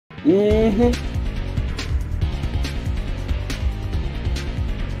Mm-hmm.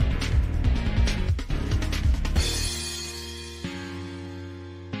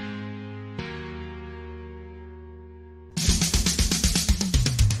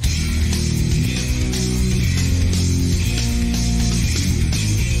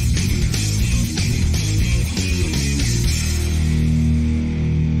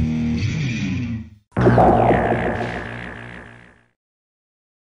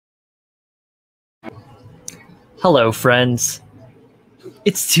 Hello, friends.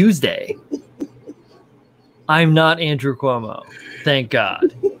 It's Tuesday. I'm not Andrew Cuomo, thank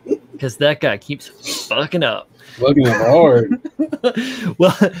God, because that guy keeps fucking up. Fucking up hard.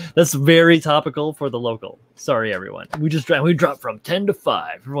 Well, that's very topical for the local. Sorry, everyone. We dropped from 10 to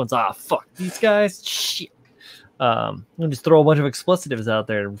 5. Everyone's fuck these guys. Shit. We'll just throw a bunch of explicitives out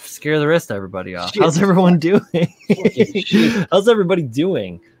there and scare the rest of everybody off. Shit. How's everyone doing? How's everybody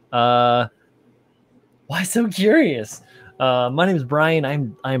doing? Why so curious? My name is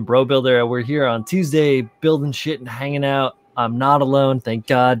Brian. I'm Bro Builder. We're here on Tuesday building shit and hanging out. I'm not alone, thank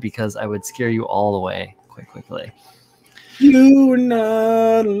God, because I would scare you all away quite quickly. You're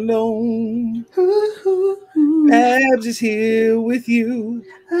not alone. Abs is here with you.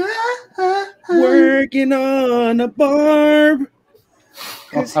 Working on a barb.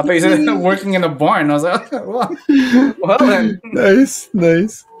 Oh, I thought you said working in a barn. I was like, well then. Nice.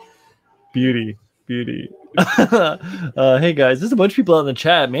 Beauty. Hey guys, there's a bunch of people out in the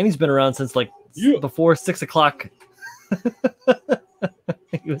chat. Manny's been around since before 6 o'clock.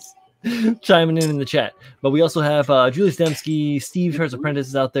 He was chiming in the chat. But we also have Julius Dembski, Steve Charles Apprentice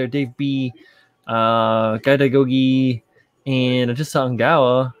is out there, Dave B, Guy Daigogi, and I just saw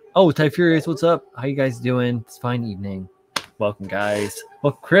Ngawa. Oh, Ty Furious, what's up? How you guys doing? It's fine evening. Welcome, guys.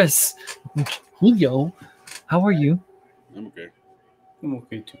 Well, Chris, Julio, how are you? I'm okay. I'm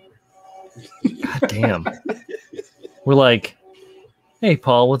okay too. God damn. We're like, hey,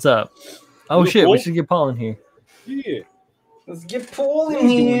 Paul, what's up? Oh, shit, Paul? we should get Paul in here. Yeah. Let's get Paul in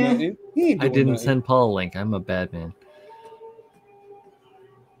here. I didn't send Paul a link. I'm a bad man.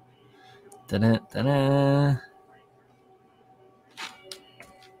 Da-da.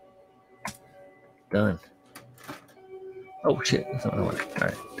 Done. Oh, shit. That's not gonna work. All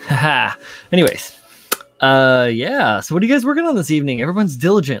right. Haha. Anyways. Yeah. So what are you guys working on this evening? Everyone's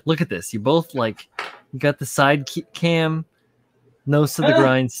diligent. Look at this. You both you got the side cam, nose to the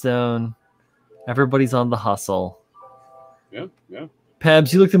grindstone. Everybody's on the hustle. Yeah.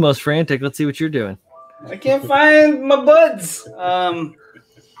 Pabs, you look the most frantic. Let's see what you're doing. I can't find my buds.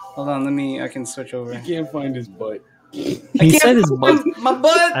 Hold on, I can switch over. He can't find his butt. He said his butt. My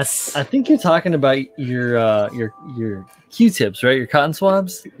buds. I think you're talking about your Q-tips, right? Your cotton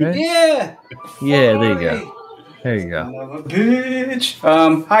swabs, right? Yeah. Yeah, there you go. There you go. Son of a bitch.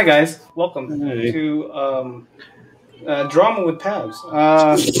 Hi guys. Welcome to Drama with Pabs.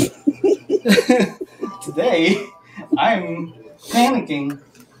 Today I'm panicking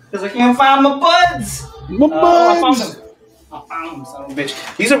because I can't find my buds. I found them, son of a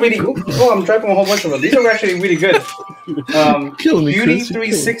bitch. These are really cool. Oh, I'm dropping a whole bunch of them. These are actually really good. Beauty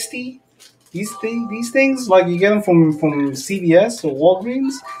 360. These things, like you get them from CVS or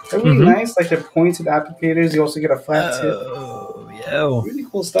Walgreens. They're really nice. Like they're pointed applicators. You also get a flat tip. Oh, yeah. Really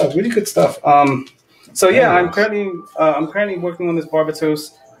cool stuff. Really good stuff. So yeah, I'm currently working on this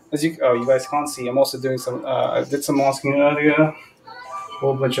Barbatos. As you guys can't see, I'm also doing some. I did some masking earlier. A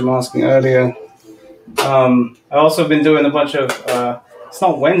whole bunch of masking earlier. I also been doing a bunch of. It's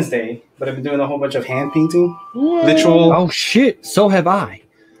not Wednesday, but I've been doing a whole bunch of hand painting. Literal. Oh shit! So have I.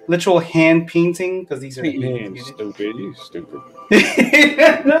 Literal hand painting because these are Stupid. You stupid.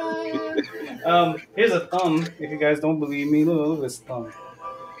 Here's a thumb. If you guys don't believe me, look at this thumb.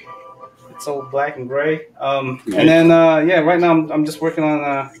 It's all black and gray. And then right now I'm just working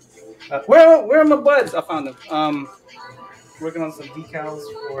on where are my buds? I found them. Working on some decals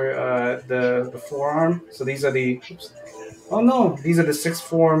for the forearm. So these are the these are the 6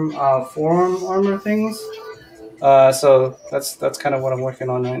 form forearm armor things. So that's kind of what I'm working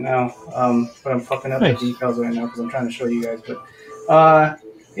on right now. But I'm fucking up the decals right now because I'm trying to show you guys. But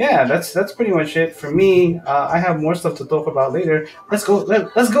yeah, that's pretty much it for me. I have more stuff to talk about later. Let's go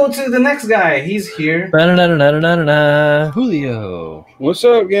to the next guy. He's here. Julio. What's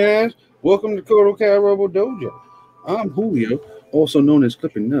up, guys? Welcome to KotoKai Robo-Dojo. I'm Julio, also known as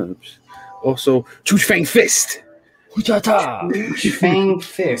Clipping Nubs. Also, Chooch Fang Fist. Chooch Fang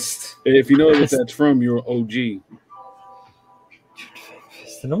Fist. If you know what that's from, you're OG. It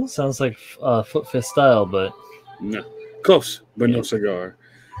almost sounds like Foot Fist style, but no, close, but no cigar.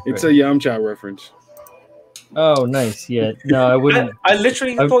 It's a Yamcha reference. Oh, nice. Yeah. No, I wouldn't. I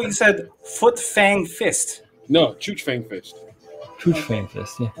literally thought you said foot, fang, fist. No, Chooch Fang Fist. Chooch Fang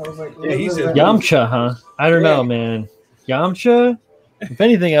Fist. Yeah. I was like, Yeah, he said Yamcha, huh? I don't Yeah. know, man. Yamcha? If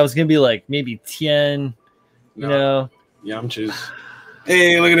anything, I was gonna be like maybe Tien. You know? Yamchas.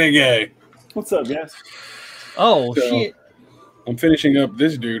 Hey, look at that guy. What's up, guys? Oh So, shit. I'm finishing up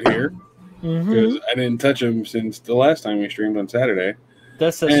this dude here Mm-hmm. because I didn't touch him since the last time we streamed on Saturday.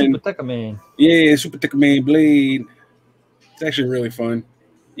 That's a and- Super Tekka Man. Yeah, Super Thick Man Blade. It's actually really fun.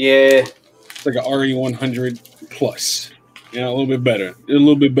 yeah. It's like an RE 100 plus. Yeah, a little bit better. A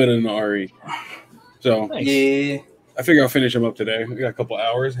little bit better than the RE. So Nice. Yeah. I figure I'll finish him up today. We got a couple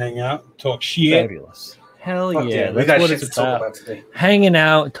hours, hang out, talk shit, Fabulous. Hell Fuck yeah. we That's got what shit it's to talk about. about today. Hanging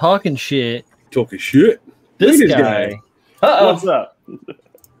out, talking shit. talking shit. This Look at guy. What's up?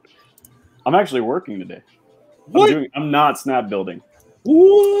 I'm actually working today. What? I'm not snap building.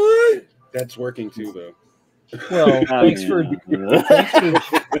 What? That's working too, though. Well, thanks for Oh,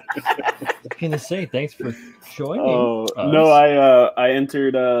 gonna say thanks for joining. us. no, I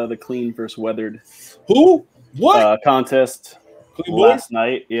entered the clean versus weathered Who? What? contest Clean boy? last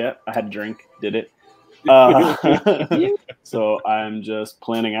night. Yeah, I had a drink, did it. So I'm just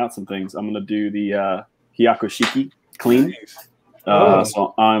planning out some things. I'm gonna do the Hyakushiki clean. Nice.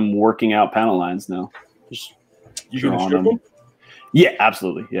 So I'm working out panel lines now. Just You gonna drawing strip them. him? Yeah,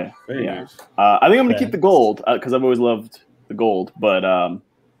 absolutely. Yeah. Very yeah. nice. I think I'm gonna keep Okay. the gold because I've always loved the gold, but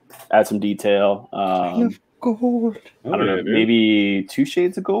add some detail. Gold. I don't know, maybe 2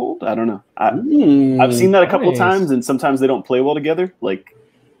 shades of gold. I don't know. Mm. I've seen that a couple Nice. times, and sometimes they don't play well together. Like,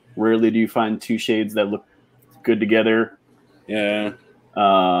 rarely do you find 2 shades that look good together. Yeah.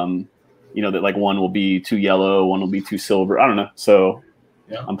 That like one will be too yellow, one will be too silver. I don't know. So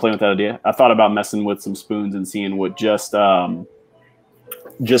Yeah. I'm playing with that idea. I thought about messing with some spoons and seeing what just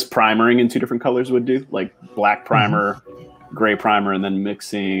primering in 2 different colors would do, like black primer, gray primer, and then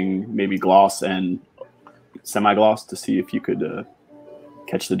mixing maybe gloss and semi-gloss to see if you could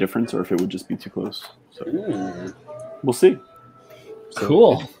catch the difference or if it would just be too close. So Mm. we'll see.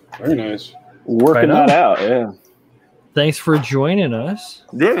 Cool. Very nice. Working Right on. that out. Yeah. Thanks for joining us.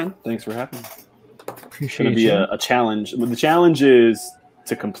 Yeah. Thanks for having me. It's Appreciate going to be you. a challenge. The challenge is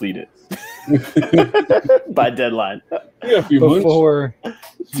to complete it by deadline. Yeah, a few months. Before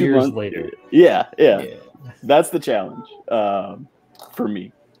 2 years months. later. Yeah. That's the challenge for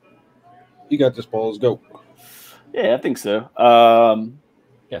me. You got this, Paul. Let's go. Yeah, I think so.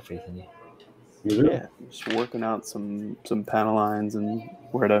 Got faith in you. Yeah, just working out some panel lines and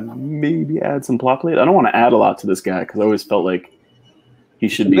where to maybe add some plot plate. I don't want to add a lot to this guy because I always felt like he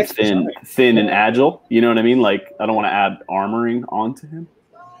should be Next thin and agile. You know what I mean? Like I don't want to add armoring onto him.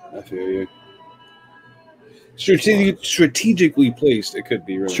 I feel you. Strategically placed, it could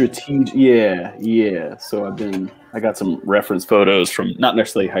be really Strategic, yeah. So I got some reference photos from not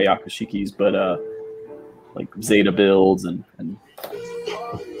necessarily Hyakushikis, but like Zeta builds and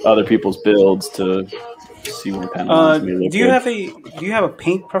other people's builds to see where panel lines may look do you good. have a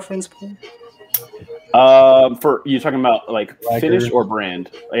paint preference, Paul? For you talking about like Lacquer. finish or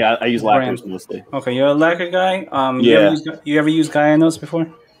brand? Yeah, I use lacquers Brand. mostly. Okay, you're a lacquer guy. Yeah. You ever use Gaia notes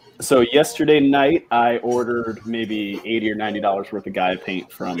before? So yesterday night I ordered maybe $80 or $90 worth of Gaia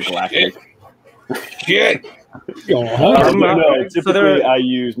paint from Galactic. Shit. Going Um, hard. No, so typically there- I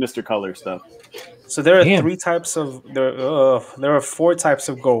use Mr. Color stuff. So there are Damn. 3 types of there are 4 types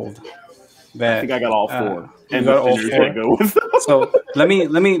of gold. That I think I got all 4. you and got the all fingers 4? that go with them. So let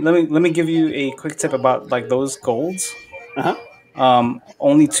me give you a quick tip about like those golds. Uh-huh.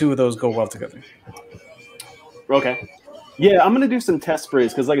 Only 2 of those go well together. Okay. Yeah, I'm gonna do some test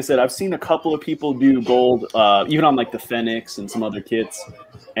sprays because, like I said, I've seen a couple of people do gold, even on like the Phoenix and some other kits,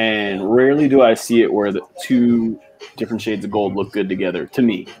 and rarely do I see it where the 2 different shades of gold look good together. To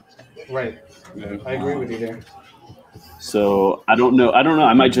me, Right. I agree with you there. so I don't know.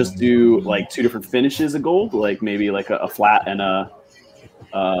 I might just do like 2 different finishes of gold, like maybe like a flat and a,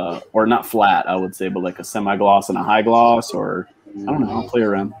 or not flat, I would say, but like a semi-gloss and a high gloss, or I don't know. I'll play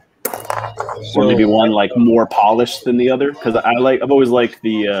around. Or maybe one like more polished than the other, because I've always liked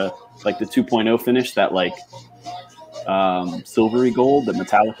the 2.0 finish, that like silvery gold, the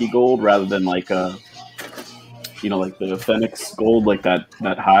metallic-y gold, rather than like like the Phoenix gold, like that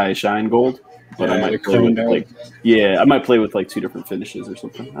high shine gold. But Yeah, I the might play with chromed I might play with like 2 different finishes or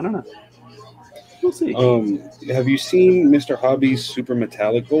something. I don't know. We'll see. Have you seen Mr. Hobby's super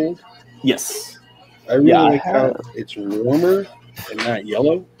metallic gold? Yes. I really Yeah, I like how have. it's warmer and not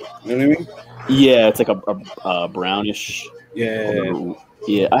yellow. You know what I mean? Yeah, it's like a brownish. Yeah.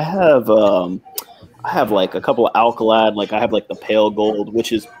 Yeah, I have like a couple of alkalad, like I have like the pale gold,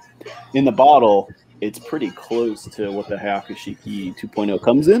 which is in the bottle. it's pretty close to what the Hayakashiki 2.0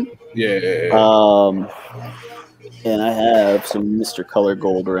 comes in. Yeah. And I have some Mr. Color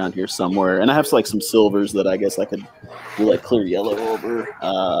Gold around here somewhere, and I have like some silvers that I guess I could do like clear yellow over.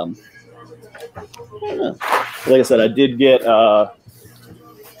 I don't know. Like I said, I did get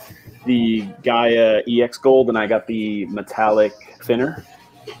the Gaia EX Gold, and I got the metallic thinner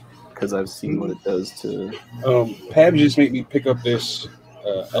because I've seen what it does to. Pab just made me pick up this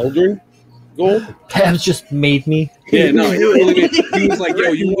Eldrin Gold. Pabs just made me. Yeah, no, he was like,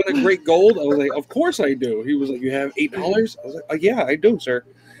 "Yo, you want a great gold?" I was like, "Of course I do." He was like, "You have $8?" I was like, "Yeah, I do, sir."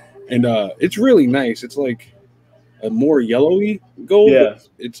 And it's really nice. It's like a more yellowy gold. Yeah,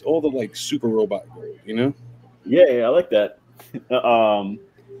 it's all the like super robot gold, you know? Yeah, I like that.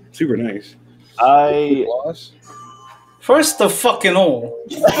 Super nice. First the fucking all.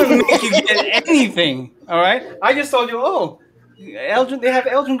 Doesn't make you get anything. All right. I just told you, Eldrin, they have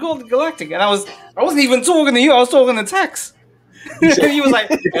Eldrin Gold Galactic, and I wasn't even talking to you. I was talking to Tex. He was like,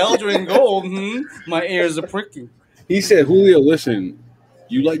 Eldrin Gold. My ears are pricking. He said, Julio, listen,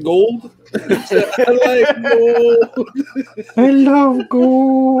 you like gold? I like gold. I love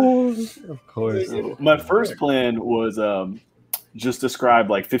gold. Of course. My first plan was just describe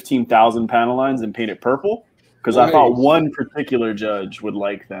like 15,000 panel lines and paint it purple because I thought one particular judge would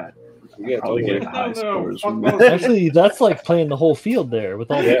like that. Yeah, probably totally. get high scores from Actually, that's like playing the whole field there with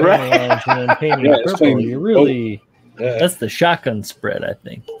all the panel lines and then painting it purple. You really, that's the shotgun spread, I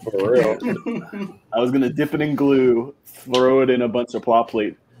think. For real. I was gonna dip it in glue, throw it in a bunch of plot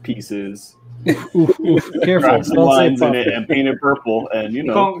plate pieces, Careful, some lines in it, and paint it purple. And you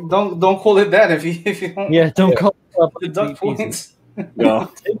know, don't call it that if you don't. Yeah, don't call it deduct points.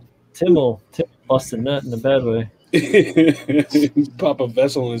 No. Tim will bust a nut in a bad way. Pop a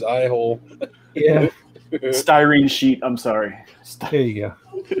vessel in his eye hole. Yeah. Styrene sheet. I'm sorry. There you go.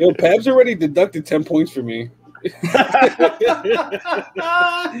 Yo, Pab's already deducted 10 points for me. He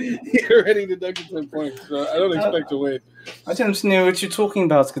already deducted 10 points, so I don't expect to win. I don't know what you're talking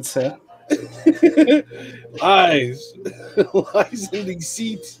about, good sir. Lies and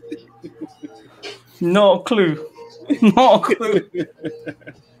deceit. No clue. No clue.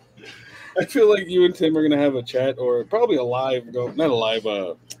 I feel like you and Tim are gonna have a chat, or probably a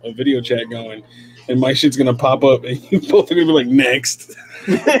video chat going, and my shit's gonna pop up, and you both are gonna be like, next.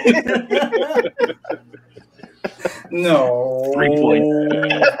 No. 3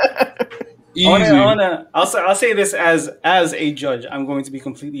 points. Easy. I'll say this as a judge. I'm going to be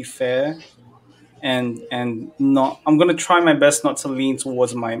completely fair, and not. I'm going to try my best not to lean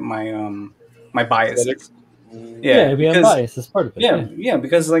towards my biases. Yeah, be unbiased. That's part of it. Yeah,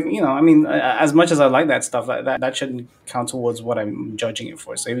 because like I mean, as much as I like that stuff, that shouldn't count towards what I'm judging it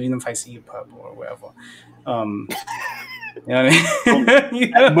for. So even if I see you purple or whatever, you know what I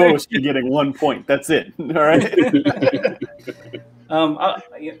mean? At most, you're getting 1 point. That's it. All right.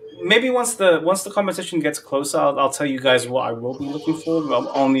 Maybe once the competition gets closer, I'll tell you guys what I will be looking for.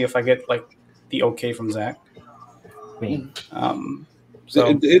 Only if I get like the okay from Zach.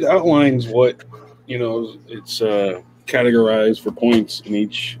 So it outlines what it's categorized for points in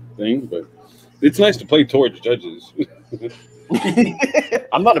each thing, but it's nice to play towards judges.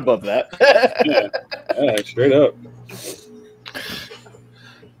 I'm not above that. yeah, straight up.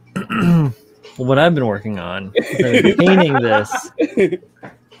 What I've been working on, I've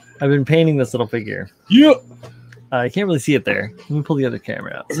been painting this little figure. Yeah. I can't really see it there. Let me pull the other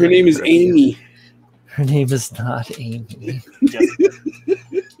camera out. Her name is Amy. Her name is not Amy.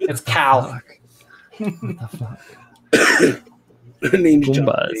 It's Cal. What the fuck? Her name's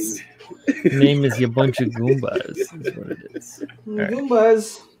Goombas. Her name is a bunch of Goombas. Is what it is. Right.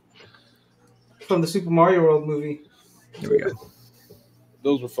 Goombas from the Super Mario World movie. Here we go.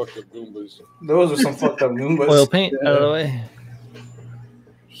 Those were fucked up Goombas. Those are some fucked up Goombas. Oil paint out of the way.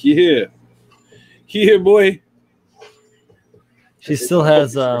 Yeah. Yeah, boy. She still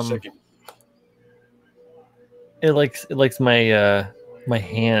has it likes my my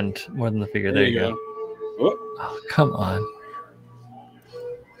hand more than the figure. There you go. Oh, come on.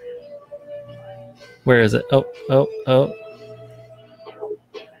 Where is it? Oh.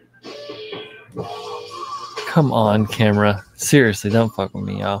 Come on, camera. Seriously, don't fuck with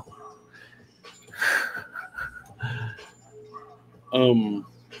me, y'all.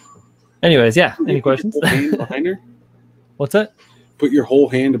 Anyways, yeah. Any questions? Behind her? What's that? Put your whole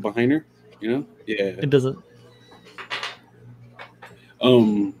hand behind her. Yeah. It doesn't.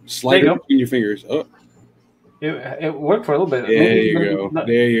 Slide it between your fingers. Oh. It worked for a little bit. There you go.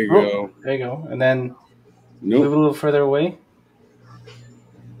 There you go. There you go. And then move a little further away.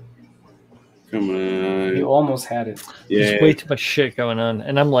 Come on. You almost had it. Yeah. There's way too much shit going on,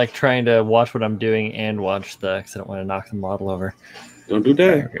 and I'm like trying to watch what I'm doing and watch because I don't want to knock the model over. Don't do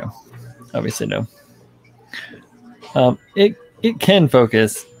There that. we go. Obviously, no. It can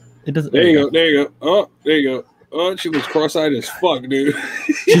focus. It doesn't. There you go. There you go. Oh, there you go. Oh, she was cross-eyed as fuck, dude.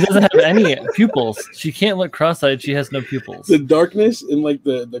 She doesn't have any pupils. She can't look cross-eyed. She has no pupils. The darkness in like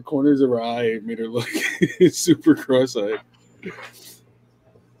the corners of her eye made her look super cross-eyed.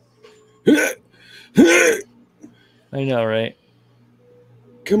 I know, right?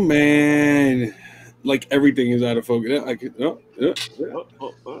 Come on. Like everything is out of focus. I could,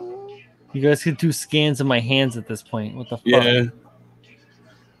 You guys can do scans of my hands at this point. What the fuck? Yeah.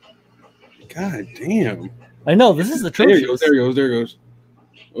 God damn. I know, this is the There trophy. it goes. There it goes. There it goes.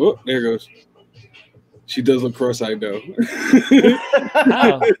 Oh, there it goes. She does look cross-eyed though.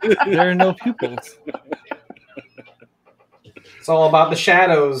 Wow. There are no pupils. It's all about the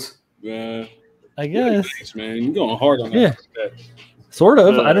shadows. I guess. Nice, man. You're going hard on that. Yeah. Sort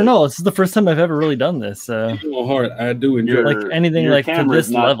of. I don't know. This is the first time I've ever really done this. You're going hard. I do enjoy Like it. anything your like to camera's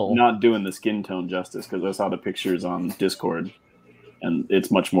this level. Not doing the skin tone justice because I saw the pictures on Discord, and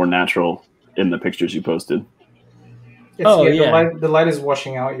it's much more natural in the pictures you posted. The light is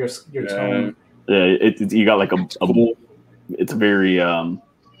washing out your tone. Yeah, you got like a it's very I don't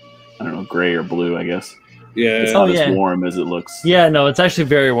know, gray or blue, I guess. Yeah. It's not as warm as it looks. Yeah, no, it's actually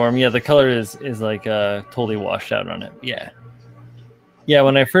very warm. Yeah, the color is like totally washed out on it. Yeah. Yeah,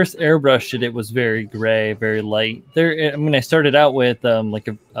 when I first airbrushed it, it was very gray, very light. I started out with like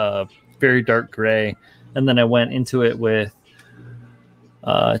a very dark gray, and then I went into it with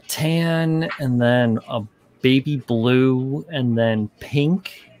tan, and then a baby blue, and then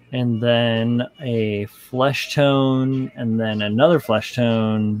pink, and then a flesh tone, and then another flesh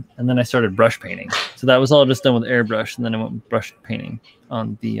tone, and then I started brush painting. So that was all just done with airbrush, and then I went with brush painting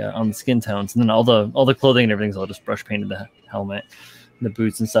on the skin tones, and then all the clothing and everything's all just brush painted. The helmet, the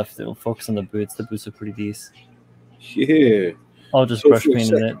boots and stuff. It'll focus on the boots. The boots are pretty decent. Yeah. I'll just brush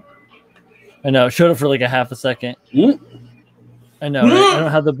painted it. I know. Showed it for like a half a second. I know. Right? I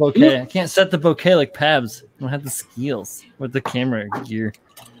don't have the bouquet. I can't set the bouquet like Pabs. I don't have the skills with the camera gear.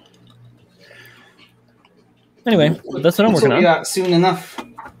 Anyway, that's what I'm working on. Yeah, soon enough.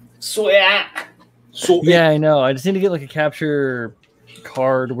 Yeah, I know. I just need to get like a capture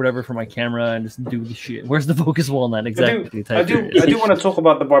card or whatever for my camera and just do the shit. Where's the focus walnut exactly? I do want to talk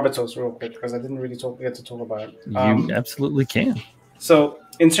about the Barbatos real quick because I didn't really get to talk about it. You absolutely can. So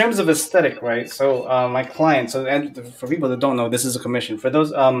in terms of aesthetic, right? So my client. And for people that don't know, this is a commission. For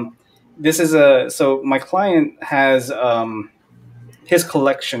those, so my client has his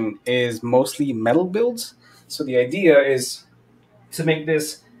collection is mostly metal builds. So the idea is to make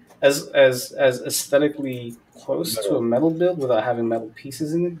this as aesthetically close to a metal build without having metal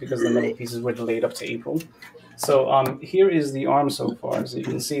pieces in it, because the metal pieces were delayed up to April. So here is the arm so far. So you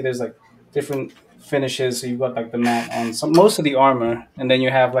can see there's like different finishes. So you've got like the matte on most of the armor, and then you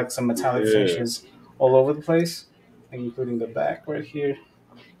have like some metallic finishes all over the place, like including the back right here.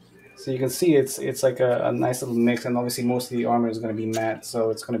 So you can see it's like a nice little mix, and obviously most of the armor is going to be matte, so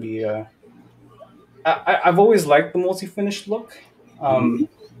it's going to be. I've always liked the multi-finished look. I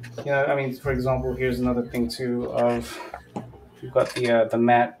mean, for example, here's another thing too. You've got the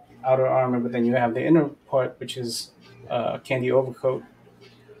matte outer armor, but then you have the inner part, which is candy overcoat.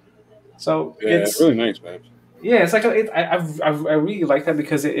 So it's really nice, man. Yeah, it's like I really like that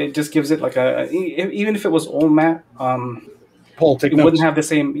because it just gives it like even if it was all matte, Paul, take notes.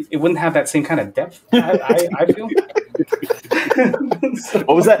 It wouldn't have that same kind of depth. I feel.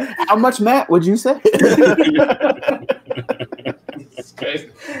 What was that? How much matte would you say?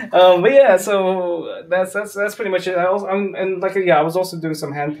 But yeah, so that's pretty much it. I was also doing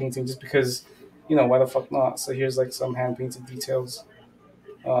some hand painting just because, why the fuck not? So here's like some hand painted details.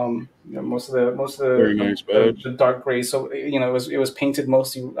 Most of the very nice badge. The dark gray. So it was painted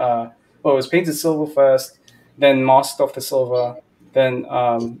mostly. It was painted silver first, then masked off the silver, then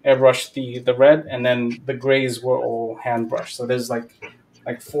airbrushed the red, and then the grays were all hand brushed. So there's like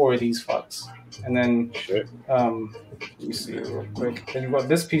 4 of these fucks, and then let me see real quick. Then you've got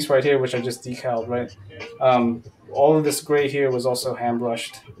this piece right here, which I just decaled, right? All of this gray here was also hand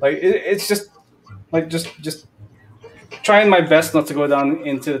brushed. Like it's just trying my best not to go down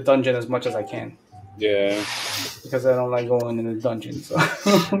into the dungeon as much as I can. Yeah. Because I don't like going in the dungeon. So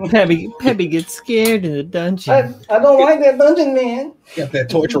Pebby gets scared in the dungeon. I don't like that dungeon, man. Got that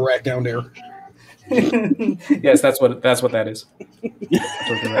torture rack down there. Yes, that's what that is.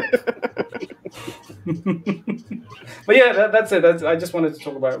 But yeah, that's it. I just wanted to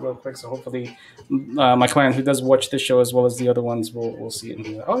talk about it real quick. So hopefully, my client who does watch this show as well as the other ones will see it and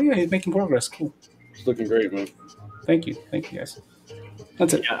be like, oh yeah, he's making progress. Cool. It's looking great, man. Thank you, guys.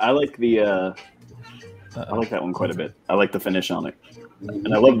 That's it. Yeah, I like I like that one quite a bit. I like the finish on it,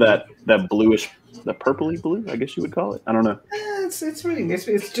 and I love that bluish, the purpley blue, I guess you would call it. I don't know. It's really it's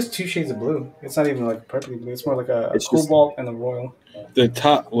just two shades of blue. It's not even like purpley blue. It's more like a It's cobalt and a royal. The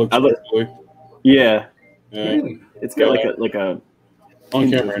top looks blue. Yeah, Really? it's got like a On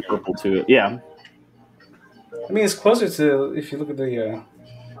hint camera. of purple to it. Yeah, I mean, it's closer to if you look at the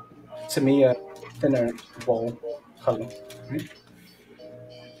thinner ball color, right?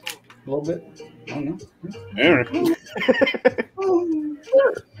 A little bit. I don't know. Yeah.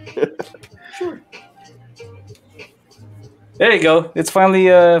 Sure. There you go. It's finally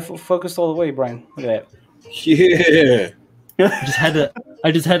focused all the way, Brian. Look at that. Yeah.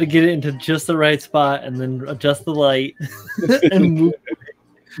 I just had to get it into just the right spot and then adjust the light and move.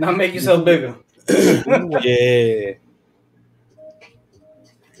 Now make yourself bigger. Yeah.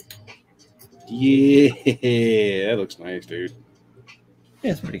 Yeah. That looks nice, dude.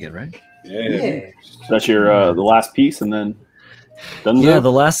 Yeah, it's pretty good, right? Yeah. that's your the last piece, and then done. Yeah,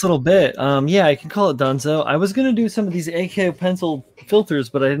 the last little bit. Yeah, I can call it Dunzo. I was gonna do some of these AK pencil filters,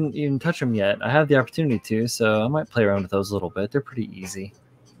 but I didn't even touch them yet. I have the opportunity to, so I might play around with those a little bit. They're pretty easy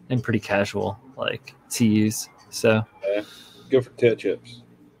and pretty casual, like to use. So Go for tit chips.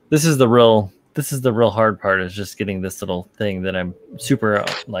 this is the real hard part, is just getting this little thing that I'm super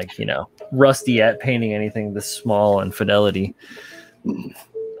rusty at painting anything this small and Fidelity.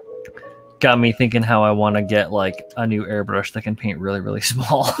 Got me thinking how I want to get like a new airbrush that can paint really, really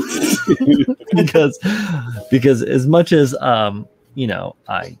small. because as much as I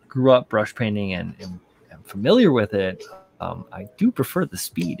grew up brush painting and am familiar with it, I do prefer the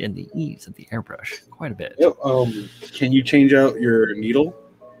speed and the ease of the airbrush quite a bit. Yep. Can you change out your needle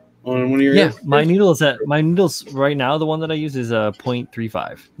on one of your? Yeah, my needles right now. The one that I use is a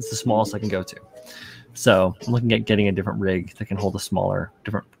 0.35. It's the smallest I can go to. So I'm looking at getting a different rig that can hold a smaller,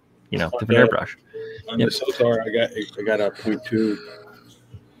 different airbrush. On the Sotar, I got a 0.2.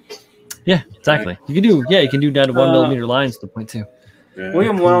 Yeah, exactly. You can do down to 1 millimeter lines to 0.2. Yeah.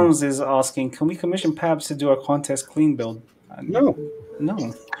 William Wells is asking, can we commission Pabs to do a contest clean build? No.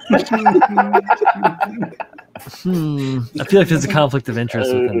 No. I feel like there's a conflict of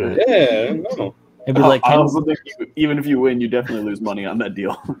interest within that. Yeah. No. It'd be like, I also think even if you win, you definitely lose money on that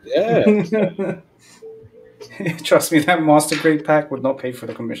deal. Yeah. Trust me, that monster grade pack would not pay for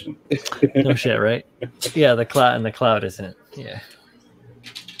the commission. no shit, right? Yeah, the cloud, isn't it? Yeah.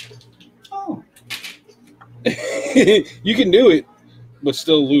 Oh. You can do it, but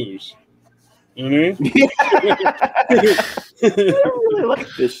still lose. You know what I mean? I really like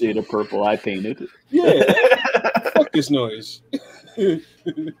this shade of purple I painted. Yeah. Fuck this noise.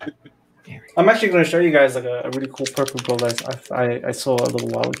 I'm actually going to show you guys like a really cool purple build I saw a little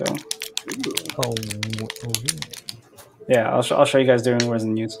while ago. Oh, Yeah, I'll show you guys during Words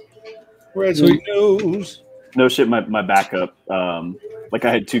and News. Words and News. No shit, my backup. Like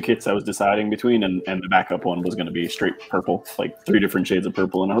I had two kits I was deciding between, and the backup one was going to be straight purple, like 3 different shades of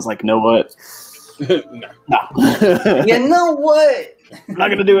purple. And I was like, know what? No. You know what? I'm not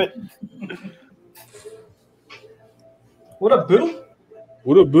going to do it. What up, Bill?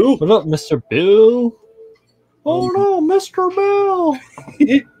 What up, Bill? what up, Mr. Bill? Oh no, Mr. Bill!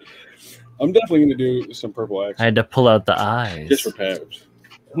 I'm definitely going to do some purple I accent had to pull out the eyes. just for Pabs.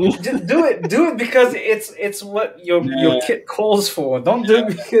 Just do it because it's what your kit calls for. Don't do it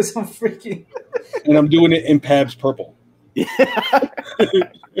because I'm freaking. And I'm doing it in Pabs purple.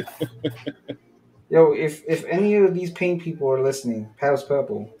 Yo, if any of these paint people are listening, Pabs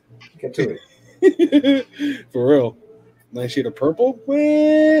Purple, get to it. For real. Nice shade of purple.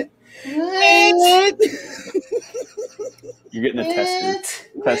 What? You're getting a tester.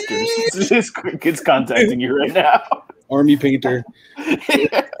 Testers. Kid's contacting you right now. Army painter.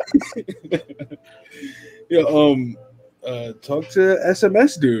 Yeah, talk to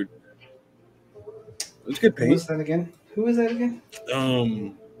SMS dude. It's good Who paint. is that again?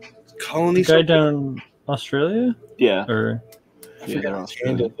 Colony. The guy down in Australia? Yeah. Or Yeah, they're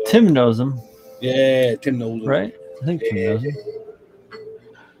Australian. Tim knows him, Yeah, Tim knows him. right? I think Tim knows him.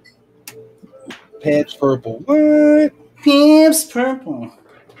 Pabs purple. What? Pabs Purple.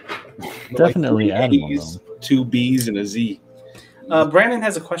 Definitely Like animal, 3 A's, 2 B's, and a Z. Brandon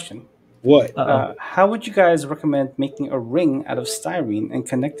has a question. What? How would you guys recommend making a ring out of styrene and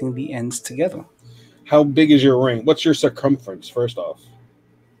connecting the ends together? How big is your ring? What's your circumference, first off?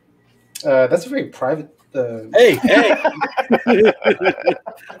 That's a very private. Hey.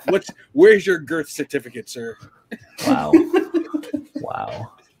 Where's your girth certificate, sir? Wow.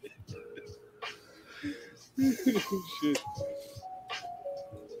 Wow. Shit.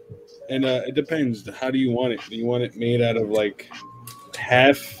 And it depends. How do you want it? Do you want it made out of like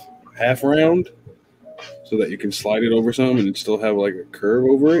half round, so that you can slide it over something and it still have like a curve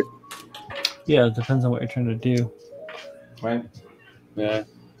over it? Yeah, it depends on what you're trying to do. Right. Yeah.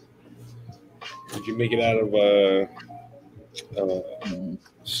 Did you make it out of a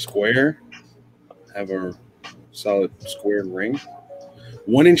square? Have a solid square ring.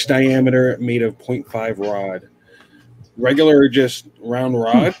 1 inch diameter, made of 0.5 rod. Regular or just round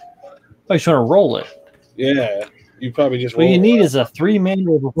rod? Oh, you're trying to roll it. Yeah. You probably just What roll you it need out. is a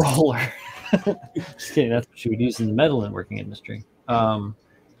 3-manual roller. Just kidding. That's what you would use in the metal and working industry.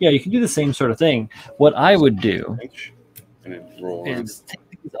 Yeah, you can do the same sort of thing. What I would do And then roll on. is take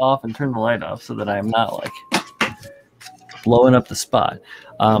these off and turn the light off so that I'm not like blowing up the spot.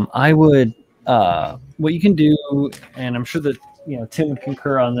 I would, what you can do, and I'm sure that Tim would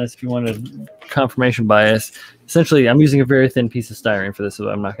concur on this if you wanted confirmation bias. Essentially, I'm using a very thin piece of styrene for this, so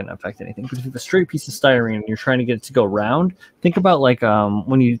I'm not going to affect anything. But if you have a straight piece of styrene and you're trying to get it to go round, think about like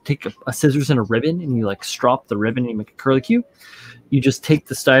when you take a scissors and a ribbon and you like strop the ribbon and you make a curlicue. You just take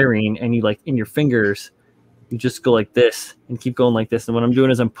the styrene and you like in your fingers, you just go like this and keep going like this. And what I'm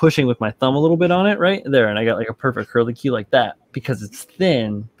doing is I'm pushing with my thumb a little bit on it right there. And I got like a perfect curlicue like that because it's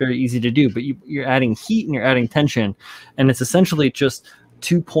thin, very easy to do. But you're adding heat and you're adding tension. And it's essentially just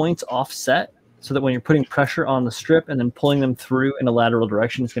 2 points offset so that when you're putting pressure on the strip and then pulling them through in a lateral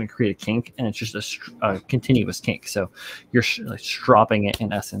direction, it's going to create a kink. And it's just a continuous kink. So you're like stropping it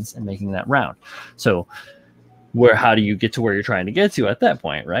in essence and making that round. So how do you get to where you're trying to get to at that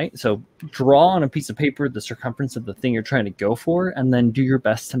point, right? So draw on a piece of paper the circumference of the thing you're trying to go for, and then do your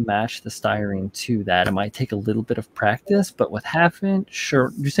best to match the styrene to that. It might take a little bit of practice, but with half inch,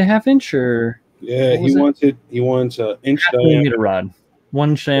 or did you say half inch, or yeah, he wants an inch millimeter rod, 1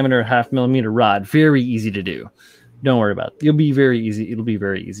 inch diameter, 0.5 millimeter rod. Very easy to do. Don't worry about it. It'll be very easy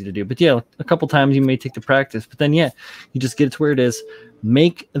to do. But yeah, a couple times you may take the practice, but then yeah, you just get it to where it is.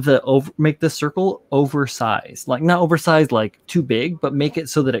 Make the circle oversized, like not oversized like too big, but make it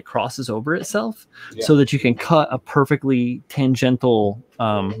so that it crosses over itself, so that you can cut a perfectly tangential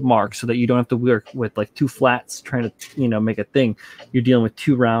mark, so that you don't have to work with like two flats trying to make a thing. You're dealing with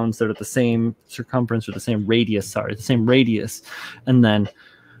two rounds that are the same circumference or the same radius, and then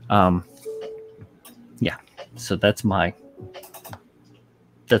yeah. So that's on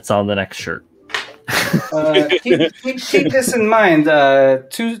the next shirt. Keep this in mind.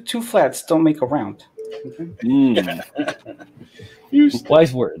 Two flats don't make a round. Okay?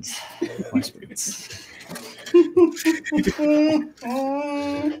 Wise words.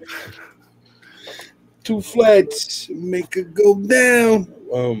 Two flats make it go down.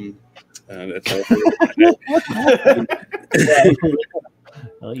 That's all.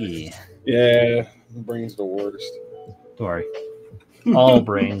 Oh yeah. Yeah, brain's the worst. Sorry. All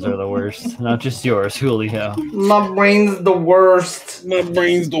brains are the worst, not just yours, Julio. My brain's the worst. My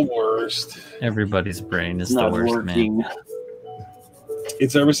brain's the worst. Everybody's brain is Not the worst, working. man.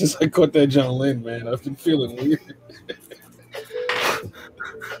 It's ever since I caught that John Lynn, man. I've been feeling weird.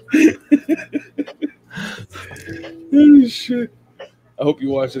 Oh, shit. I hope you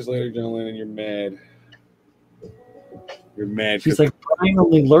watch this later, John Lynn, and you're mad. You're mad. She's like, Brian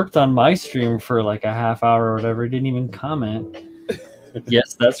only lurked on my stream for like a half hour or whatever. He didn't even comment.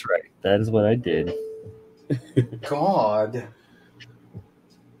 Yes, that's right. That is what I did. God.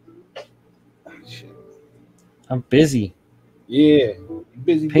 I'm busy. Yeah.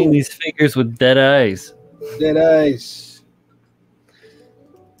 Busy painting these figures with dead eyes. Dead eyes.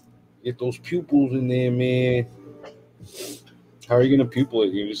 Get those pupils in there, man. How are you gonna pupil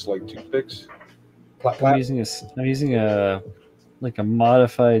it? You just like toothpicks? Plop, plop. I'm using a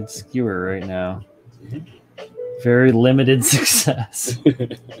modified skewer right now. Mm-hmm. Very limited success.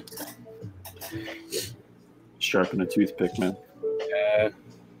 Sharpen a toothpick, man.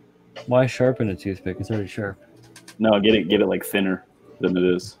 Why sharpen a toothpick? It's already sharp. No, get it like thinner than it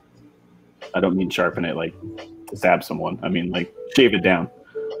is. I don't mean sharpen it like to stab someone. I mean like shave it down.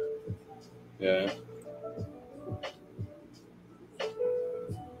 Yeah.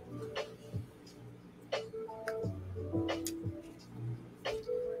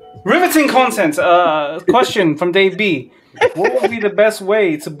 Riveting content. Question from Dave B. What would be the best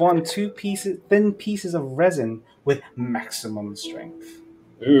way to bond thin pieces of resin with maximum strength?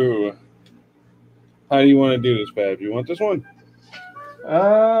 Ooh. How do you want to do this, Bab? Do you want this one?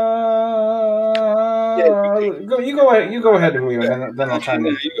 You go ahead. You go ahead, Julio. Then I'll chime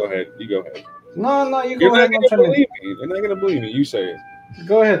in. You go ahead. You go ahead. No, you You're go not ahead. gonna believe me. They're not gonna believe me. You say it.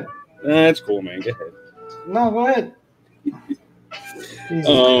 Go ahead. That's cool, man. Go ahead. No, go ahead.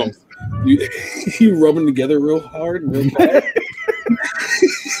 You rub them together real hard, real bad.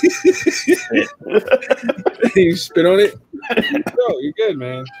 You spit on it. No, you're good,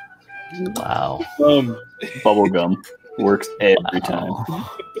 man. Wow. Bubble gum works every time.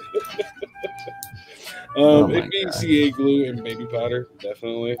 It means CA glue and baby powder,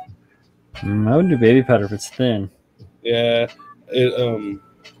 definitely. I wouldn't do baby powder if it's thin. Yeah.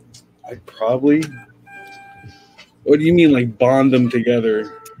 I probably. What do you mean, like bond them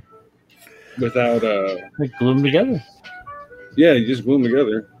together without Like glue them together. Yeah, you just glue them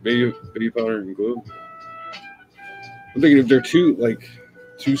together. Baby powder and glue. I'm thinking if they're too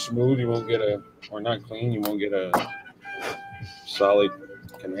smooth, you won't get or not clean, you won't get a solid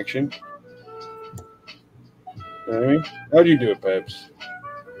connection. All right. How'd you do it, Peps?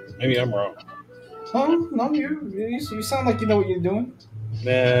 Maybe I'm wrong. No, you sound like you know what you're doing.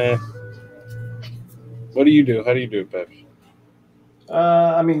 Nah. What do you do? How do you do it, Peps?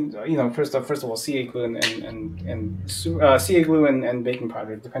 I mean, first of all, CA glue and CA glue and baking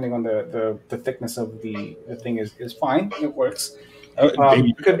powder, depending on the thickness of the thing, is fine. It works.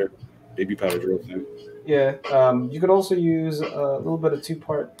 Baby powder. Baby powder's real thin. Yeah. You could also use a little bit of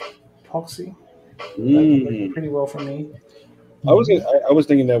 2-part epoxy. That worked pretty well for me. I was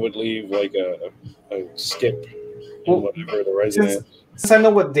thinking that would leave like a skip in whatever the resin is. Since I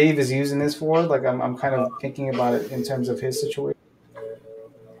know what Dave is using this for, like I'm kind of thinking about it in terms of his situation.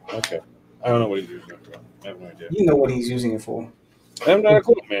 Okay. I don't know what he's using it for. I have no idea. You know what he's using it for. I'm not a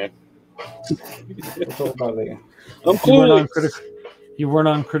clue, man. We'll talk about it later. I'm clueless. You weren't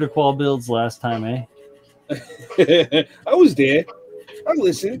on Critiqual builds last time, eh? I was there. I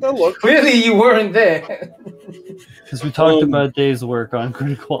listened. I looked. Clearly, you weren't there. Because we talked about Dave's work on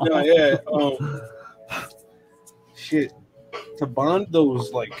Critiqual. Yeah. Shit. To bond those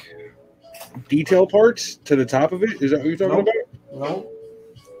detail parts to the top of it. Is that what you're talking about? No.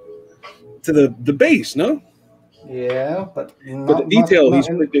 To the base, no? Yeah, but the detail he's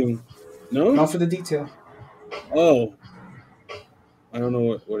putting. No? Not for the detail. Oh. I don't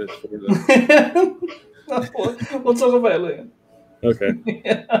know what it's for. We'll talk about it later. Okay.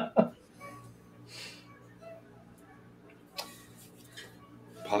 Yeah.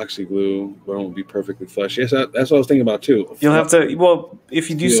 Epoxy glue, but it won't be perfectly flush. Yes, that's what I was thinking about too. You'll have to. Well, if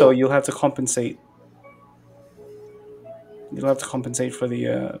you do so, you'll have to compensate. You'll have to compensate for the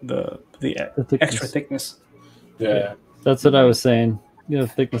extra thickness. Yeah, that's what I was saying. The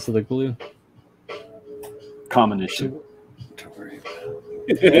thickness of the glue. Common issue.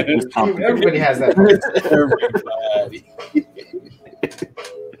 Everybody has that. Everybody.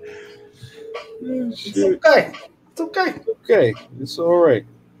 It's okay. It's okay. It's okay. It's all right.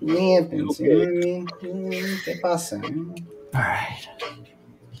 ¿Qué pasa? All right.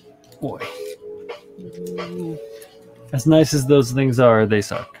 Boy. As nice as those things are, they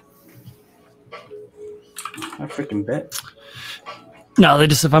suck. I freaking bet. No,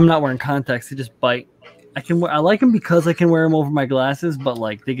 if I'm not wearing contacts, they just bite. I like them because I can wear them over my glasses, but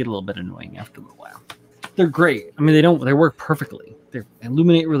they get a little bit annoying after a while. They're great. I mean, they work perfectly. They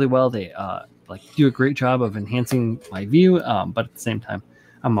illuminate really well. They do a great job of enhancing my view. But at the same time,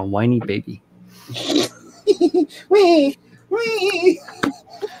 I'm a whiny baby. Wee.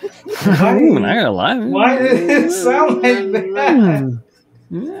 I'm not gonna lie. Why did it sound like that?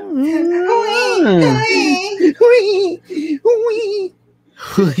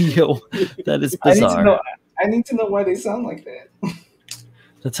 Yo, that is bizarre. I need to know why they sound like that.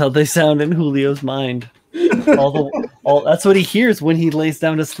 That's how they sound in Julio's mind. That's what he hears when he lays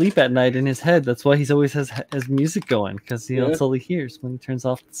down to sleep at night in his head. That's why he's always has music going, because that's all he hears when he turns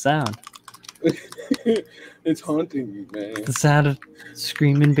off the sound. It's haunting you, man. The sound of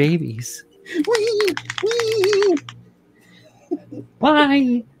screaming babies.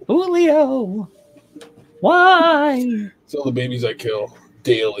 Why, Julio? Why? It's all the babies I kill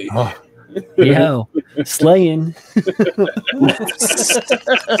daily. Oh. Yo, slaying. That's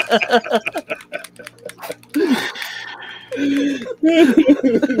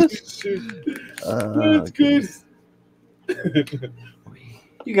good.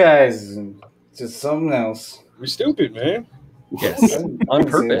 You guys, just something else. We're stupid, man. Yes, on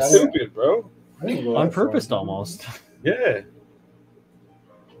purpose. Stupid, bro. On purpose, almost. Yeah.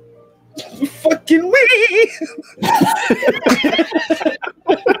 Fucking wee.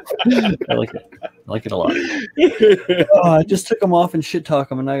 I like it. I like it a lot. I just took them off and shit talk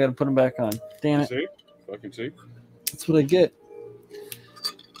them, and now I got to put them back on. Damn it! See? Fucking see. That's what I get.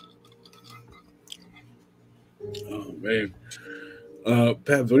 man.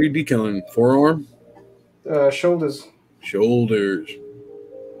 Pabs, what are you decaling? Forearm? Shoulders. Shoulders.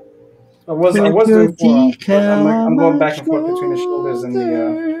 I was doing forearm. But I'm going back and forth between the shoulders and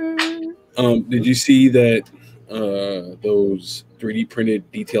the. Did you see that those 3D printed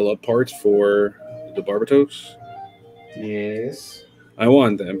detail up parts for the Barbatos? Yes. I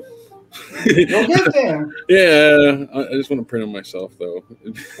want them. Go get them. Yeah, I just want to print them myself though.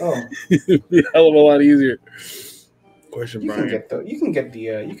 Oh, It'd be a hell of a lot easier. Question, you Brian. can get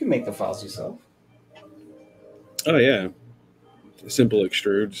you can make the files yourself. Oh yeah, simple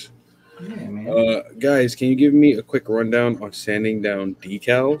extrudes. Yeah, man. Guys, can you give me a quick rundown on sanding down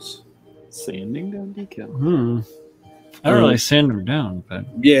decals? Sanding down decal. I don't really sand them down, but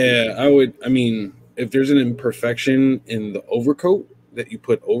Yeah, I would. I mean, if there's an imperfection in the overcoat that you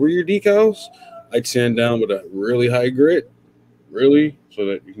put over your decals, I'd sand down with a really high grit, really, so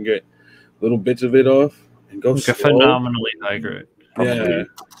that you can get little bits of it off and go like slow. a phenomenally high grit.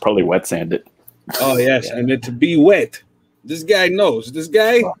 Probably wet sand it. Oh yes, and then to be wet. This guy knows. This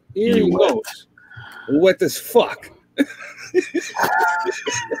guy he knows. Wet as fuck.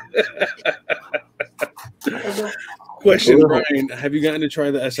 Question, Brian. Have you gotten to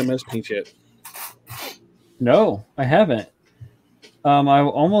try the SMS paint yet? No, I haven't. I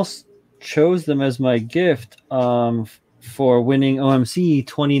almost chose them as my gift for winning OMC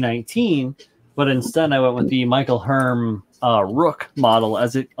 2019, but instead I went with the Michael Herm Rook model,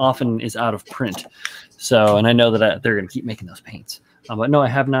 as it often is out of print. So, and I know that they're going to keep making those paints. But no, I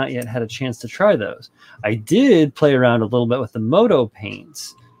have not yet had a chance to try those. I did play around a little bit with the Moto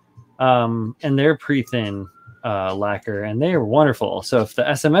paints, and they're pre-thin lacquer, and they are wonderful. So if the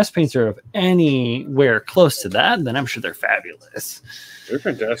SMS paints are of anywhere close to that, then I'm sure they're fabulous. They're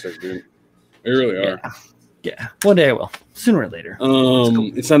fantastic, dude. They really are. Yeah. One day I will. Sooner or later.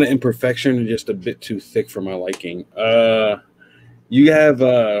 It's not an imperfection, it's just a bit too thick for my liking. You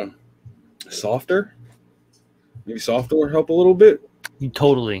have softer? Maybe softer will help a little bit. You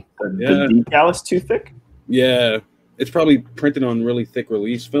totally. The decal is too thick? Yeah. It's probably printed on really thick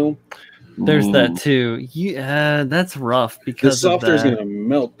release film. There's that too. Yeah, that's rough because the softer is of that. gonna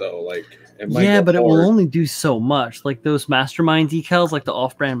melt though. Like it might Yeah, go but it will hard. only do so much. Like those Mastermind decals, like the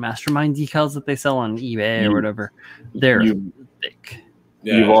off-brand Mastermind decals that they sell on eBay or whatever, they're thick.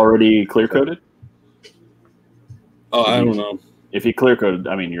 Yeah. You've already clear coated? Oh, I don't know. If you clear coated,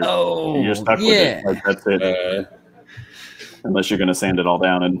 I mean, you're stuck with it. Like, that's it. Unless you're going to sand it all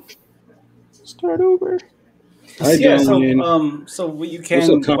down and start over. So what you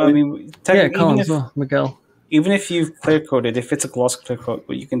can. I mean, Miguel. Even if you've clear coated, if it's a gloss clear coat,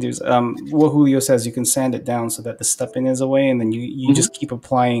 what you can do is what Julio says, you can sand it down so that the stepping is away, and then you just keep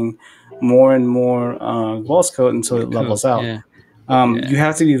applying more and more gloss coat until it levels out. Yeah. You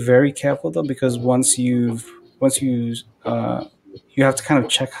have to be very careful though, because once you have to kind of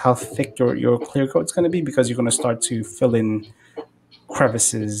check how thick your clear coat is going to be, because you're going to start to fill in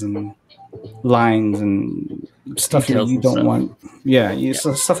crevices and lines and stuff that you don't want. Yeah,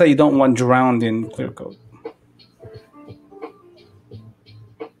 so stuff that you don't want drowned in clear coat.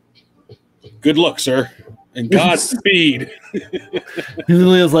 Good luck, sir, and Godspeed.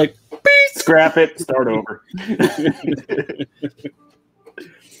 Julio's like, scrap it, start over.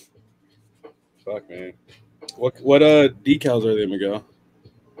 Fuck, man. What decals are they, Miguel?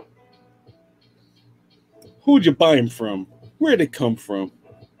 Who'd you buy them from? Where'd they come from?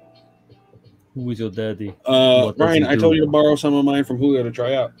 who's your daddy? Ryan, I told you to borrow some of mine from Julio to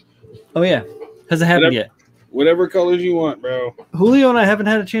try out. Oh yeah, hasn't happened yet. Whatever colors you want, bro. Julio and I haven't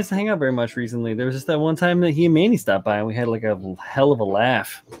had a chance to hang out very much recently. There was just that one time that he and Manny stopped by, and we had like a hell of a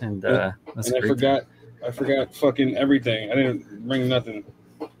laugh. And that's and I forgot fucking everything. I didn't bring nothing.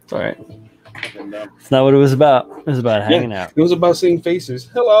 It's all right. It's not what it was about. It was about hanging out. It was about seeing faces.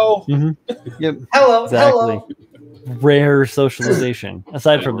 Hello. Mm-hmm. Yep. Hello. Exactly. Hello. Rare socialization,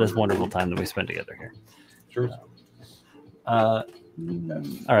 aside from this wonderful time that we spent together here. True. All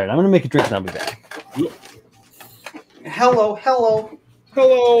right, I'm gonna make a drink and I'll be back. Hello.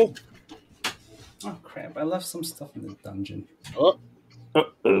 Oh crap! I left some stuff in the dungeon. Oh.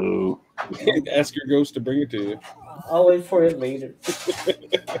 Uh-oh. Ask your ghost to bring it to you. I'll wait for it later.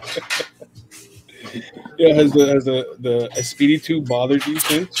 Yeah, has the Speedy 2 bothered you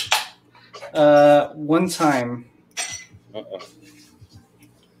since? One time.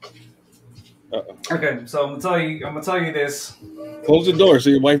 Okay, so I'm gonna tell you this. Close the door so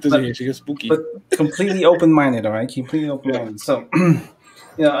your wife doesn't hear. She gets spooky. But completely open-minded, all right? Completely open-minded. So,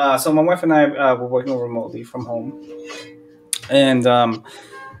 so my wife and I were working remotely from home, and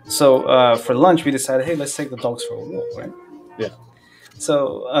so for lunch we decided, hey, let's take the dogs for a walk, right? Yeah.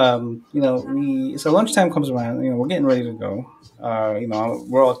 So so lunchtime comes around. We're getting ready to go.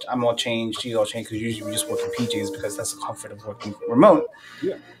 I'm all changed. She's all changed because usually we just work in PJs because that's the comfort of working remote.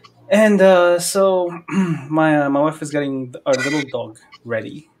 Yeah. And so my wife is getting our little dog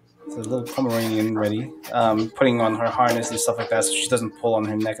ready. It's a little Pomeranian ready, putting on her harness and stuff like that so she doesn't pull on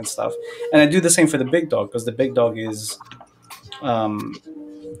her neck and stuff. And I do the same for the big dog because the big dog is,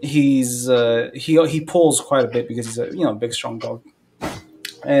 he pulls quite a bit because he's a big strong dog.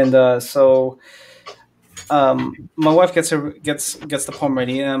 And so my wife gets the poem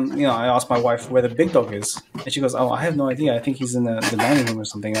ready, and I asked my wife where the big dog is, and she goes, "Oh, I have no idea. I think he's in the dining room or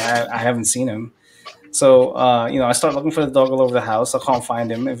something. I haven't seen him." So I start looking for the dog all over the house. I can't find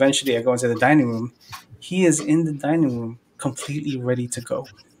him. Eventually, I go into the dining room. He is in the dining room, completely ready to go,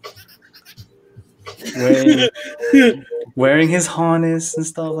 wearing his harness and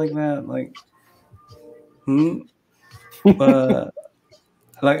stuff like that. Like, but.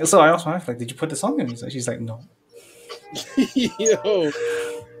 So I asked my wife, did you put this on him? She's like, no. Yo.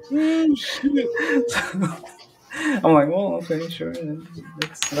 Oh, shit. I'm like, well, okay, sure.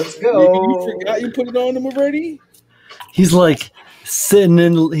 Let's go. You forgot you put it on him already? He's like sitting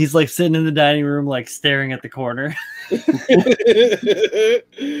in the dining room, like staring at the corner.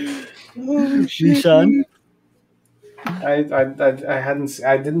 Oh, shit. Sean? I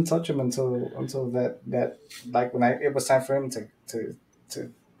didn't touch him until that like when it was time for him to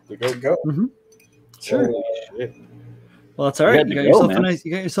go. Mm-hmm. Sure. Well, that's all right. You got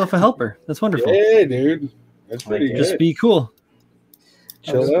yourself a helper. That's wonderful. Yeah, dude. That's pretty good. Just be cool.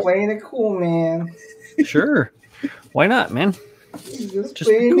 I'm just playing it cool, man. Sure. Why not, man? Just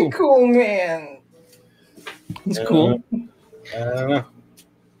playing it cool, man. It's cool. I don't know.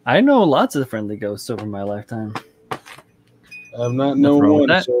 I know lots of friendly ghosts over my lifetime. I've not known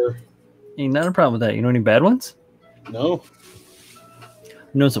one, sir. Ain't not a problem with that. You know any bad ones? No. I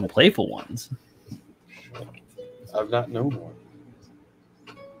know some playful ones. I've not known one.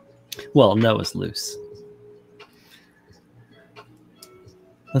 Well, no is loose.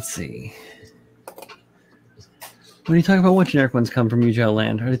 Let's see. When you talk about what generic ones come from Ujao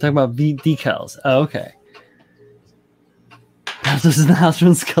land, are they talking about decals? Oh, okay. This is the house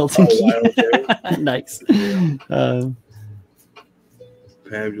from Skeleton Key. Nice. Pab,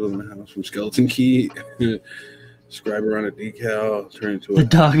 you live in the house from Skeleton Key. Scribe around a decal, turn into The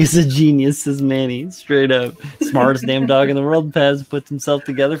dog is a genius, says Manny. Straight up. Smartest damn dog in the world. Paz puts himself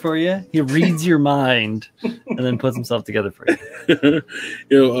together for you. He reads your mind and then puts himself together for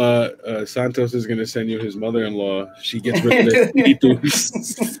you. Santos is going to send you his mother-in-law. She gets rid of it.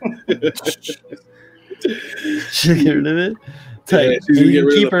 She'll get rid of it? Yeah, you can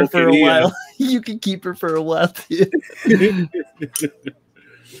keep her for a while. You can keep her for a while, too.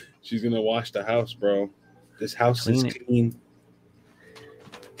 She's going to wash the house, bro. This house is clean.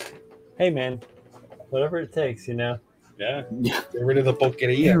 Hey, man. Whatever it takes, Yeah. Get rid of the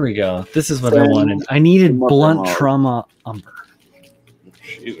porqueria. Here we go. This is what I wanted. I needed blunt trauma umber.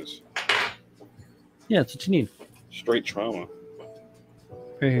 Jesus. Yeah, that's what you need. Straight trauma.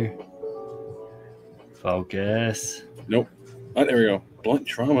 Right here. Focus. Nope. Oh, there we go. Blunt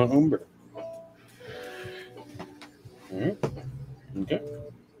trauma umber. All right. Okay.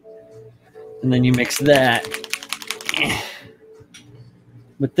 And then you mix that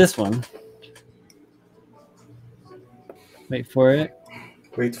with this one. Wait for it.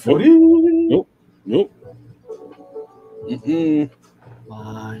 Wait for it. Nope. Mm-mm. Come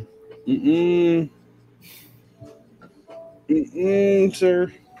on. Mm-mm. Mm-mm,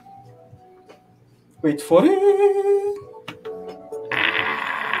 sir. Wait for it.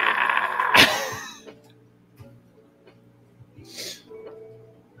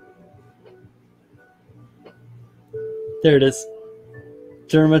 There it is.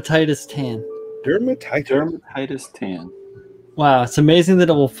 Dermatitis tan. Dermatitis tan. Wow, it's amazing that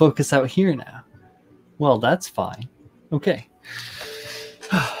it will focus out here now. Well, that's fine. Okay.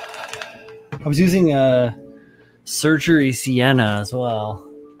 I was using Surgery Sienna as well.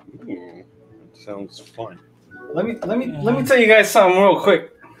 Sounds fun. Let me tell you guys something real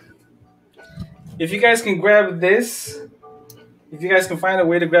quick. If you guys can grab this, if you guys can find a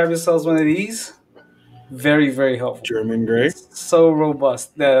way to grab yourselves one of these, very, very helpful. German gray? It's so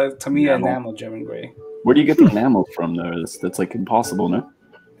robust. The Tamiya enamel German gray. Where do you get the enamel from, though? That's like impossible, no?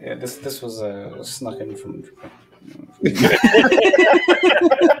 Yeah, this was snuck in from Japan.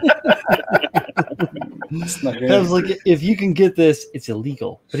 I was like, if you can get this, it's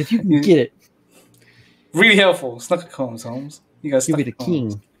illegal. But if you can get it, really helpful. Snuck at Holmes. You guys you'll be the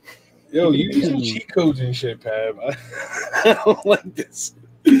king. Yo, you use some cheat codes and shit, Pab. I don't like this.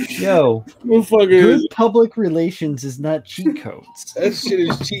 Yo, Motherfucker, good public relations is not cheat codes. that shit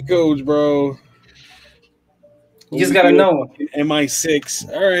is cheat codes, bro. You just gotta know. MI6.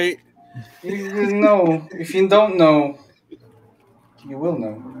 All right. You just know. If you don't know, you will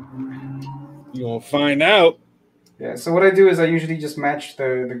know. You gonna find out. Yeah. So what I do is I usually just match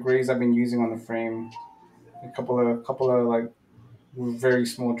the grays I've been using on the frame. A couple of like very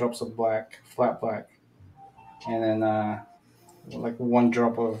small drops of black, flat black, and then like one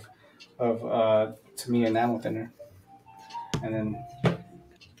drop of Tamiya enamel thinner, and then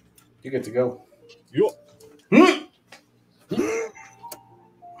you're good to go. Yo.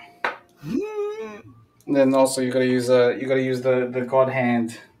 And then also you gotta use the God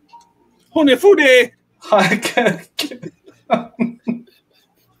hand. Honefude.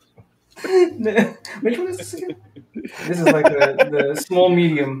 Which one is this again? This is like the small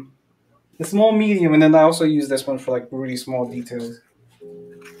medium. The small medium, and then I also use this one for like really small details.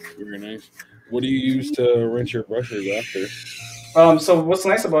 Very nice. What do you use to rinse your brushes after? So what's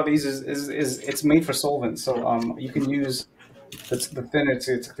nice about these is it's made for solvent. So you can use the thinner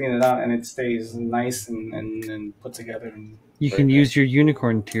to clean it out, and it stays nice and put together. And You can use your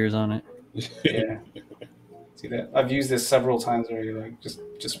unicorn tears on it. yeah. See that? I've used this several times already. Like just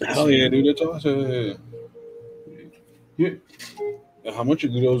Hell yeah, dude! That's awesome. Yeah. How much do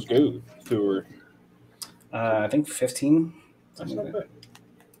those go to her? I think 15. That's not bad.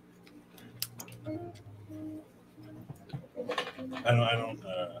 I don't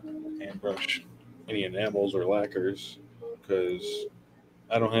hand brush any enamels or lacquers because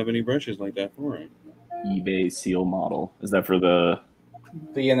I don't have any brushes like that for it. eBay seal model. Is that for the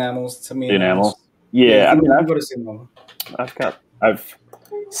enamels to me? the enamel? Yeah, I mean, I've got to see them. I've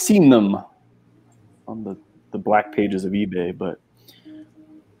seen them on the black pages of eBay, but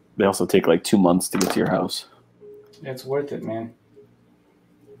they also take like 2 months to get to your house. It's worth it, man.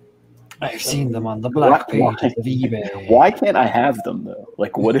 I've seen them on the black pages of eBay. Why can't I have them though?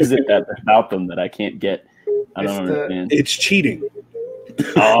 Like, what is it about them that I can't get? I don't understand. It's cheating.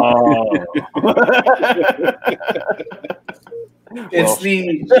 Oh. It's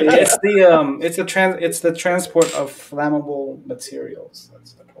the transport of flammable materials.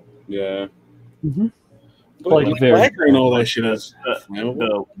 That's the problem. Yeah. Mm-hmm. But lacquer and all that shit is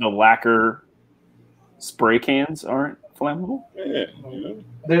flammable. The lacquer spray cans aren't flammable. Yeah.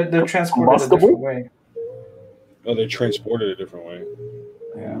 They're transported a different way. Oh, they're transported a different way.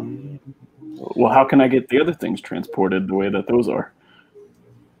 Yeah. Well, how can I get the other things transported the way that those are?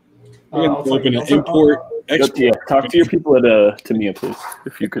 Open an import. Export. Yeah, talk to your people at Tamiya, please,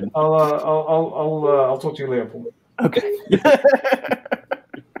 if you could. I'll talk to you later, Paul. Okay.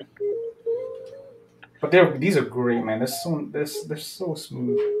 But these are great, man. They're so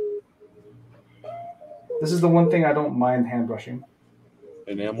smooth. This is the one thing I don't mind hand brushing.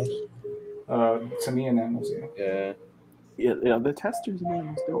 Enamels. Tamiya enamels, yeah. Yeah. The testers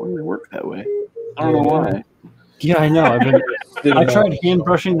enamels don't really work that way. I don't know why. Yeah, I know. I tried hand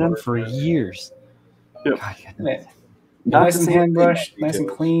brushing them for years. Yep. God, nice and hand brushed, nice and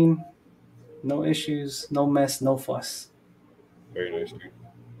clean, no issues, no mess, no fuss. Very nice, dude.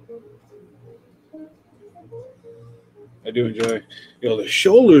 I do enjoy, the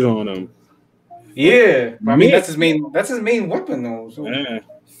shoulders on them. Yeah, I mean that's his main weapon though. So. Yeah,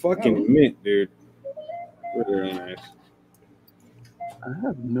 fucking mint, dude. Really nice. I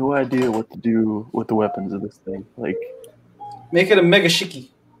have no idea what to do with the weapons of this thing. Like, make it a mega shiki.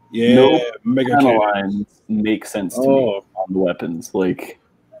 Yeah, no mega lines make sense to me on the weapons. Like,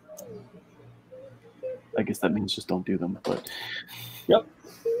 I guess that means just don't do them. But yep,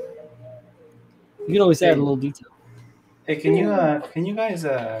 you can always add a little detail. Hey, can you guys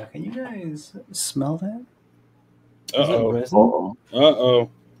smell that? Uh-oh.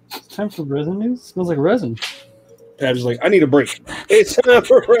 It's time for resin news. It smells like resin. Tabs is like, I need a break. It's time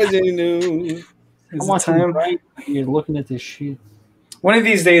for resin news. I want time. You're looking at this shit. One of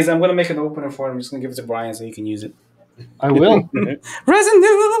these days, I'm gonna make an opener for it. I'm just gonna give it to Brian so he can use it. I will. Resin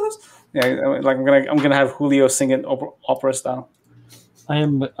news. Yeah, like I'm gonna have Julio sing it opera style. I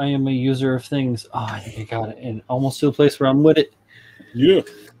am a user of things. Oh, I think I got it, and almost to a place where I'm with it. Yeah.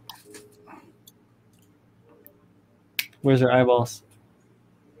 Where's your eyeballs?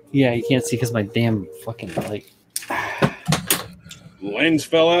 Yeah, you can't see because my damn fucking light. Lens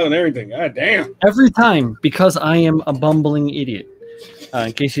fell out and everything. God damn. Every time, because I am a bumbling idiot.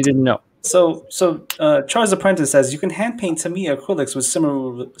 In case you didn't know. So Charles Apprentice says you can hand paint Tamiya acrylics with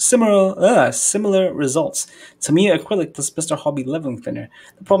similar results. Tamiya acrylic plus Mr. Hobby leveling thinner.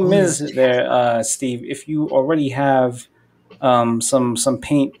 The problem is there, Steve, if you already have some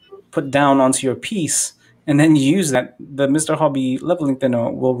paint put down onto your piece, and then you use that, the Mr. Hobby leveling thinner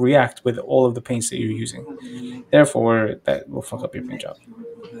will react with all of the paints that you're using. Therefore, that will fuck up your paint job.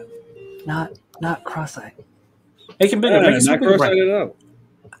 Not cross-eyed. Make it bigger. Yeah, Make it so not big, cross-eyed Brian. it out.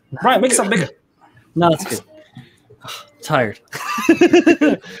 Brian, make it so bigger. No, that's good. I'm tired.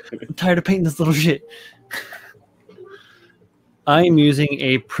 I'm tired of painting this little shit. I am using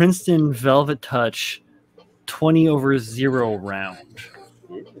a Princeton Velvet Touch 20/0 round.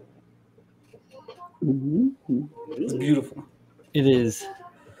 It's beautiful. It is.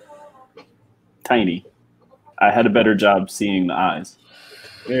 Tiny. I had a better job seeing the eyes.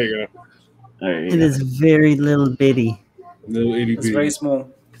 There you go. There you It go. is very little bitty. Little itty It's very small.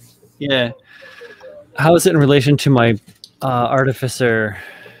 Yeah. How is it in relation to my Artificer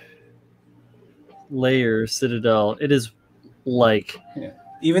Layer Citadel? It is like... Yeah.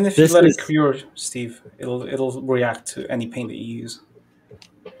 Even if you This let is- it cure, Steve, it'll react to any paint that you use.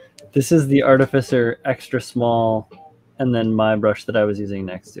 This is the Artificer extra small, and then my brush that I was using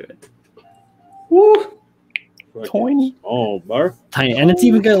next to it. Woo! Tiny. Oh, bar. Tiny, and it's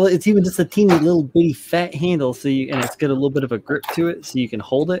even just a teeny little bitty fat handle, and it's got a little bit of a grip to it, so you can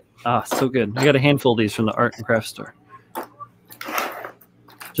hold it. Ah, so good. I got a handful of these from the art and craft store.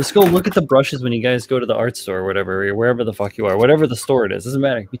 Just go look at the brushes when you guys go to the art store or whatever, or wherever the fuck you are, whatever the store it is. Doesn't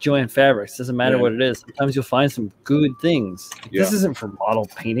matter. Joanne Fabrics. Doesn't matter what it is. Sometimes you'll find some good things. Yeah. This isn't for model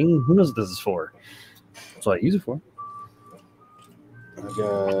painting. Who knows what this is for? That's what I use it for.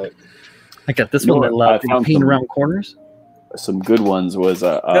 I got this You know one that what? allows I you to found paint some- around corners. Some good ones was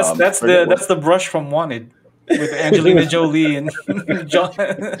That's the brush from Wanted with Angelina Jolie and John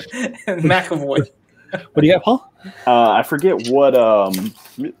and McAvoy. What do you got, Paul? I forget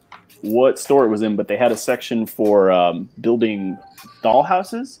what store it was in, but they had a section for building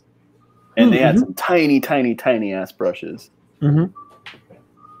dollhouses, and they had some tiny ass brushes. Mm-hmm.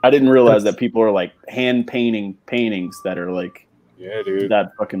 I didn't realize that people are like hand painting paintings that are like dude.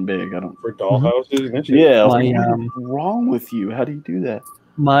 that fucking big. I don't. For dollhouses and shit. Yeah, I was My, like, what is wrong with you? How do you do that?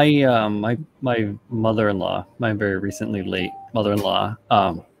 My mother-in-law, my very recently late mother-in-law,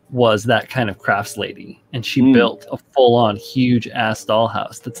 was that kind of crafts lady, and she built a full-on huge ass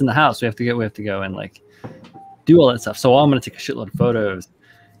dollhouse that's in the house. We have to go and like do all that stuff. So I'm gonna take a shitload of photos,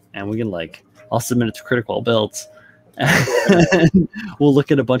 and we can I'll submit it to Critiqual Builds, and we'll look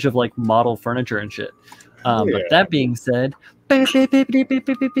at a bunch of like model furniture and shit. But that being said, All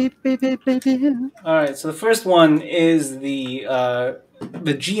right, so the first one is the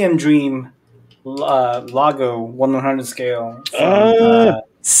GM Dream Lago 1/100 scale from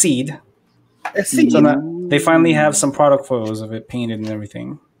Seed. So now they finally have some product photos of it painted and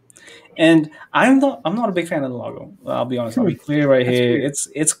everything. And I'm not a big fan of the logo. I'll be honest. I'll be clear right here.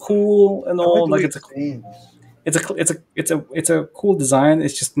 It's cool and all. Like it's a cool design.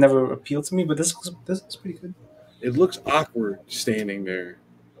 It's just never appealed to me. But this looks pretty good. It looks awkward standing there.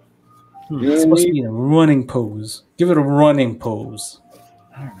 You know It's what I supposed to mean? be in a running pose. Give it a running pose.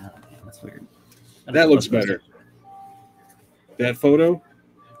 I don't know. That's weird. That looks better. That photo,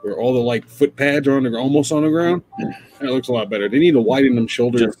 where all the foot pads are almost on the ground, that looks a lot better. They need to widen them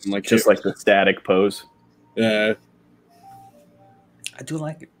shoulders, Just like the static pose. Yeah. I do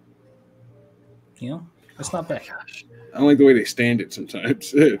like it. You know, it's not bad. I don't like the way they stand it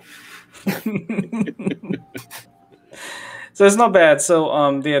sometimes. So it's not bad.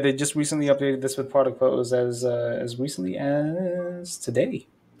 So they just recently updated this with product photos as recently as today.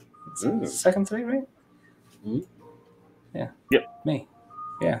 It's second today, right? Mm-hmm. Yeah. Yep. May.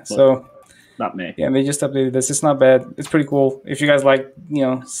 Yeah. So Not me. yeah, they just updated this. It's not bad. It's pretty cool. If you guys like,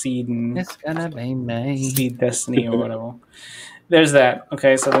 Seed and It's gonna be me. Seed Destiny or whatever. There's that.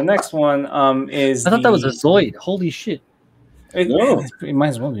 Okay, so the next one is I thought that was a Zoid. Holy shit! It might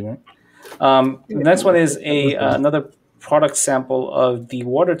as well be, right? The next one is another product sample of the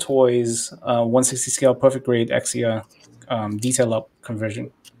Water Toys 160 scale perfect grade Exia detail up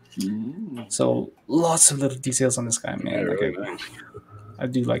conversion. So lots of little details on this guy, man. Yeah, really nice. I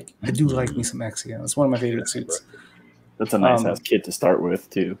do like me some Exia. It's one of my favorite suits. That's a nice ass kit to start with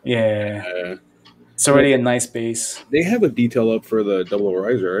too. Yeah, it's already a nice base. They have a detail up for the Double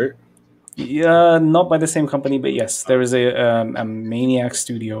Riser, right? Yeah, not by the same company, but yes, there is a Maniac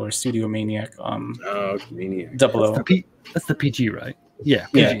Studio or Studio Maniac. Maniac. 00. That's the PG, right? Yeah,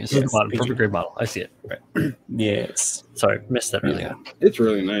 PG. Yeah, This is the yes, model, PG. perfect grade model. I see it. Right. Yes. Sorry, missed that earlier. It's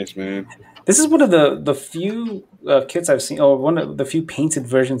really nice, man. This is one of the few kits I've seen, or one of the few painted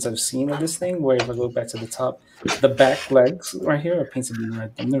versions I've seen of this thing. Where if I go back to the top, the back legs right here are painted in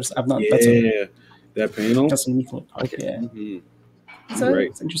red. I've not. That panel. That's a neat look. Okay. Yeah, Right.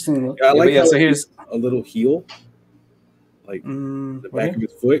 it's interesting. Look. Yeah, I like how so here's a little heel, like the back right of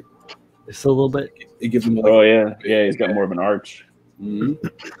his foot. Just a little bit. It gives him. Oh yeah, he's got more of an arch. Mm-hmm.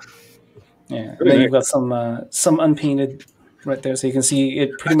 Yeah, and then you've got some unpainted right there, so you can see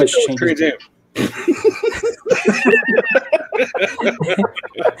it pretty much changes.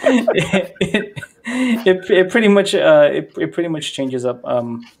 It pretty much changes up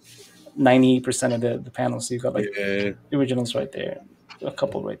 98% of the panels. So you've got like the originals right there, a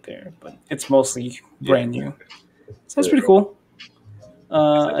couple right there, but it's mostly brand new. So that's pretty cool.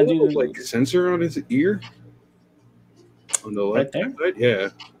 I do like sensor on his ear on the left right there. side. Yeah.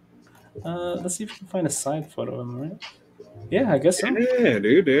 Let's see if we can find a side photo of him. Right? Yeah, I guess so. Yeah,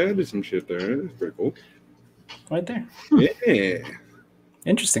 dude. Yeah, I did some shit there. That's pretty cool. Right there. Yeah.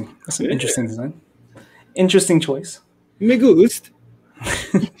 Interesting. That's an interesting design. Interesting choice. Me gust.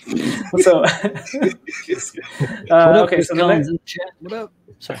 So, okay. So what up?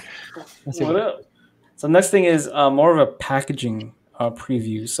 Sorry. What up? So next thing is more of a packaging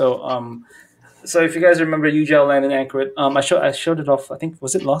preview. So if you guys remember Ugel Land and Anchoret, I showed it off. I think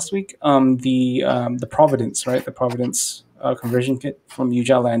was it last week? The Providence, right? The Providence conversion kit from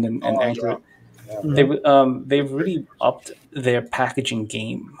Ugel Land and Anchoret. Yeah. They've really upped their packaging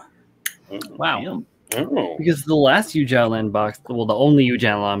game. Wow. Oh. Because the last Ugel Land box, well, the only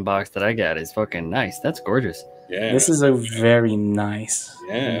Ugel Land box that I got is fucking nice. That's gorgeous. Yeah. This is a very nice.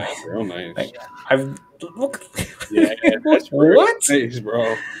 Yeah, real nice. Like, I've look. Yeah, that's what? Nice,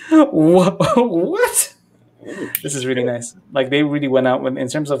 bro. What? This is really nice. Like they really went out with in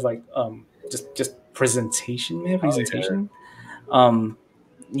terms of like just presentation, man. Presentation. Oh, yeah.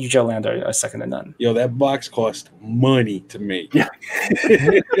 Ugel Land are second to none. Yo, that box cost money to make. Yeah.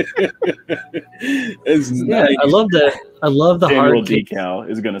 It's nice. I love that. I love the hard decal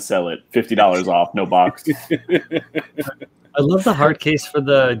is going to sell it $50 off, no box. I love the hard case for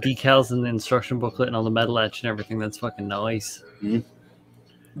the decals and the instruction booklet and all the metal etch and everything. That's fucking nice. Mm-hmm.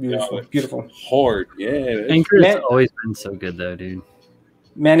 Beautiful, beautiful. Hard, yeah. Anchor's always been so good, though, dude.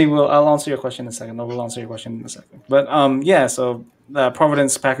 Manny, I'll answer your question in a second. We'll answer your question in a second. But yeah, so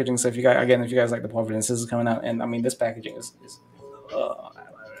Providence packaging. So if you guys like the Providence, this is coming out, and I mean this packaging is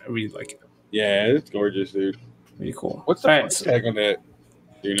I really like it. Yeah, it's gorgeous, dude. Really cool. What's the price tag on that?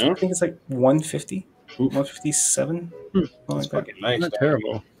 Do you know? I think it's like 150, 157. That's fucking nice. Not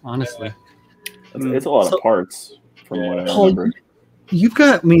terrible, honestly. It's a lot of parts from what I remember. You've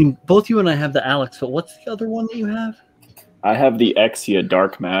got, I mean, both you and I have the Alex, but what's the other one that you have? I have the Exia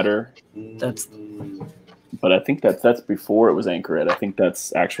Dark Matter. But I think that's before it was Anchoret. I think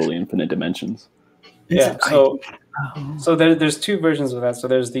that's actually Infinite Dimensions. Yeah. So there's two versions of that. So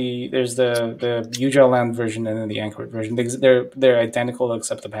there's the Ugel Land version and then the Anchoret version. They're identical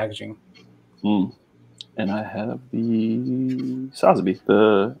except the packaging. Mm. And I have the Sotheby,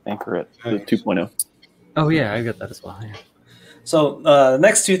 the Anchoret, the 2.0. Oh yeah, I got that as well. Yeah. So the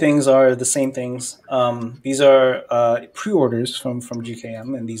next two things are the same things. These are pre-orders from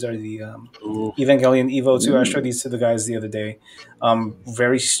GKM, and these are the Evangelion Evo 2. I showed these to the guys the other day.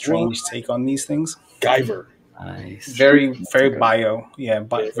 Very strange take on these things. Guyver. Nice. Very bio. Yeah,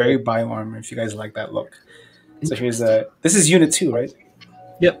 very bio armor, if you guys like that look. So here's this is Unit 2, right?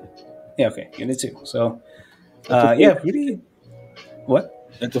 Yep. Yeah, okay, Unit 2. So, yeah, really... What?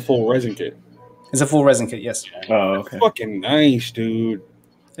 That's a full resin kit. It's a full resin kit, yes. Oh, okay. Fucking nice, dude.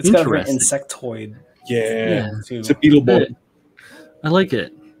 It's got an insectoid. Yeah. It's a beetle ball. I like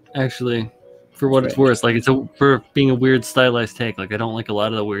it, actually, for what it's worth. Like, for being a weird stylized take. Like, I don't like a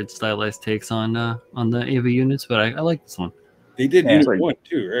lot of the weird stylized takes on the Ava units, but I like this one. They did Unit 1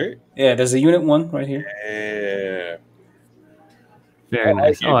 too, right? Yeah, there's a Unit 1 right here. Yeah. Very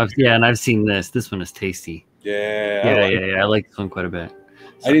nice. And I've seen this. This one is tasty. Yeah. I like this one quite a bit.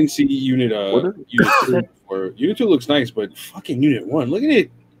 I didn't see Unit 2 before. Unit 2 looks nice, but fucking Unit 1, look at it.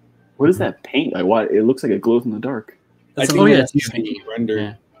 What is that paint? Like, what? It looks like it glows in the dark. It's rendered.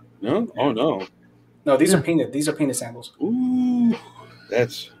 Yeah. No? Oh, no. No, these are painted. These are painted samples. Ooh,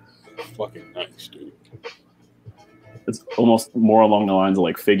 that's fucking nice, dude. It's almost more along the lines of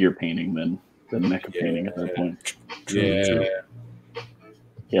like figure painting than mecha painting at that point. True.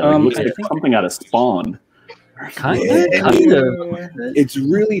 Yeah, like it looks like something out of Spawn. Kind of. It's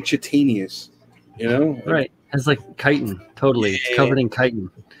really chitanious, you know? Right. It's like chitin. Totally. It's covered in chitin.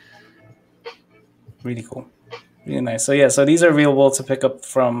 Really cool. Really nice. So so these are available to pick up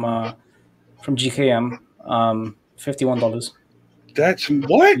from GKM. $51. That's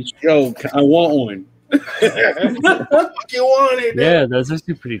what? Yo, I want one. You want it? Yeah, those are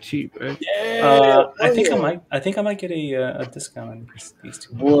still pretty cheap, right? Yeah. I think I might get a discount on these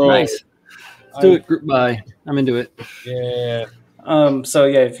two. Bro. Nice. Let's do it. Group buy. I'm into it. Yeah. So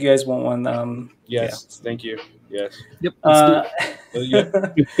yeah, if you guys want one, yes, thank you. Yes. Yep. Yeah.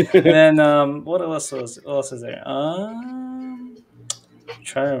 And then what else is there?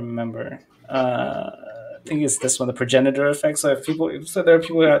 Try to remember. I think it's this one, the progenitor effect. So there are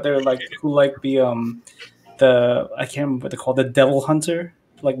people out there like who like the I can't remember what they call the Devil Hunter,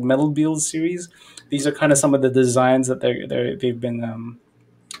 like Metal Build series. These are kind of some of the designs that they've been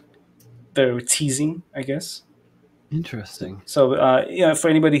they're teasing, I guess. Interesting. So yeah, for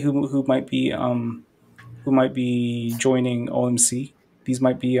anybody who might be joining OMC, these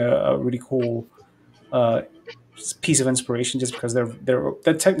might be a really cool piece of inspiration, just because they're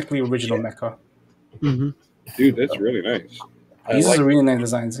technically original mecha. Mm-hmm. Dude, that's really nice. These are really nice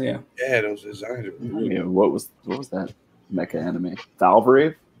designs. Yeah. Yeah, those designs are really Yeah, what was that mecha anime?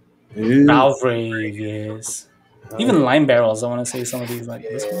 Valvrave? Valvrave, yes. Even Line Barrels, I want to say some of these, like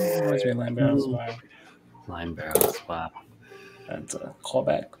this one reminds me of Line Barrels. Wow. Line barrels. Wow. That's a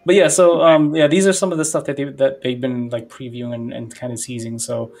callback. But yeah, so yeah, these are some of the stuff that they've been like previewing and kind of teasing.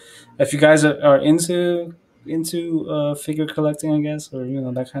 So if you guys are into figure collecting, I guess, or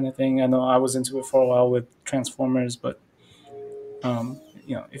that kind of thing. I know I was into it for a while with Transformers, but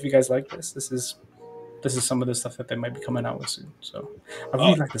if you guys like this is some of the stuff that they might be coming out with soon. So I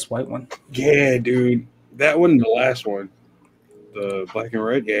really like this white one. Yeah, dude. That one, the last one. The black and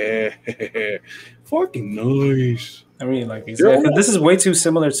red, yeah. Fucking nice. I really like these. Yeah, this is way too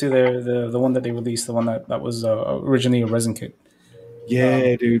similar to the one that they released, the one that was originally a resin kit.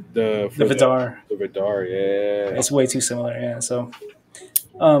 Yeah, dude. The Vidar. The Vidar, yeah. It's way too similar, yeah. So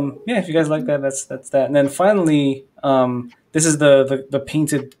yeah, if you guys like that, that's that. And then finally, this is the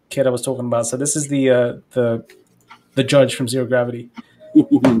painted kit I was talking about. So this is the Judge from Zero Gravity.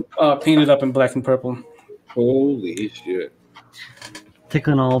 Painted up in black and purple. Holy shit.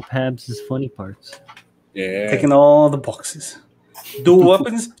 Ticking all Pabs' funny parts. Yeah. Taking all the boxes. Dual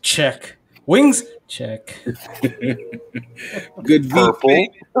weapons? Check. Wings? Check. Good purple?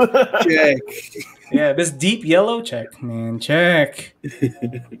 Check. Yeah, this deep yellow? Check, man. Check.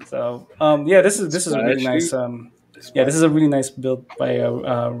 So, yeah, this is a really nice. Yeah, this is a really nice build by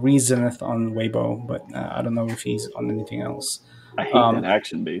Rezenith on Weibo, but I don't know if he's on anything else. I hate that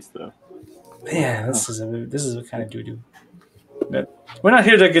action base though. Yeah, this is a kind of doo-doo. But we're not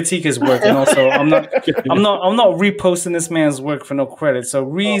here to critique his work, and also I'm not reposting this man's work for no credit. So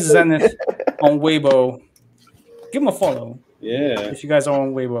Rezenith on Weibo, give him a follow. Yeah. If you guys are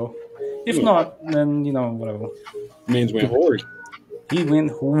on Weibo. If not, then whatever. Man's went hard. He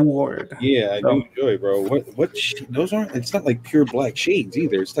went hard. Yeah, I do enjoy, bro. What? Those aren't. It's not like pure black shades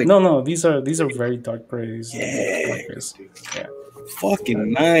either. It's like no. These are very dark grays. Yeah. Dark grays. Yeah.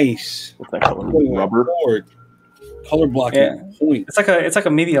 Fucking nice. What's that color? Rubber. Color blocking. Yeah. Point. It's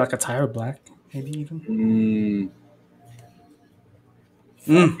like maybe like a tire black, maybe even.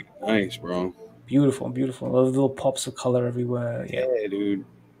 Nice, bro. Beautiful. Little pops of color everywhere. Yeah, dude.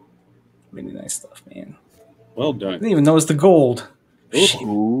 Really nice stuff, man. Well done. I didn't even notice the gold.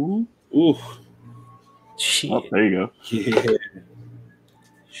 Ooh. Shit. Oh, there you go. Yeah.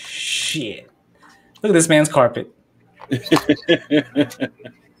 Shit. Look at this man's carpet.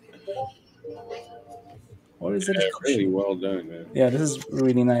 What is it? Yeah, really well done, man. Yeah, this is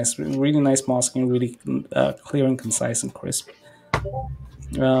really nice. Really nice masking, really clear and concise and crisp.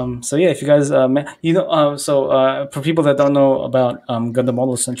 So yeah, if you guys, for people that don't know about Gundam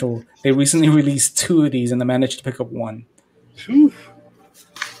Model Central, they recently released 2 of these, and they managed to pick up 1.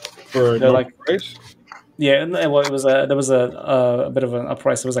 For no price? Yeah, well, it was there was a bit of a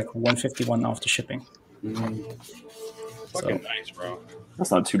price. It was like $151 off the shipping. Fucking nice, bro.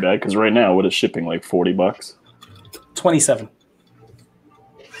 That's not too bad because right now, what is shipping like $40? 27.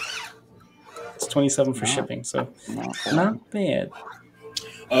 It's 27 for shipping, so not bad.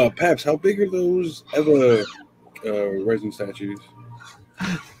 Paps, how big are those Eva resin statues?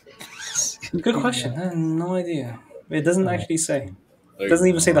 Good question. I have no idea. It doesn't actually say. It doesn't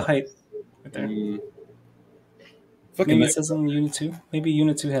even say the height. Right there. Maybe it says on Unit 2. Maybe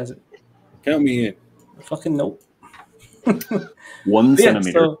Unit 2 has it. Count me in. Fucking nope. 1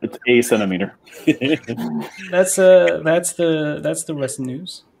 centimeter. So, it's a centimeter. That's the resin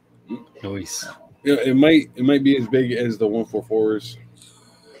news. Nice. Yeah, it might be as big as the 144s.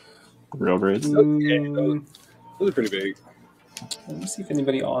 Real grades. Those are pretty big. Let me see if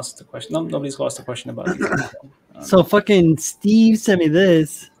anybody asked the question. No, nobody's asked the question about these. So fucking Steve sent me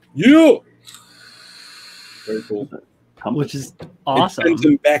this. Yeah. Very cool. Which is awesome. It sends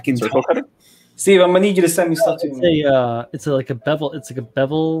him back in time. Steve, I'm gonna need you to send me stuff too. It's like a bevel. It's like a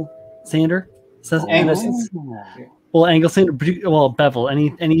bevel sander. It says angle. Well, angle sander. Well, bevel.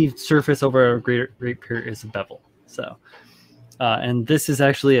 Any surface over a great period is a bevel. So, and this is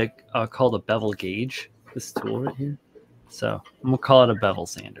actually called a bevel gauge. this tool right here. So I'm gonna call it a bevel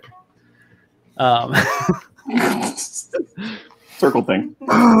sander. Circle thing.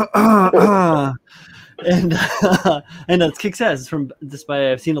 And it's kicks ass. From this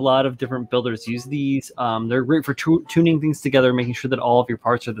by I've seen a lot of different builders use these. They're great for tuning things together, making sure that all of your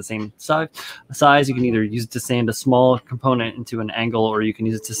parts are the same size. You can either use it to sand a small component into an angle, or you can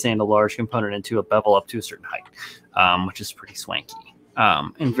use it to sand a large component into a bevel up to a certain height, which is pretty swanky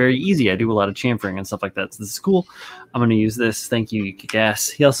and very easy. I do a lot of chamfering and stuff like that, so this is cool. I'm going to use this. Thank you, kick ass.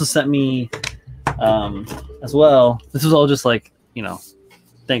 He also sent me as well. This was all just like,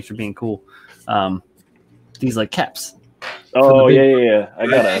 thanks for being cool. These like caps. Oh yeah. I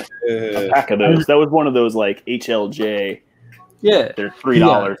got a pack of those. That was one of those like HLJ. Yeah, they're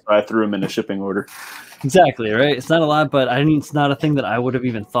 $3. So I threw them in a shipping order. Exactly, right? It's not a lot, but it's not a thing that I would have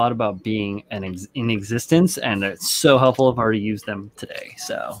even thought about being in existence, and it's so helpful. I've already used them today,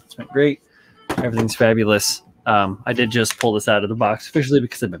 so it's been great. Everything's fabulous. I did just pull this out of the box officially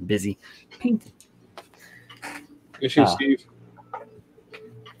because I've been busy painting. Good shit, Steve.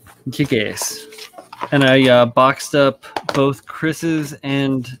 Kick ass. And I boxed up both Chris's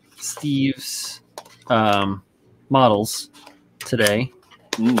and Steve's models today,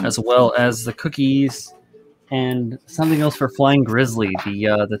 as well as the cookies and something else for Flying Grizzly,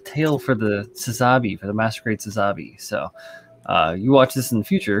 the tail for the Sazabi, for the Master Grade Sazabi. So you watch this in the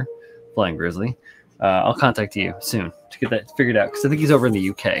future, Flying Grizzly. I'll contact you soon to get that figured out, because I think he's over in the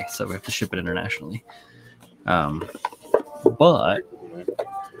UK, so we have to ship it internationally. But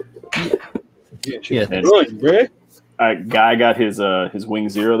yeah. Guy got his Wing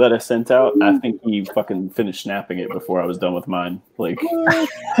Zero that I sent out. I think he fucking finished snapping it before I was done with mine. Like,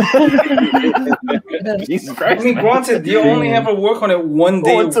 Jesus Christ! I mean, granted, you only ever work on it one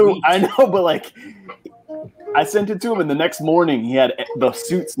day. I know, but like, I sent it to him, and the next morning he had the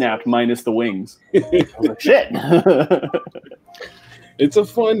suit snapped minus the wings. I was like, shit. It's a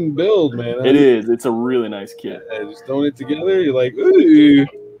fun build, man. It is. It's a really nice kit. Yeah, just throwing it together, you're like, ooh,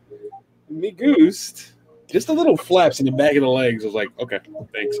 me goosed. Just the little flaps in the back of the legs. I was like, okay,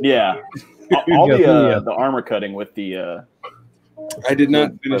 thanks. Yeah. All the armor cutting with the. I did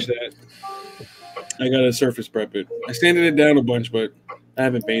not finish that. I got to surface prep it. I sanded it down a bunch, but I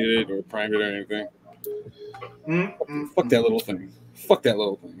haven't painted it or primed it or anything. Fuck that little thing. Fuck that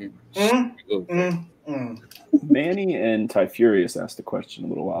little thing. Manny and Tyfurious asked a question a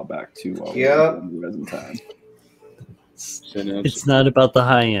little while back too. While we were in resin time. It's not about the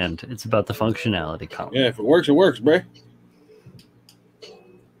high end. It's about the functionality column. Yeah, if it works, bro.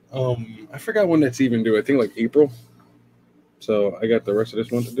 I forgot when that's even due. I think like April. So I got the rest of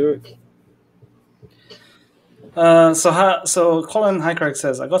this month to do it. So Colin Highcrack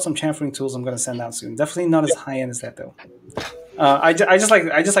says, I got some chamfering tools I'm going to send out soon. Definitely not as high end as that though. I just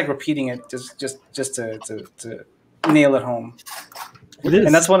like repeating it just to nail it home.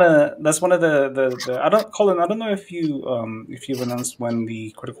 And that's one of the I don't know if you've announced when the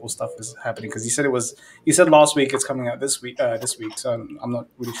critical stuff is happening, because you said last week it's coming out this week, so I'm not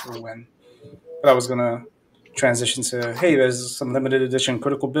really sure when. But I was gonna transition to, hey, there's some limited edition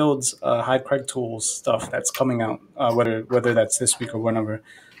critical builds, high Craig tools stuff that's coming out, whether that's this week or whenever.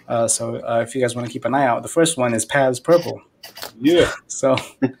 So if you guys want to keep an eye out, the first one is Pav's Purple. Yeah. So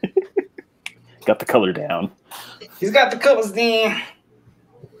got the color down. He's got the colors down.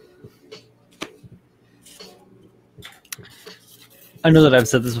 I know that I've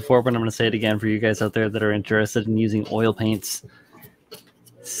said this before, but I'm going to say it again for you guys out there that are interested in using oil paints.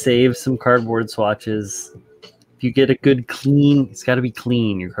 Save some cardboard swatches. If you get a good clean, it's got to be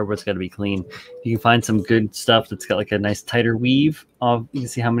clean. Your cardboard's got to be clean. You can find some good stuff that's got like a nice tighter weave. You can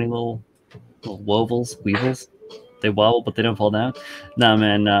see how many little weevils. They wobble, but they don't fall down. Nah,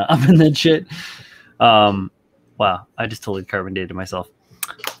 man, I'm in that shit. Wow, I just totally carbon dated myself.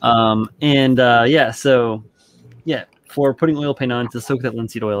 For putting oil paint on to soak that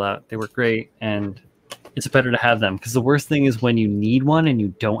linseed oil out, they work great, and it's better to have them, because the worst thing is when you need one and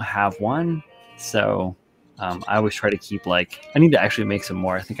you don't have one. So I always try to keep I need to actually make some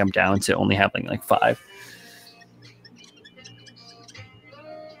more. I think I'm down to only having like 5.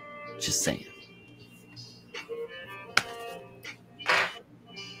 Just saying.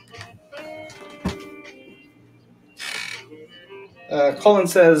 Colin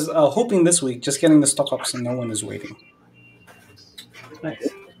says, hoping this week, just getting the stock up so no one is waiting. Nice.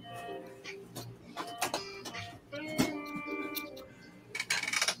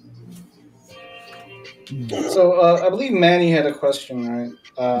 So I believe Manny had a question, right?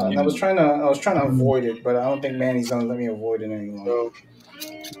 And I was trying to avoid it, but I don't think Manny's gonna let me avoid it anymore.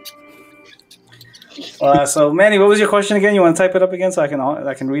 So Manny, what was your question again? You want to type it up again so I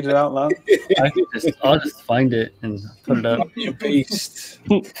can read it out loud? I'll just find it and put it up. Paste.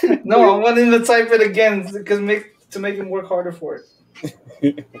 No, I want him to type it again to make him work harder for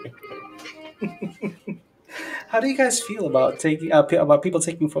it. How do you guys feel about about people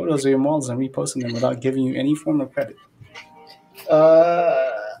taking photos of your models and reposting them without giving you any form of credit?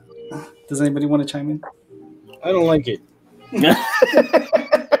 Does anybody want to chime in? I don't like it. I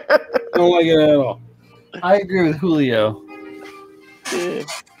don't like it at all. I agree with Julio.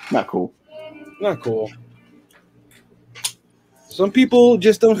 Not cool. Not cool. Some people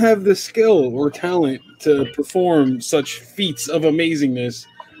just don't have the skill or talent to perform such feats of amazingness.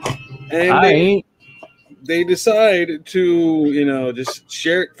 And they decide to, just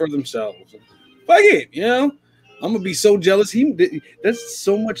share it for themselves. Fuck it, I'm gonna be so jealous. That's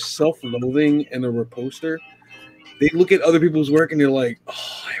so much self-loathing in a reposter. They look at other people's work and they're like,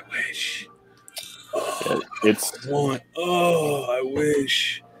 "Oh, I wish. Oh, I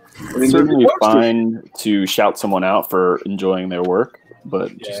wish." It's certainly fine to shout someone out for enjoying their work,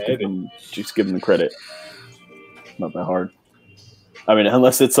 but just give them the credit. Not that hard. I mean,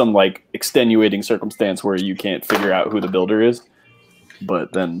 unless it's some like extenuating circumstance where you can't figure out who the builder is,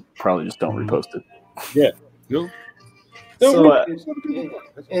 but then probably just don't repost it. Yeah. So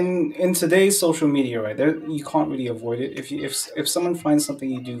in today's social media, right there, you can't really avoid it. If someone finds something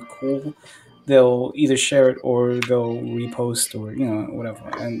you do cool, they'll either share it or they'll repost or whatever,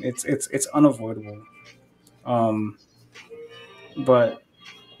 and it's unavoidable. But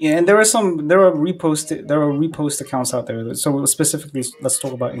yeah, and there are repost accounts out there. So specifically, let's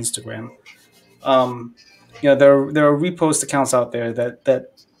talk about Instagram. There are repost accounts out there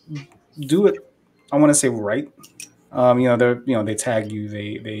that do it. I want to say right. They tag you.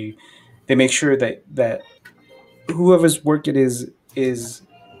 They make sure that whoever's work it is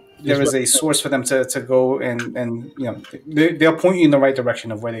there is a source for them to go and they'll point you in the right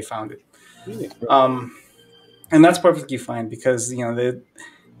direction of where they found it. And that's perfectly fine because they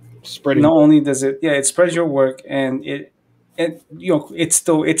spreading. Not only does it spreads your work and it's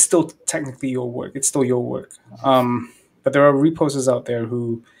still technically your work. It's still your work. But there are reposters out there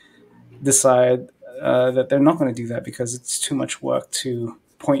who decide that they're not going to do that because it's too much work to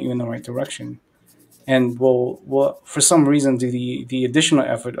point you in the right direction, and will for some reason do the additional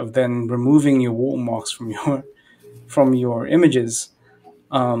effort of then removing your watermarks from your images,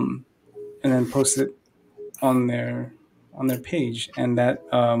 and then post it on their page, and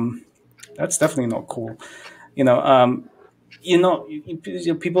that's definitely not cool. People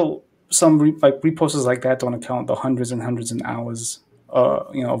reposters like that don't account the hundreds and hundreds of hours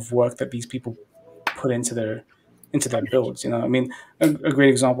of work that these people put into their builds. I mean, a great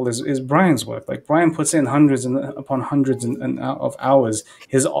example is Brian's work. Like Brian puts in hundreds upon hundreds of hours.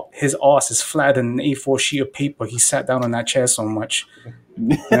 His ass is flat in an A4 sheet of paper. He sat down on that chair so much.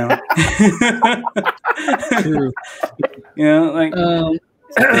 True.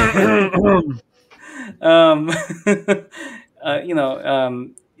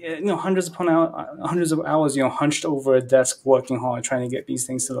 Hundreds of hours, hunched over a desk, working hard, trying to get these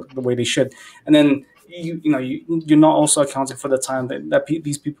things to look the way they should, and then you're not also accounting for the time that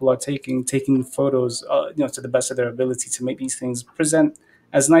these people are taking photos, to the best of their ability to make these things present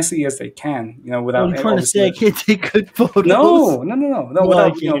as nicely as they can, without. I'm trying to say I can't take good photos. No,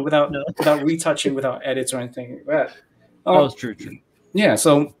 without retouching, without edits or anything like that. That was true. Yeah,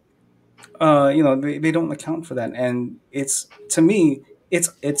 so they don't account for that, and it's, to me,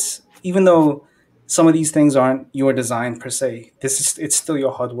 it's even though some of these things aren't your design per se, it's still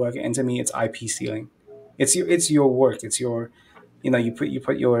your hard work, and to me, it's IP stealing. It's your work. It's your, you put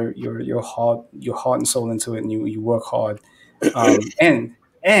your heart and soul into it, and you work hard, and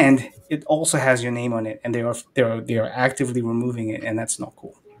it also has your name on it, and they are actively removing it, and that's not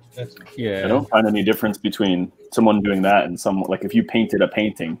cool. I don't find any difference between someone doing that and someone, like if you painted a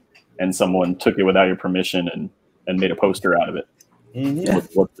painting and someone took it without your permission and made a poster out of it. Mm-hmm.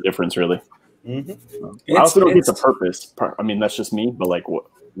 What's the difference, really? Mm-hmm. I also don't get the purpose. I mean, that's just me, but like, what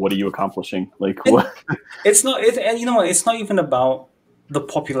are you accomplishing? Like, what? It's not. And it's not even about the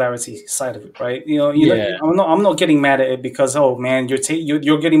popularity side of it, right? I'm not getting mad at it because, oh man,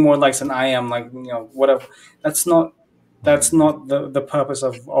 you're getting more likes than I am. Like, whatever. That's not the purpose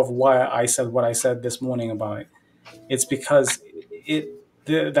of why I said what I said this morning about it. It's because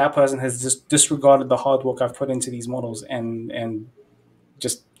that person has just disregarded the hard work I've put into these models and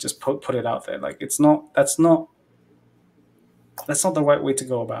just put it out there. Like, that's not the right way to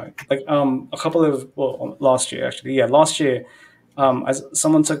go about it. Like last year, as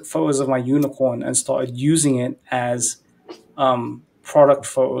someone took photos of my unicorn and started using it as product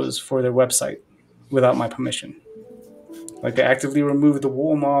photos for their website. without my permission. Like they actively removed the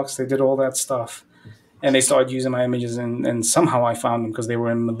watermarks, they did all that stuff, and they started using my images, and somehow I found them because they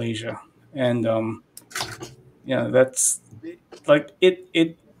were in Malaysia, and that's like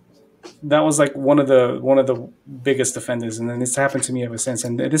it. That was like one of the biggest offenders, and then it's happened to me ever since.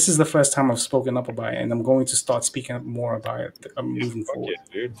 And this is the first time I've spoken up about it, and I'm going to start speaking up more about it moving forward.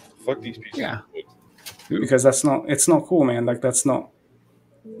 It, dude. Fuck these people. Yeah, because it's not cool, man. Like that's not.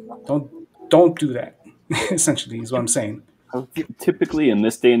 Don't do that. Essentially, is what I'm saying. Typically, in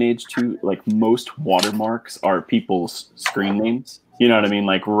this day and age, too, like most watermarks are people's screen names. You know what I mean?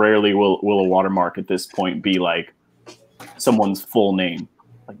 Like rarely will a watermark at this point be like someone's full name.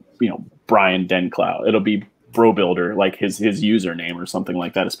 Brian Dencklau. It'll be Bro Builder, like his username or something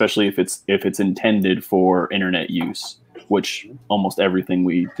like that. Especially if it's intended for internet use, which almost everything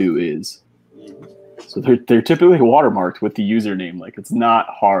we do is. So they're typically watermarked with the username. Like it's not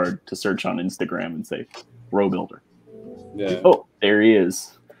hard to search on Instagram and say Bro Builder. Yeah. Oh, there he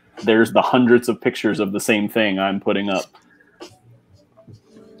is. There's the hundreds of pictures of the same thing I'm putting up.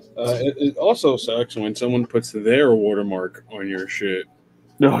 It also sucks when someone puts their watermark on your shit.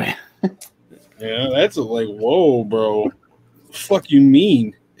 Oh, yeah. Yeah, that's like, whoa, bro. Fuck you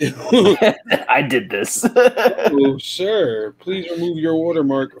mean? I did this. Oh, sir. Please remove your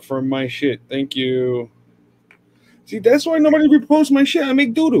watermark from my shit. Thank you. See, that's why nobody reposts my shit. I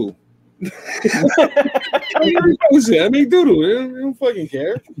make doodoo. I make doodoo. I don't fucking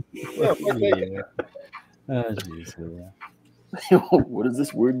care. Yeah, fuck that. Oh, geez, yeah. What is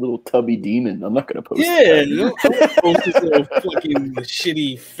this weird little tubby demon? I'm not gonna post. Yeah, don't post this little fucking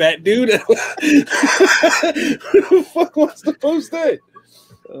shitty fat dude. Who the fuck wants to post that?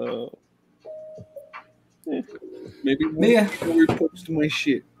 Maybe we'll repost my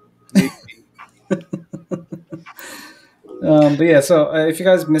shit. But yeah, so if you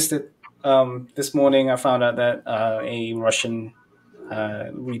guys missed it, this morning I found out that a Russian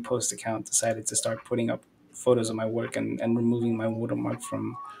repost account decided to start putting up photos of my work and removing my watermark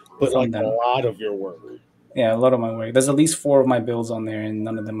from like them. A lot of your work. Yeah, a lot of my work. There's at least 4 of my builds on there, and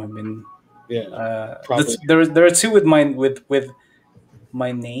none of them have been. Yeah, there are 2 with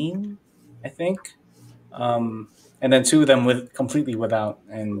my name, I think, and then 2 of them with completely without,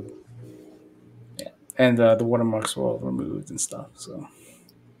 and the watermarks were all removed and stuff. So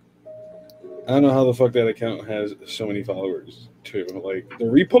I don't know how the fuck that account has so many followers too. Like the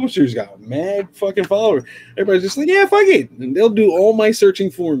reposters got mad fucking followers. Everybody's just like, yeah, fuck it, and they'll do all my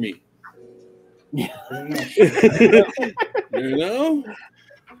searching for me. Yeah. You know?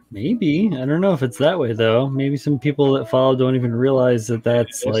 Maybe. I don't know if it's that way though. Maybe some people that follow don't even realize that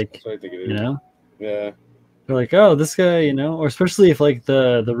that's like, what I think it is. you know? Yeah. They're like, oh, this guy, you know, or especially if like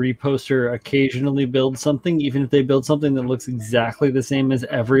the reposter occasionally builds something, even if they build something that looks exactly the same as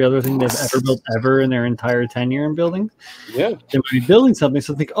every other thing they've ever built ever in their entire tenure in building. Yeah. They might be building something,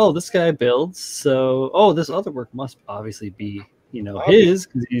 so think, oh, this guy builds, so this other work must obviously be, you know, his,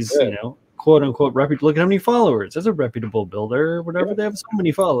 because he's, you know, quote unquote reputable. Look at how many followers. That's a reputable builder or whatever. Yeah. They have so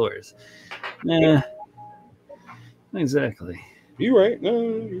many followers. Nah. Exactly. You're right. No,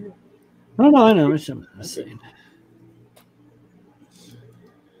 you're right. No, I know. It's insane.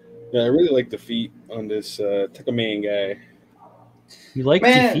 Yeah, I really like the feet on this Tekaman guy. You like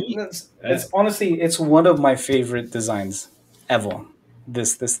the feet? It's honestly, it's one of my favorite designs ever.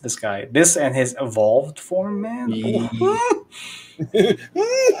 This guy. This and his evolved form, man. All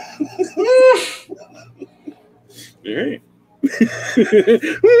right.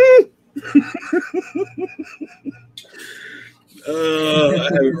 I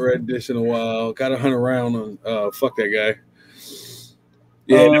haven't read this in a while. Got to hunt around on fuck that guy.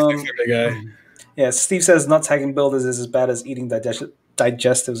 Yeah, definitely fuck that guy. Yeah, Steve says not tagging builders is as bad as eating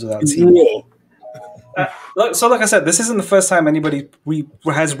digestives without seeing. So like I said, this isn't the first time anybody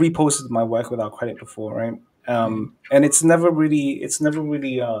has reposted my work without credit before, right? And it's never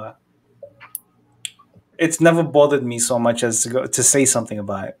bothered me so much as to say something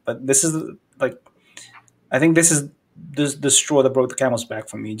about it. But this is like, I think this is the straw that broke the camel's back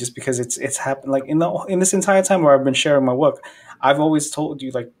for me, just because it's happened. Like in this entire time where I've been sharing my work, I've always told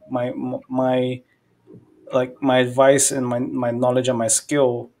you like my advice and my knowledge and my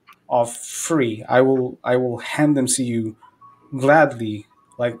skill are free. I will hand them to you gladly.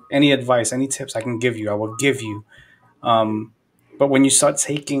 Like any advice, any tips I can give you, I will give you. But when you start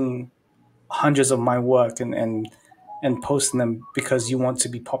taking hundreds of my work and posting them because you want to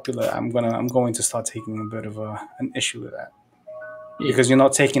be popular, I'm going to start taking a bit of an issue with that. Yeah. Because you're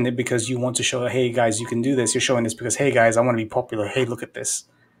not taking it because you want to show, hey guys, you can do this. You're showing this because, hey guys, I want to be popular. Hey, look at this.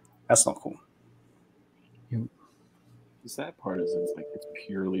 That's not cool. The sad part is it's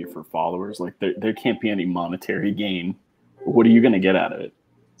purely for followers. Like there can't be any monetary gain. What are you going to get out of it?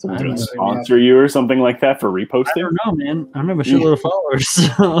 Someone's going to sponsor you or something like that for reposting? I don't know, man. I don't have a shitload of followers,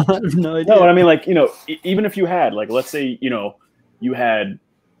 so I have no idea. No, I mean, like, you know, even if you had, like, let's say, you know, you had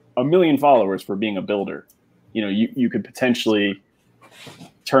 1 million followers for being a builder, you know, you could potentially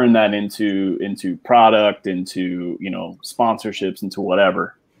turn that into product, into, you know, sponsorships, into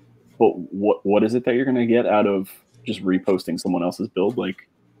whatever. But what is it that you're going to get out of just reposting someone else's build? Like,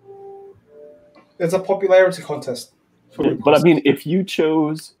 it's a popularity contest. But I mean, if you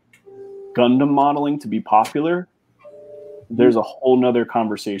chose Gundam modeling to be popular, there's a whole nother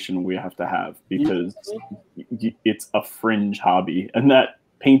conversation we have to have, because it's a fringe hobby, and that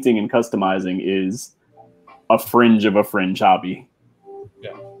painting and customizing is a fringe of a fringe hobby.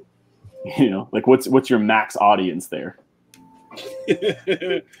 Yeah. You know, like what's your max audience there?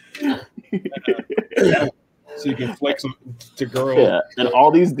 So you can flex to girls. Yeah, and all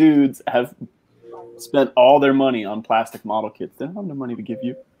these dudes have spent all their money on plastic model kits. They don't have no money to give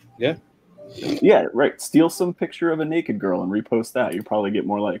you. Yeah. Yeah, right. Steal some picture of a naked girl and repost that. You'll probably get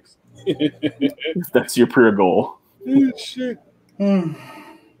more likes. If that's your pure goal. Shit. You're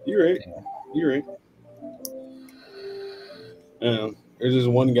right. You're right. There's this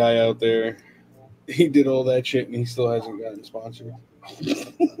one guy out there. He did all that shit and he still hasn't gotten sponsored.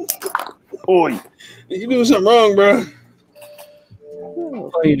 Oi. You doing something wrong, bro.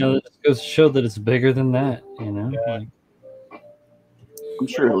 Well, you know, it goes to show that it's bigger than that, you know? Yeah. Like, I'm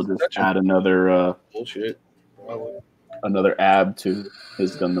sure he'll just add another bullshit. Probably. Another ab to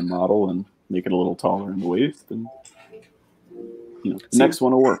his Gundam model and make it a little taller in the waist, and you know, the next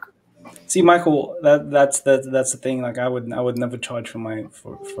one will work. See, Michael, that's the thing. Like, I would never charge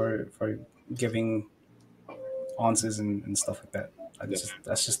for giving answers and stuff like that.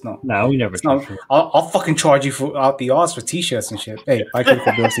 That's just not. no, we never. I'll fucking charge you for out the arse for t-shirts and shit. Hey, buy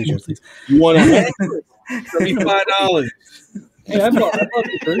Critiqual Build t-shirts, please. You want to $35? Hey, I bought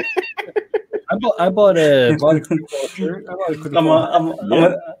a Critiqual shirt.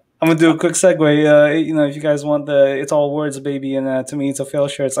 I'm gonna do a quick segue. You know, if you guys want the "It's All Words, Baby" and "To Me It's a Fail"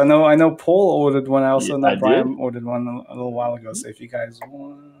 shirts, I know Paul ordered one. I also know Brian ordered one a little while ago. So if you guys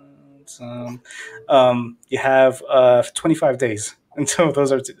want some, you have 25 days until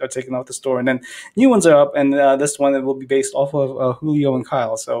those are taken off the store, and then new ones are up. And this one, it will be based off of Julio and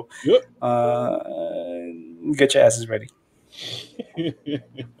Kyle. So get your asses ready.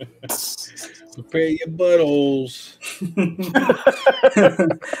 Prepare your buttholes.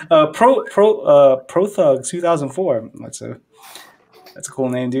 Pro Thug 2004. That's a cool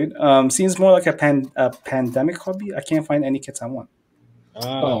name, dude. Seems more like a pandemic hobby. I can't find any kits I want.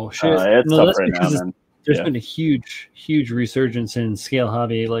 Oh shit! It's tough right now, man. There's been a huge resurgence in scale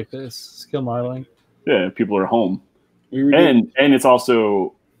hobby like this, scale modeling. Yeah, people are home, and it's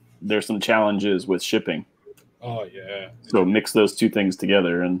also there's some challenges with shipping. Oh yeah. So mix those two things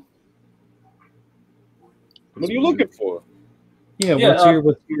together, and what are you looking for? Yeah, what's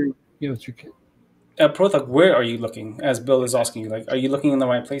your kit? Prothug, where are you looking? As Bill is asking you, like, are you looking in the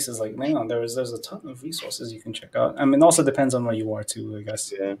right places? Like, hang on, there's a ton of resources you can check out. I mean, it also depends on where you are too, I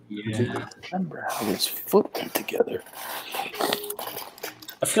guess. Yeah. Remember how this foot went together.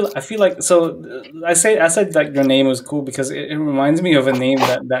 I feel like so. I said that your name was cool because it reminds me of a name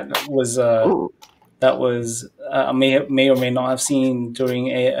that was I may or may not have seen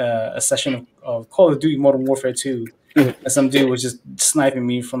during a session of Call of Duty Modern Warfare 2. Some dude was just sniping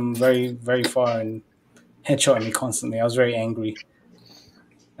me from very, very far and headshotting me constantly. I was very angry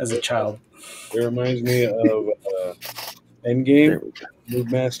as a child. It reminds me of Endgame,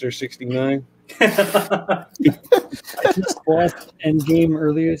 Movemaster 69. I just watched Endgame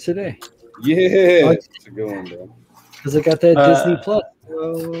earlier today. Yeah, that's a good one, bro. Because I got that Disney Plus.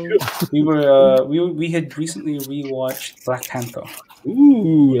 We had recently rewatched Black Panther.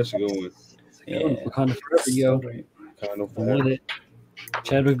 Ooh, that's a good one. Yeah, Wakanda Forever, yo. Kind of I it.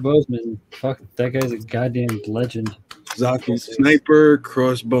 Chadwick Boseman, fuck, that guy's a goddamn legend. Zaku Sniper,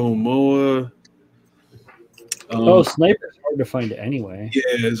 Crossbow Moa. Sniper's hard to find anyway.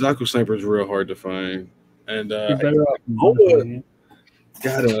 Yeah, Zaku Sniper is real hard to find. And You're better off Moa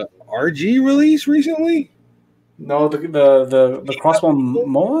got a RG release recently. No, the Crossbow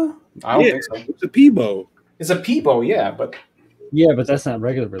Moa? I don't think so. It's a Peebo. It's a Peebo, yeah, but that's not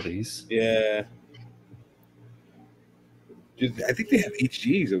regular release. Yeah. I think they have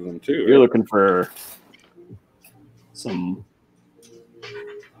HGs of them too. You're looking for some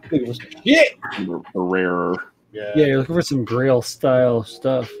rarer. Yeah, you're looking for some Grail style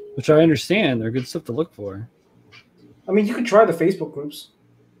stuff, which I understand. They're good stuff to look for. I mean, you could try the Facebook groups.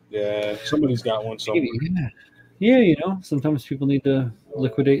 Yeah, somebody's got one somewhere. Yeah, you know, sometimes people need to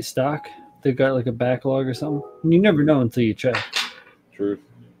liquidate stock. They've got like a backlog or something. And you never know until you check. True.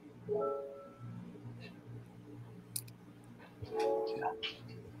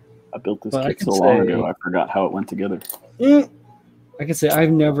 I built this But I kit can so long say- ago, I forgot how it went together. I can say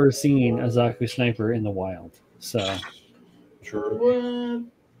I've never seen a Zaku sniper in the wild. So, True.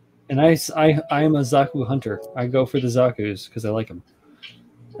 and I am a Zaku hunter. I go for the Zakus because I like them,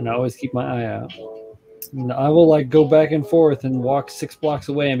 and I always keep my eye out. And I will like go back and forth and walk 6 blocks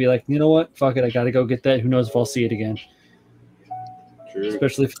away and be like, you know what? Fuck it, I gotta go get that. Who knows if I'll see it again? True.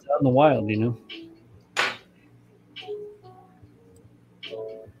 Especially if it's out in the wild, you know.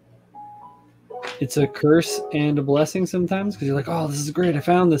 It's a curse and a blessing sometimes because you're like, oh, this is great. I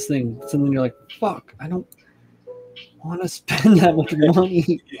found this thing. And then you're like, fuck, I don't want to spend that much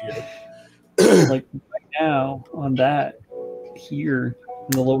money. Like right now on that here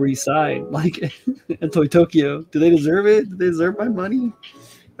in the Lower East Side, like at Toy Tokyo. Do they deserve it? Do they deserve my money?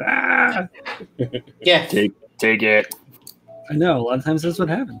 Ah! Yeah. Take it. I know. A lot of times that's what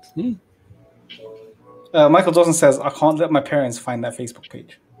happens. Yeah. Michael Dawson says, I can't let my parents find that Facebook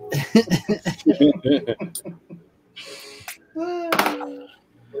page.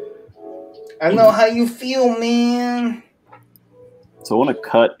 I know how you feel, man. So I want to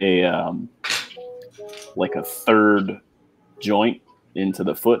cut a like a third joint into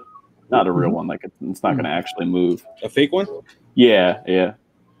the foot. Not a real one. Like it's not going to actually move. A fake one? Yeah.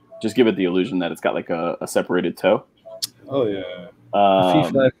 Just give it the illusion that it's got like a separated toe. Oh yeah.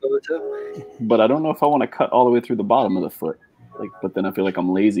 But I don't know if I want to cut all the way through the bottom of the foot. Like, but then I feel like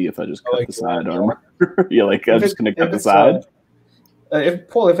I'm lazy if I just cut the side arm. Yeah, like I'm just gonna cut the side.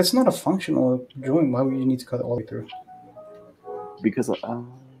 If it's not a functional joint, why would you need to cut it all the way through? Because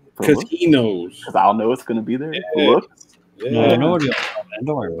he knows. Because I'll know it's gonna be there. Yeah. Look. No, I know what you're talking about.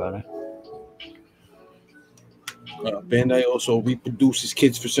 Don't worry about it. Bandai also reproduces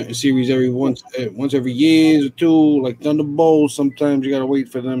kits for certain series once every year or two, like Thunderbolts. Sometimes you gotta wait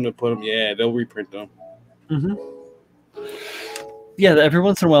for them to put them. Yeah, they'll reprint them. Mm-hmm. Yeah, every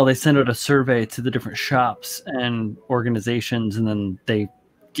once in a while they send out a survey to the different shops and organizations, and then they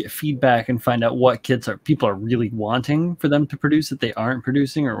get feedback and find out what kits people are really wanting for them to produce that they aren't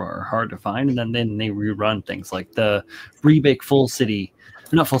producing or are hard to find, and then they rerun things like the Rebake Full City,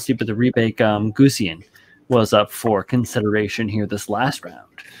 not Full City, but the Rebake Gusian was up for consideration here this last round,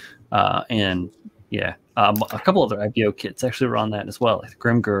 and yeah, a couple other IBO kits actually were on that as well, like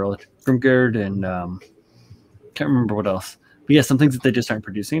Grimgird, and can't remember what else. But yeah, some things that they just aren't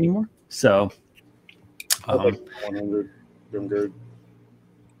producing anymore. So, 100 Grimgird.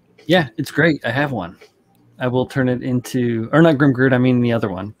 Yeah, it's great. I have one. I will turn it into, or not Grimgird. I mean the other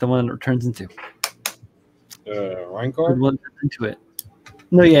one, the one it turns into. Reincar? One into it.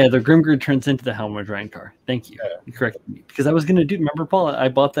 No, yeah, the Grimgird turns into the Helmut Reincar. Thank you. Yeah. You corrected me because I was gonna do. Remember, Paul? I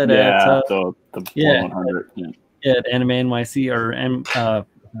bought that at the 100. Yeah, at Anime NYC or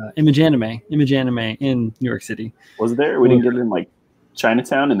Image Anime in New York City. Was there? We didn't get it in like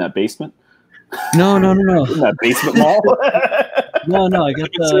Chinatown in that basement. No. In that basement mall. No. I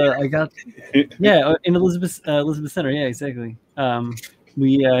got yeah in Elizabeth Center. Yeah, exactly.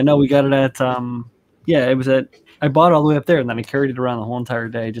 We got it at it was at. I bought it all the way up there, and then I carried it around the whole entire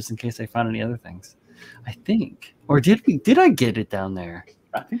day just in case I found any other things. I think, or did I get it down there?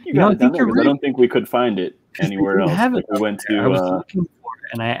 I think you got it down there because I don't think we could find it anywhere else. Like we went to. I was looking for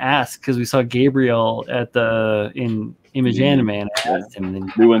it, and I asked because we saw Gabriel in Image Anime, and I asked him. And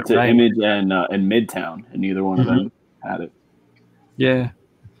then we went to Image and Midtown, and neither one of them had it. Yeah,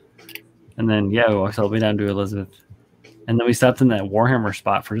 and then we walked all the way down to Elizabeth, and then we stopped in that Warhammer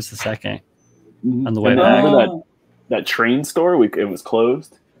spot for just a second on the way back. That train store, it was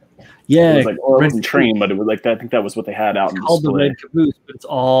closed. Yeah, it was like it wasn't train, but it was like that. I think that was what they had out. It's called the Red Caboose, but it's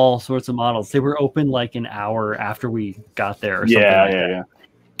all sorts of models. They were open like an hour after we got there. Or something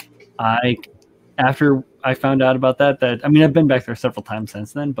yeah. After I found out about that, I mean, I've been back there several times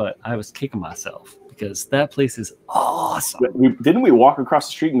since then, but I was kicking myself because that place is awesome. Didn't we walk across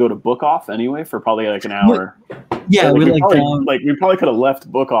the street and go to Book Off anyway for probably like an hour? Yeah, so we probably could have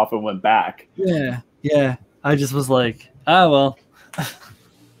left Book Off and went back. Yeah. I just was like, well,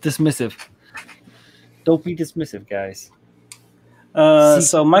 dismissive. Don't be dismissive, guys.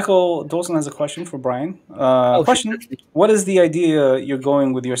 So Michael Dawson has a question for Brian. Question: what is the idea you're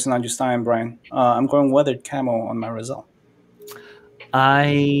going with your Sinanju Stein, Brian? I'm going weathered camo on my Rizal. I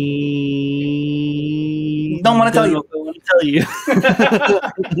don't want to tell you. I want to tell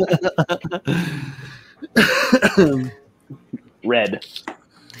you. Red.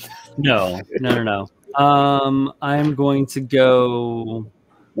 No. I'm going to go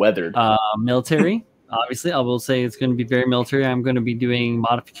weathered. Military. obviously, I will say it's going to be very military. I'm going to be doing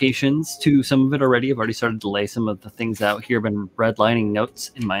modifications to some of it already. I've already started to lay some of the things out here. I've been redlining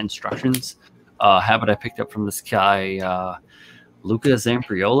notes in my instructions. Habit I picked up from this guy, Luca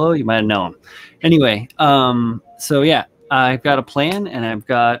Zampriolo. You might have known. Anyway, so yeah, I've got a plan, and I've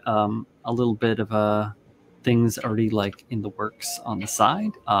got a little bit of things already like in the works on the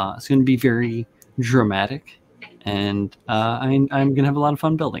side. It's going to be very dramatic, and I'm going to have a lot of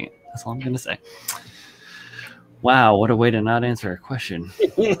fun building it. That's all I'm going to say. Wow, what a way to not answer a question.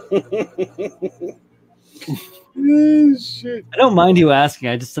 Shit. I don't mind you asking.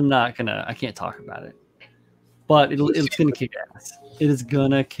 I can't talk about it. But it's going to kick ass. It is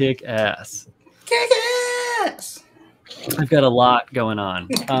going to kick ass. Kick ass! I've got a lot going on.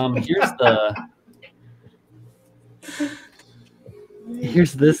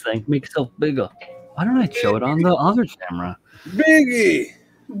 Here's this thing. Make yourself bigger. Why don't I show it on the other camera? Biggie.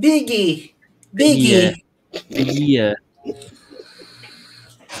 Yeah.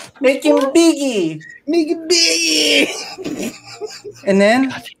 Make him biggie. And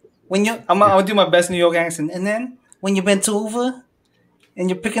then when I'll do my best New York accent. And then when you bent over and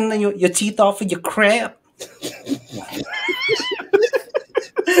you're picking your teeth off of your crab.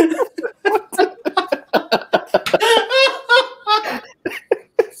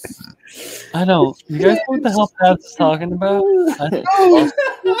 I don't. You guys know what the hell Pat's is talking about?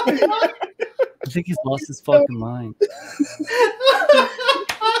 I think he's lost his fucking mind.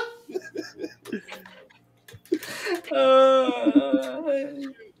 Oh,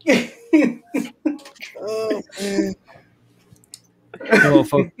 man. Oh,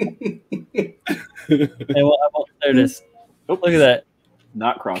 folks. There it is. Oh, look at that.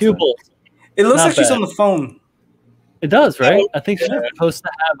 Not cross. Pupils. It looks Not like she's bad. on the phone. It does, right? I think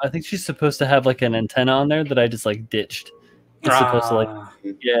she's supposed to have like an antenna on there that I just like ditched. It's supposed to like,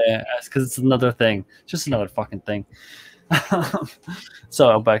 yeah, because it's another thing. It's just another fucking thing. So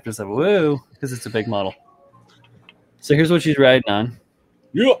I'll back this up. Woo, because it's a big model. So here's what she's riding on.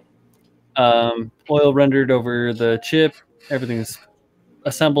 Yeah. Oil rendered over the chip. Everything's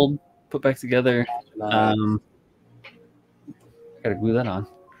assembled, put back together. Gotta glue that on.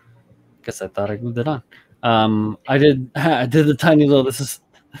 Guess I thought I glued that on. I did the tiny little, this is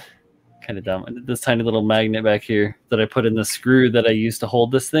kind of dumb. I did this tiny little magnet back here that I put in the screw that I used to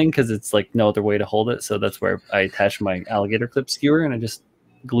hold this thing because it's like no other way to hold it. So that's where I attached my alligator clip skewer, and I just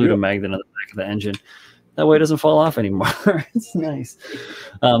glued a magnet on the back of the engine. That way it doesn't fall off anymore. It's nice.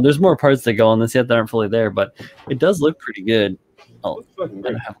 There's more parts that go on this yet that aren't fully there, but it does look pretty good. Oh, I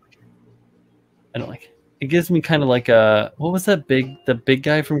don't like it. It gives me kind of like a, what was that the big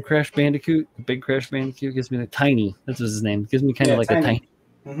guy from Crash Bandicoot? The big Crash Bandicoot gives me the tiny. That's what his name. It gives me kind of like tiny.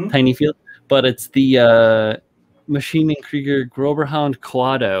 A tiny feel. But it's the Machine and Krieger Groberhound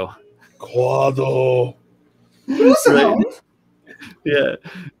Quado. Right? Yeah,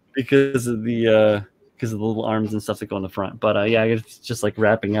 because of the little arms and stuff that go on the front. But yeah, it's just like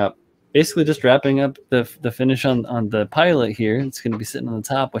wrapping up. Basically just wrapping up the finish on the pilot here. It's going to be sitting on the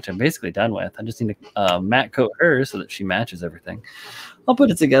top, which I'm basically done with. I just need to matte coat her so that she matches everything. I'll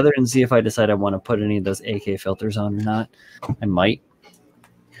put it together and see if I decide I want to put any of those AK filters on or not. I might.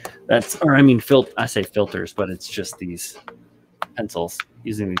 I say filters, but it's just these pencils,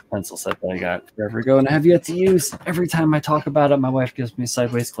 using these pencil set that I got forever ago, and I have yet to use. Every time I talk about it, my wife gives me a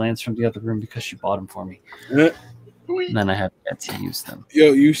sideways glance from the other room because she bought them for me. And then I have yet to use them.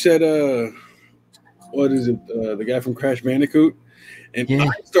 Yo, you said what is it? The guy from Crash Bandicoot, and I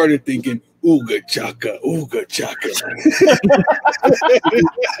started thinking ooga chaka.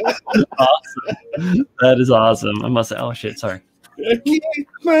 Awesome. That is awesome. I must say, oh shit, sorry. I can't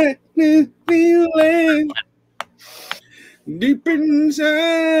find this feeling deep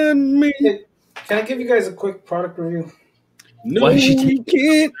inside me. Can I give you guys a quick product review? No, you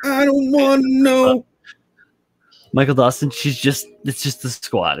can't. I don't want to know. Michael Dawson, it's just the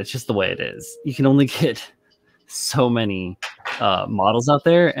squad. It's just the way it is. You can only get so many models out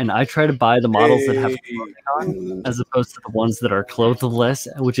there, and I try to buy the models that have clothing on, as opposed to the ones that are clothless,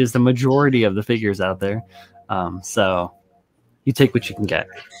 which is the majority of the figures out there. So you take what you can get.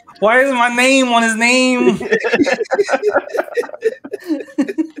 Why is my name on his name?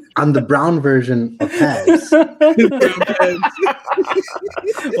 On the brown version of Pads.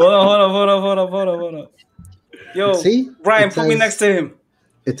 Hold on. Yo, see? Brian, put me next to him.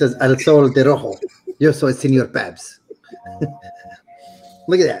 It says El Sol de Rojo. Yo soy Señor Pabs.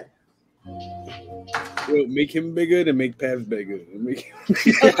 Look at that. Yo, make him bigger to make Pabs bigger.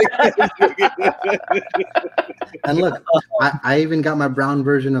 And look, I even got my brown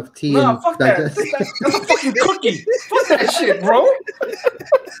version of tea. No, and fuck that. That's a fucking cookie. Fuck that shit, bro.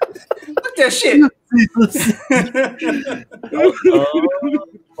 Fuck that shit.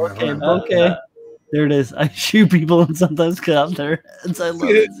 Okay. There it is. I shoot people and sometimes cut out their heads. I love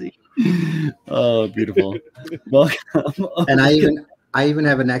it. See? Oh, beautiful. Welcome. And I even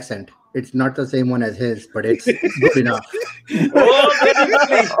have an accent. It's not the same one as his, but it's good enough. Oh,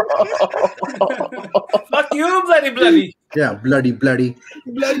 bloody. Fuck you, bloody. Yeah, bloody. Bloody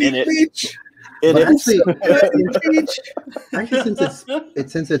bitch. But actually,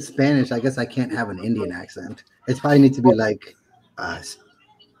 since it's Spanish, I guess I can't have an Indian accent. It's probably need to be like a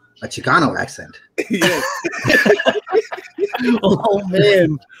Chicano accent. Yeah. Oh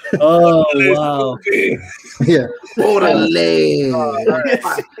man! Oh wow! Yeah. Órale.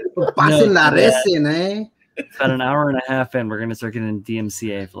 Pasen la recen, eh? About an hour and a half in, we're gonna start getting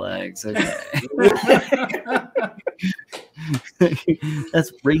DMCA flags. Okay.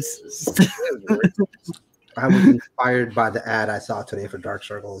 That's racist. I was inspired by the ad I saw today for Dark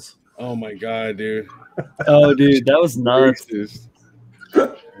Circles. Oh my god, dude. Oh, dude, that was nuts.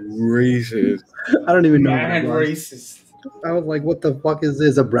 Racist. I don't even know. Mad racist. I was like, what the fuck is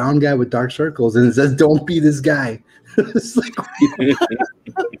this? A brown guy with dark circles, and it says, "Don't be this guy." It's like,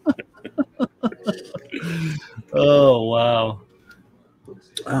 oh wow.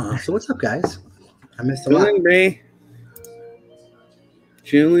 So what's up, guys? I missed a lot.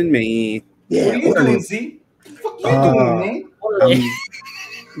 Chilling, me. Yeah, What are you doing, Z? What the fuck you doing, man?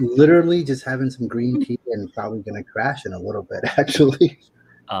 I'm literally just having some green tea and probably gonna crash in a little bit, actually.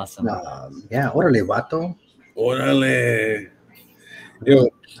 Awesome. Yeah, órale, vato. Orale. Yo,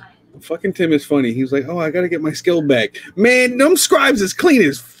 fucking Tim is funny. He was like, "Oh, I gotta get my skill back." Man, them scribes is clean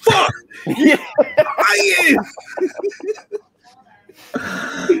as fuck. Yeah, I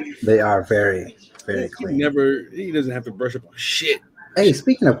am. They are very, very clean. He doesn't have to brush up on shit. Hey,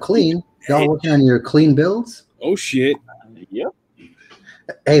 speaking of clean, y'all working on your clean builds? Oh shit. Yep.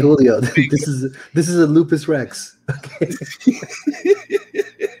 Hey, Julio, this is a Lupus Rex. Okay.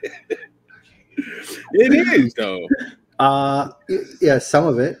 It is though. Yeah, some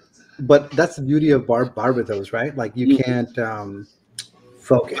of it, but that's the beauty of Barbados, right? Like you can't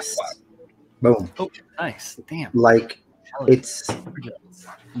focus. Boom. Oh, nice. Damn. Like it's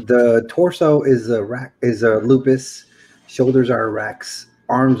the torso is a Lupus, shoulders are Rex,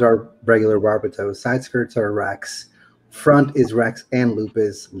 arms are regular Barbados, side skirts are Rex, front is Rex and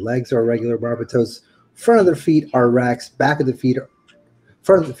Lupus, legs are regular Barbados, front of the feet are Rex, back of the feet.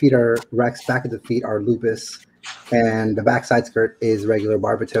 Front of the feet are Rex, back of the feet are Lupus, and the back side skirt is regular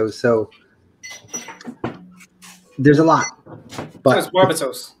Barbados. So there's a lot. But It's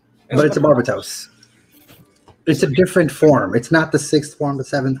Barbados. But it's a Barbados. It's a different form. It's not the 6th form, the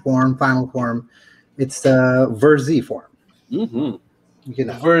 7th form, final form. It's the Verz form. Mm-hmm. You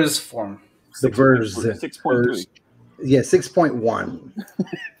know, Verz form. the Verz. 6.3. Yeah, 6.1.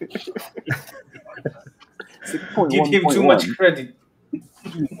 Give him too much credit.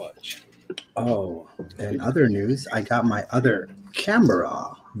 Too much. Oh, and other news, I got my other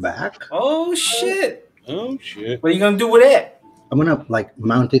camera back. Oh shit! Oh shit. What are you gonna do with it? I'm gonna like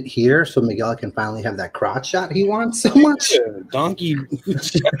mount it here so Miguel can finally have that crotch shot he wants so much. Yeah, donkey.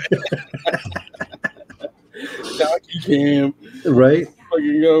 Donkey cam. Right?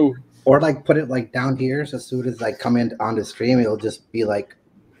 Fucking go. Or like put it like down here so as soon as like come in on the stream, it'll just be like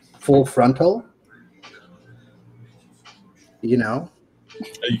full frontal. You know?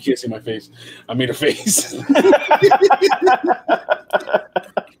 Oh, you can't see my face. I made a face.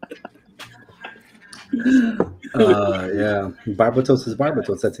 Yeah. Barbados is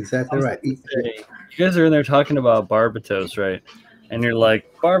Barbados. That's exactly right. You guys are in there talking about Barbados, right? And you're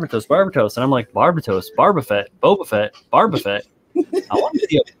like, Barbados. And I'm like, Barbados, Boba Fett. I want to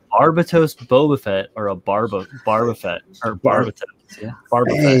see a Barbados Boba Fett or a Barba Fett or Barbados. Yeah,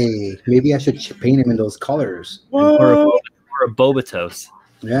 Barba Hey, maybe I should paint him in those colors. or a Bobatos.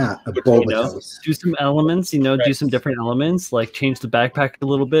 Yeah, a You know, Bobatos. do some elements, do some different elements, like change the backpack a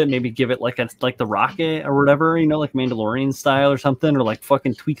little bit, maybe give it like the rocket or whatever, like Mandalorian style or something, or like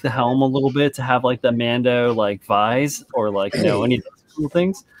fucking tweak the helm a little bit to have like the Mando like vise or like any of those cool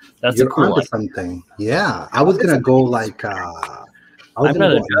things. That's You're a cool onto something. Yeah, I was gonna go like I'm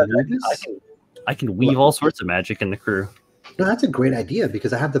not a judge. I can weave all sorts of magic in the crew. No, that's a great idea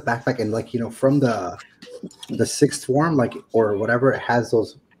because I have the backpack and like from the 6th form, like or whatever, it has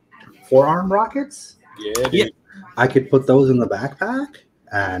those forearm rockets. Yeah, dude. I could put those in the backpack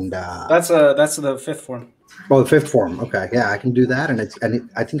and That's the 5th form. oh, the 5th form. Okay, yeah, I can do that, and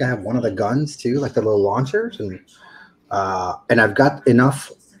I think I have one of the guns too, like the little launchers, and I've got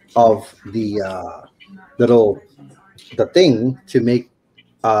enough of the thing to make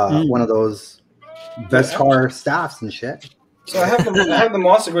one of those Vescar staffs and shit. So I have the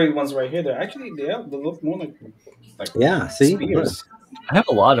monster grade ones right here. They look more like Yeah, see? spears. I have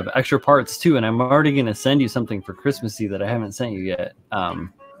a lot of extra parts too, and I'm already gonna send you something for Christmassy that I haven't sent you yet.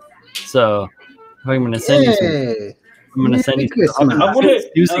 So I'm gonna send you some. Yay! I'm gonna send you. Christmas. I would have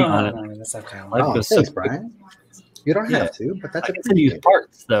Juicing on it. No, that's okay. Life Oh, goes thanks, so quick. Brian. You don't have to, but that's I can send you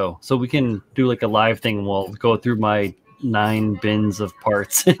parts though, so we can do like a live thing. And we'll go through my 9 bins of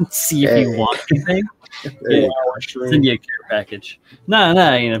parts and see if you want anything. Yeah, send you a care package. Nah,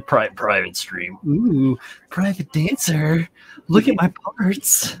 in a private stream. Ooh, private dancer. Look at my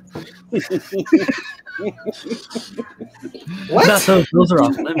parts. What? Not those are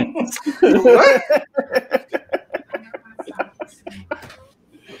off limits. What?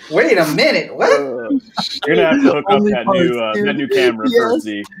 Wait a minute. What? You're gonna have to hook up that new camera first,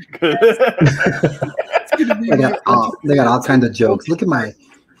 Z. They got all kinds of jokes. Look at my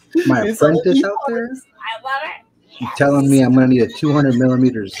apprentice out there. I love it. Telling me I'm gonna need a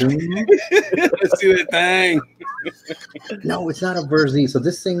 200mm zoom. Let's do that thing. No, it's not a Verzi. So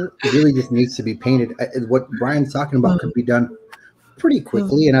this thing really just needs to be painted. What Brian's talking about could be done pretty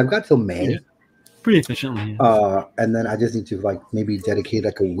quickly, and I've got till May. Pretty efficiently. And then I just need to like maybe dedicate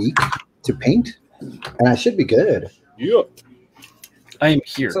like a week to paint, and I should be good. Yeah. I am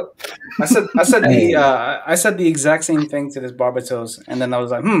here. So I said the exact same thing to this Barbatos, and then I was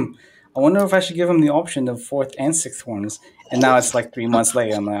like, I wonder if I should give him the option of 4th and 6th ones. And now it's like 3 months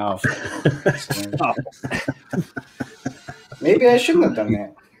later. I'm like, maybe I shouldn't have done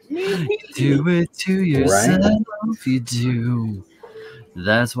that. Do it to yourself, you do.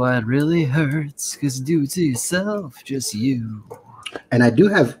 That's why it really hurts, because do it to yourself, just you. And I do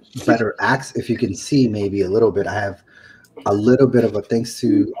have better acts, if you can see maybe a little bit. I have a little bit of a thanks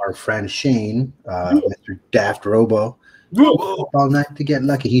to our friend Shane, Mr. Daft Robo. All night to get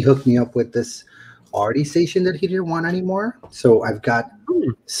lucky. He hooked me up with this arty station that he didn't want anymore. So I've got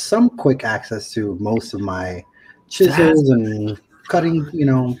some quick access to most of my chisels and cutting,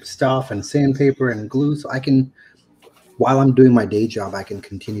 stuff and sandpaper and glue. So I can, while I'm doing my day job, I can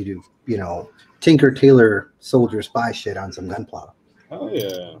continue to, tinker, tailor, soldier, spy shit on some gunpla. Oh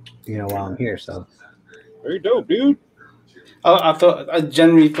yeah. While I'm here. So very dope, dude. I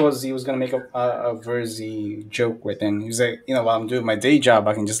genuinely thought he was gonna make a Verzi joke with him. He was like, while I'm doing my day job,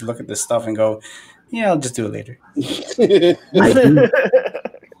 I can just look at this stuff and go, yeah, I'll just do it later.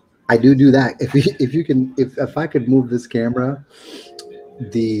 I do that. If I could move this camera,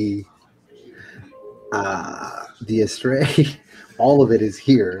 the Astray, all of it is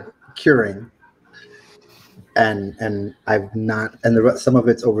here curing, and I've not, and some of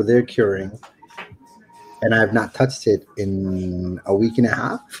it's over there curing. And I have not touched it in a week and a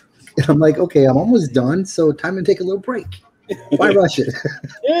half. And I'm like, okay, I'm almost done, so time to take a little break. Why rush it?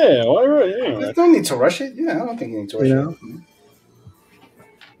 Yeah, why rush it? There's no need to rush it. Yeah, I don't think you need to rush it.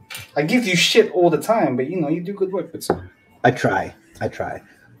 I give you shit all the time, but you do good work with it. I try.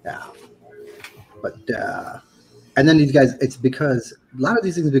 Yeah. But and then these guys, it's because a lot of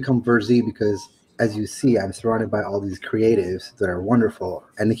these things become Verzi because, as you see, I'm surrounded by all these creatives that are wonderful,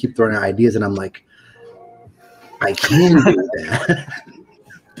 and they keep throwing out ideas, and I'm like, I can do that.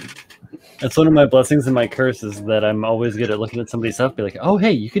 That's one of my blessings and my curses, that I'm always good at looking at somebody's stuff, be like, oh,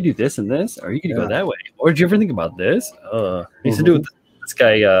 hey, you could do this and this, or you could go that way. Or did you ever think about this? I used to do it with this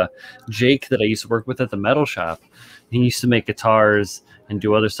guy, Jake, that I used to work with at the metal shop. He used to make guitars and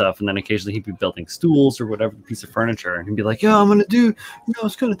do other stuff, and then occasionally he'd be building stools or whatever piece of furniture, and he'd be like, yeah, I'm gonna do, I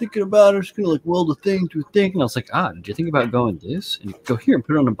was kind of thinking about it, I was gonna like weld a thing to a thing, and I was like, did you think about going this? And you go here and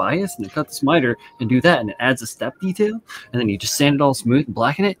put it on a bias, and then cut this miter and do that, and it adds a step detail, and then you just sand it all smooth and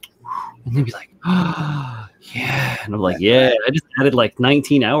blacken it, and then be like, yeah, and I'm like, yeah, I just added like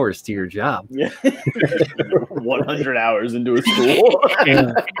 19 hours to your job. Yeah. 100 hours into a stool.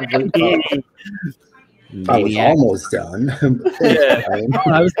 I was almost done. Yeah,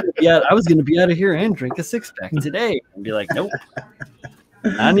 I was gonna be out of here and drink a 6-pack today, and be like, nope,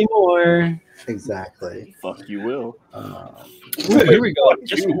 not anymore. Exactly. Fuck you, Will. Here we go.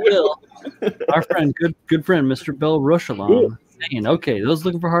 Just Will, our friend, good friend, Mr. Bill Rushalom, saying, okay, those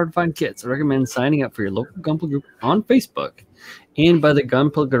looking for hard to find kits, I recommend signing up for your local Gunpla group on Facebook and by the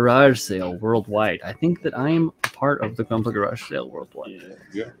Gunpla Garage Sale worldwide. I think that I am a part of the Gunpla Garage Sale worldwide.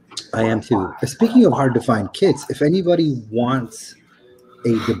 Yeah. I am too. Speaking of hard to find kits, if anybody wants a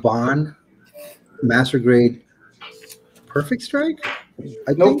Debon Master Grade Perfect Strike,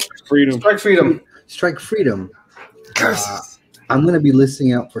 Strike Freedom. I'm going to be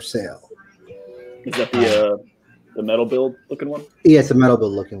listing out for sale. Is that the metal build looking one? Yeah, it's a metal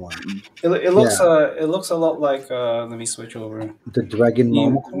build looking one. It looks a lot like let me switch over. The Dragon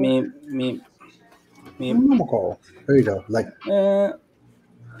normal. Momoko. There you go. Like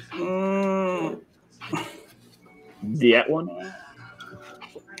The one.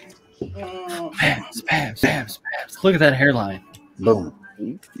 Spams. Look at that hairline. boom,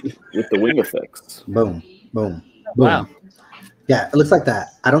 With the wing effects. boom, boom, boom. Wow. Yeah, it looks like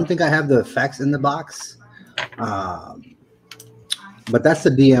that. I don't think I have the effects in the box. But that's the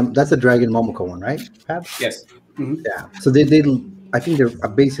DM. That's the Dragon Momoko one, right? Fab? Yes. Yeah. So they I think they're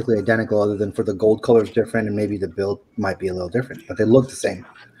basically identical, other than for the gold color is different, and maybe the build might be a little different, but they look the same.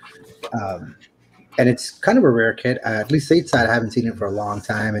 And it's kind of a rare kit. At least stateside, I haven't seen it for a long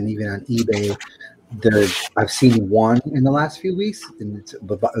time, and even on eBay, I've seen one in the last few weeks, and it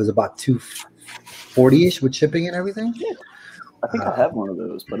was about $240-ish with shipping and everything. Yeah. I think I have one of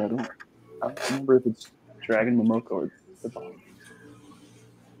those, but I don't remember if it's Dragon Momoko or the bomb.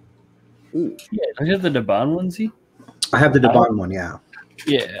 Ooh. Yeah, don't you have the Daban one, Z? I have the Daban one, yeah.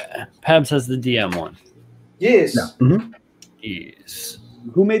 Yeah. Pabs has the DM one. Yes. No. Mm-hmm. Yes.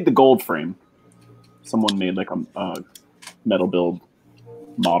 Who made the gold frame? Someone made like a metal build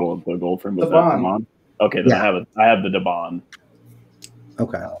model of the gold frame. Was that Daban? Okay, then Yeah. I have the Daban.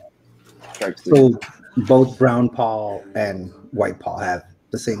 Okay. Strikes So both Brown Paul and White Paul have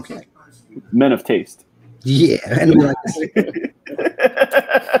the same kit. Men of taste. Yeah, and we like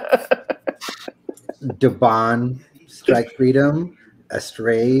Daban, Strike Freedom,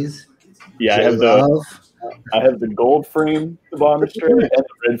 Astrays. Yeah, I have the gold frame Daban Astray and the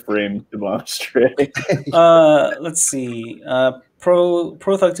red frame Daban Astray. Let's see. Pro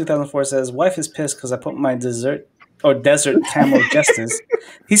Thug 2004 says, "Wife is pissed because I put my desert camo justice."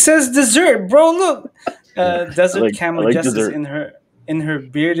 He says dessert, bro. Look, desert camo justice dessert. in her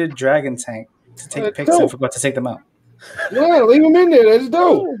bearded dragon tank to take pics. I forgot to take them out. Yeah, leave them in there. That's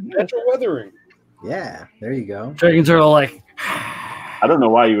dope. Natural weathering. Yeah, there you go. Dragons are all like. I don't know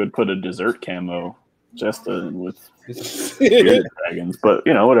why you would put a dessert camo just with bearded dragons, but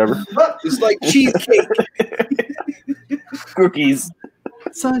you know, whatever. It's like cheesecake. Cookies.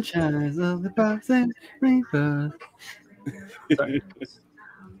 Sunshines of the pops and rainbows.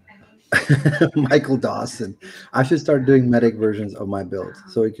 Michael Dawson. I should start doing medic versions of my build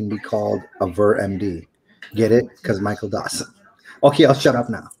so it can be called a Ver MD. Get it? Because Michael Dawson. Okay, I'll shut up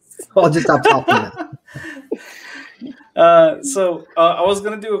now. I'll just stop talking now. So I was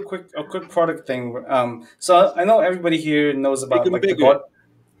gonna do a quick product thing. So I know everybody here knows about like the God.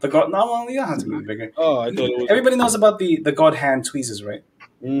 No, you don't have to be bigger. Oh, I thought it was. Everybody knows about the God hand tweezers, right?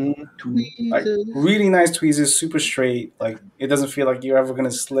 Tweezers. Like really nice tweezers, super straight. Like it doesn't feel like you're ever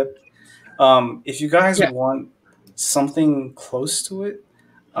gonna slip. If you guys want something close to it,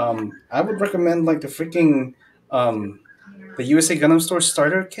 I would recommend like the freaking the USA Gundam Store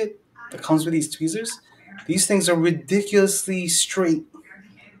starter kit that comes with these tweezers. These things are ridiculously straight.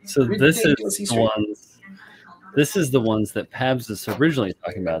 So this is the ones that Pabs is originally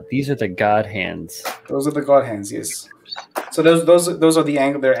talking about. These are the God hands. Those are the God hands, yes. So those are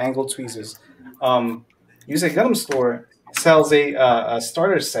their angled tweezers. USA Gundam Store sells a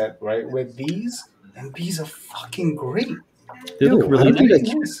starter set, right, with these, and these are fucking great. They look really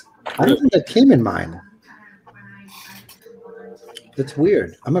nice. I don't think that came in mine. That's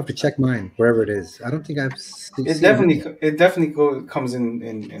weird. I'm gonna have to check mine wherever it is. I don't think I've seen it. Definitely comes in. I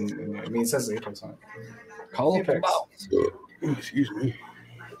mean, it says Apex on it. Call up the boss. Excuse me.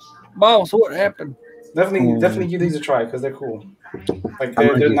 Boss, what happened? Definitely give these a try because they're cool. Like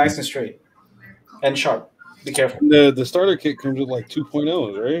they're nice and straight and sharp. Be careful. The starter kit comes with like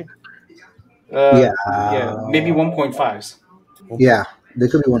 2.0s, right? Yeah, maybe 1.5s. Yeah, they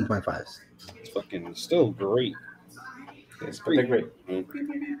could be 1.5s. It's fucking still great. Yes, but they're great.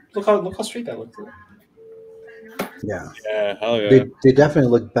 Look how straight that looks. Yeah. Yeah, hell yeah. They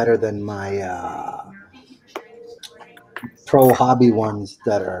definitely look better than my pro hobby ones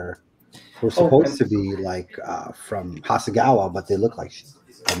that were supposed to be like from Hasegawa, but they look like shit.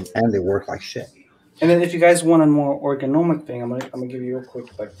 And they work like shit. And then if you guys want a more ergonomic thing, I'm gonna give you a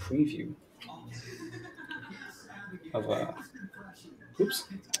quick like preview of the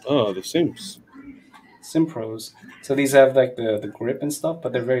Sims. Simpros. So these have like the grip and stuff,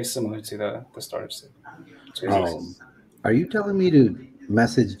 but they're very similar to the starter set. Are you telling me to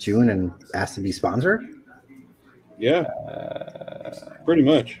message June and ask to be sponsored? Yeah, pretty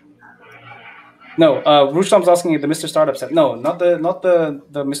much. No, Rushtom's asking the Mr. Startup set. No, not the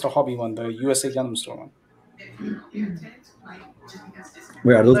Mr. Hobby one, the USA Gundam Store one.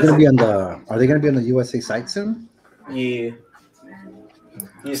 Wait, are those going to be on the? Are they going to be on the USA site soon? Yeah.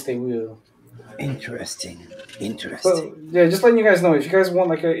 Yes, they will. Interesting. So, yeah, just letting you guys know if you guys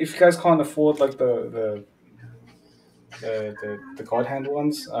want if you guys can't afford like the the God Hand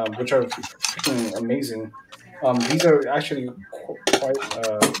ones, which are freaking amazing. These are actually quite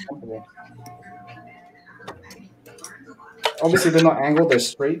comfortable. Obviously, they're not angled; they're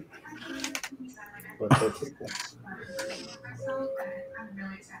straight, but they're pretty cool.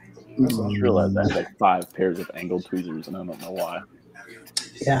 I just realized I have like 5 pairs of angled tweezers, and I don't know why.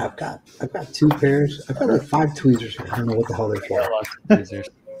 Yeah, I've got 2 pairs. I've got like 5 tweezers here. I don't know what the hell they're for. Tweezers.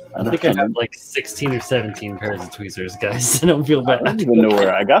 I think I have like 16 or 17 pairs of tweezers, guys. I don't feel I bad. don't even know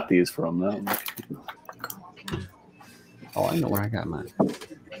where I got these from, though. Oh, I know where I got mine. Where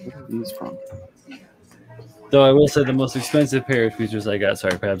are these from? Though I will say the most expensive pair of tweezers I got,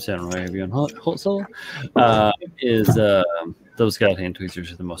 sorry, perhaps I don't know if you on wholesale, is those God Hand tweezers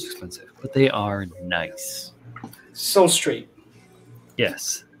are the most expensive, but they are nice. So straight.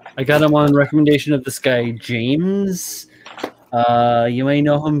 Yes, I got them on recommendation of this guy James. You may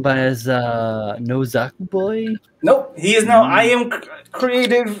know him by his Nozaku Boy. Nope, he is now. I am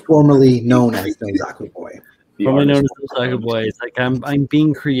creative. Formerly known as Nozaku Boy. Formerly known as Nozaku Boy. It's like I'm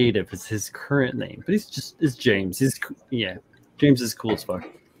being creative. It's his current name, but it's James. James is cool as fuck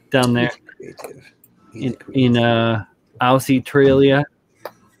down there in Australia.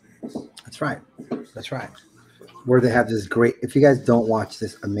 That's right. Where they have this great. If you guys don't watch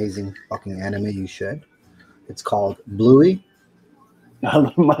this amazing fucking anime, you should. It's called Bluey.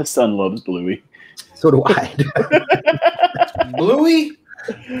 My son loves Bluey. So do I. Bluey?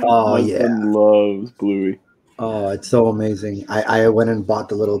 Oh, My son loves Bluey. Oh, it's so amazing. I went and bought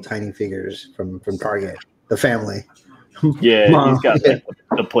the little tiny figures from Target, the family. Yeah, Mom, he's got like,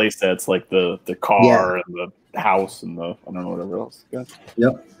 the play sets, like the car and the house and the, I don't know, whatever else. Yep.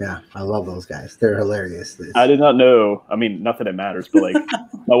 Yeah, I love those guys. They're hilarious. I did not know. I mean, not that it matters, but like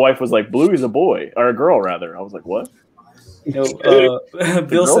my wife was like, Bluey's a boy, or a girl, rather. I was like, what? Bill says,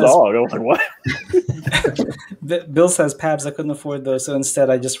 dog. I was like, what? Bill says, Pabs, I couldn't afford those, so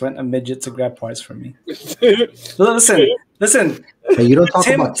instead I just rent a midget to grab parts for me. Listen. Hey, you don't talk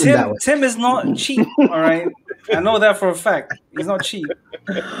about Tim that way. Tim is not cheap, all right? I know that for a fact. He's not cheap.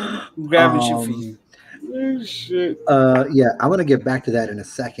 Grabbing shit for you. Oh, shit. Yeah, I'm gonna get back to that in a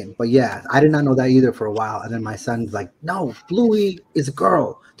second. But yeah, I did not know that either for a while. And then my son's like, no, Bluey is a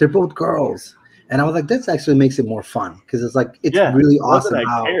girl. They're both girls. And I was like, this actually makes it more fun because it's like it's really awesome.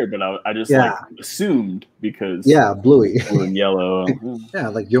 I cared, but I just like assumed because Bluey, blue and yellow. Yeah,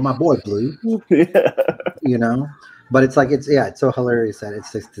 like you're my boy, Blue. Yeah. You know, but it's like it's so hilarious that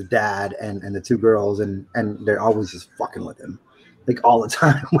it's just the dad and the 2 girls and they're always just fucking with him, like all the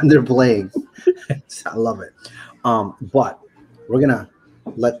time when they're playing. I love it. But we're gonna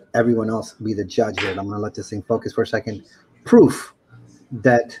let everyone else be the judge here. I'm gonna let this thing focus for a second. Proof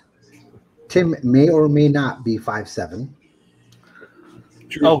that Tim may or may not be 5'7".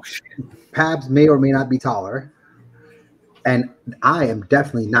 Oh, shit. Pabs may or may not be taller. And I am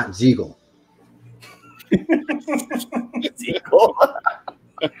definitely not Zeagle.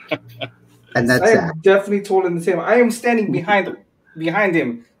 And that's I am definitely taller than Tim. I am standing behind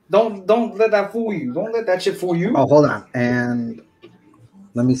him. Don't let that fool you. Don't let that shit fool you. Oh, hold on. And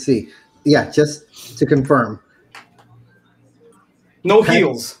let me see. Yeah, just to confirm. No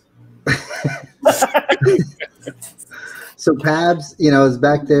heels. So Pabs, is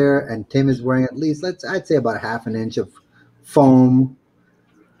back there, and Tim is wearing at least I'd say about 1/2 inch of foam,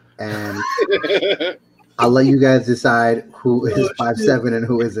 and I'll let you guys decide who is 5'7" and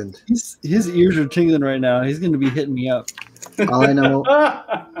who isn't. His ears are tingling right now. He's going to be hitting me up. All I know,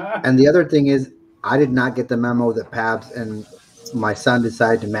 and the other thing is, I did not get the memo that Pabs and my son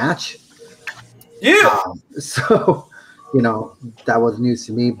decided to match. Yeah. So. That was news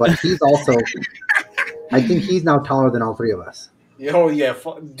to me, but he's also, I think he's now taller than all 3 of us. Oh, yeah.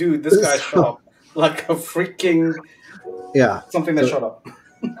 Dude, this guy shut up like a freaking, something that shut up.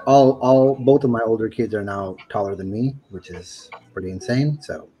 Both of my older kids are now taller than me, which is pretty insane.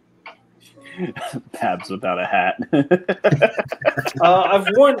 So, Pabs without a hat.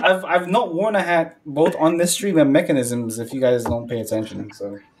 I've not worn a hat both on this stream and Mechanisms if you guys don't pay attention.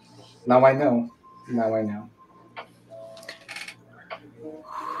 So now I know.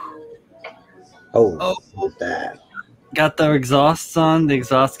 Oh, that. Got the exhausts on, the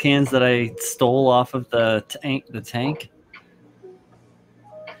exhaust cans that I stole off of the tank.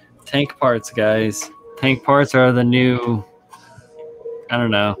 Tank parts, guys. Tank parts are the new, I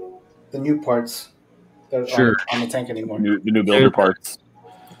don't know. The new parts that aren't on the tank anymore. The new builder parts.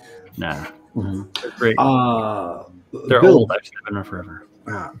 Nah. Mm-hmm. They're great. They're Bill, old, actually. They've been around forever.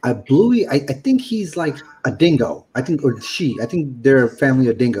 Bluey, I think he's like a dingo. I think they're a family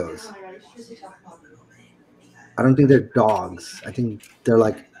of dingoes. I don't think they're dogs. I think they're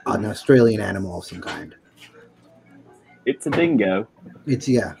like an Australian animal of some kind. It's a dingo. It's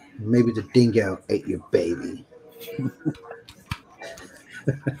maybe the dingo ate your baby.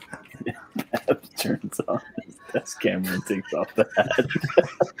 Turns on his desk camera and takes off the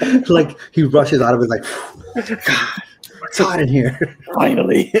hat. Like he rushes out of it like, God, it's hot in here.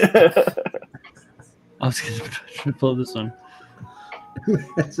 Finally. I was going to pull this one.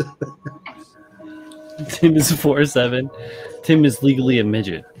 Tim is 4'7". Tim is legally a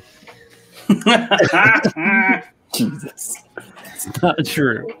midget. Jesus. It's not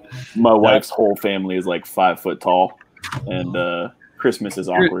true. My wife's whole family is like 5 foot tall, and Christmas is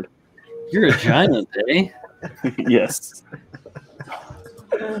awkward. You're a giant, eh? Yes.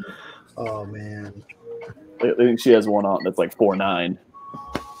 Oh man. I think she has one aunt that's like 4'9".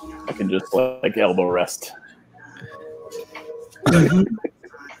 I can just like elbow rest.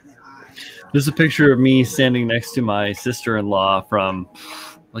 There's a picture of me standing next to my sister-in-law from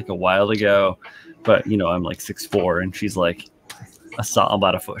like a while ago, but I'm like 6'4", and she's like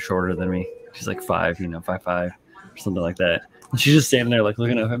about a foot shorter than me. She's like 5'5" or something like that. And she's just standing there like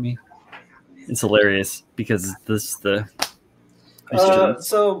looking up at me. It's hilarious because Brian,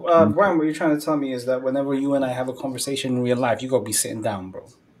 what you're trying to tell me is that whenever you and I have a conversation in real life, you gotta be sitting down, bro.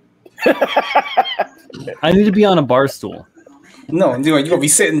 I need to be on a bar stool. No, you gotta be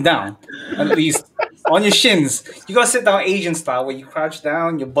sitting down, at least on your shins. You gotta sit down Asian style, where you crouch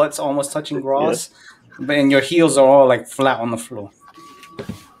down, your butt's almost touching grass, and your heels are all like flat on the floor.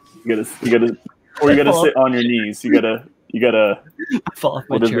 You gotta sit on your knees. You gotta. Fall off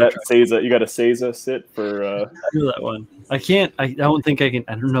my what is chair. that? Seiza. You gotta Seiza sit for. I do that one. I can't. I don't think I can.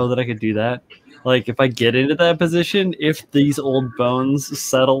 I don't know that I could do that. Like if I get into that position, if these old bones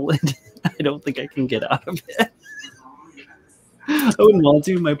settle, I don't think I can get out of it. I wouldn't want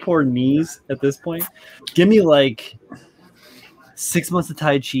to. My poor knees at this point. Give me like 6 months of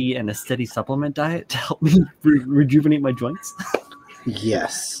Tai Chi and a steady supplement diet to help me rejuvenate my joints.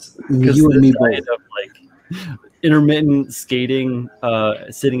 Yes. You and me both. Of like intermittent skating,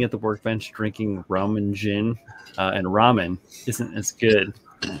 sitting at the workbench drinking rum and gin and ramen isn't as good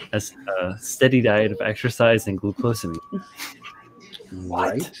as a steady diet of exercise and glucosamine.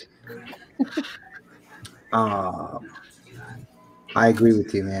 Right. I agree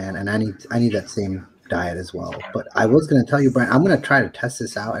with you, man, and I need that same diet as well. But I was going to tell you, Brian, I'm going to try to test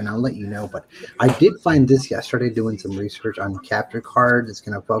this out, and I'll let you know. But I did find this yesterday doing some research on capture cards. It's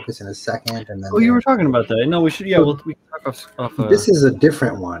going to focus in a second, and then you were talking about that. No, we should. Yeah, we can talk off. This is a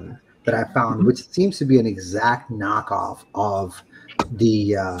different one that I found, which seems to be an exact knockoff of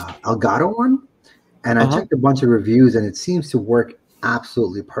the Elgato one. And I checked a bunch of reviews, and it seems to work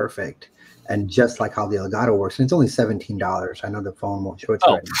absolutely perfect. And just like how the Elgato works, and it's only $17. I know the phone won't show it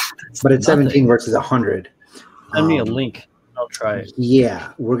right now, but it's nothing. 17 versus 100. Send me a link. I'll try it.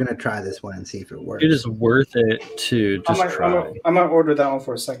 Yeah, we're gonna try this one and see if it works. It is worth it to just try. I might order that one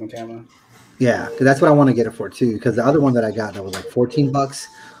for a second camera. Yeah, that's what I want to get it for too. Because the other one that I got that was like $14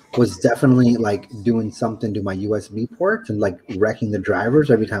 was definitely like doing something to my USB ports and like wrecking the drivers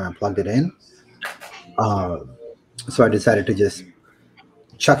every time I plugged it in. So I decided to just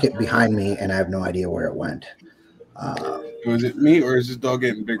chuck it behind me, and I have no idea where it went. Was it me, or is this dog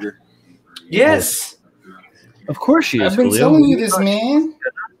getting bigger? Yes. Of course she is. I've been telling you this, man.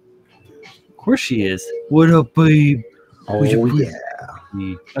 Of course she is. What up, babe? Oh yeah.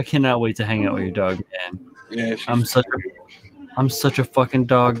 I cannot wait to hang out with your dog, man. Yeah, I'm such a fucking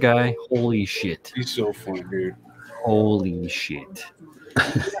dog guy. Holy shit. He's so fun, dude. Holy shit.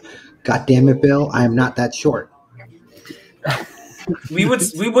 God damn it, Bill! I am not that short. We would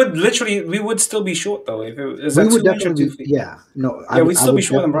still be short though. If it was we like would 2 inches or definitely 2 feet. Yeah, no. Yeah, we'd still be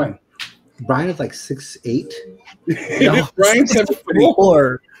shorter than Brian. Brian is like 6'8". No, Brian's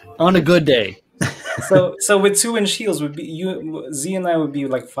 7'4" on a good day. So with 2-inch heels would be Z and I would be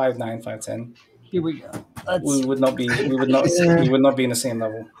like 5'9", 5'10". Here we go. We would not be in the same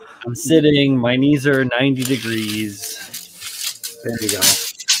level. I'm sitting, my knees are 90 degrees. There you go.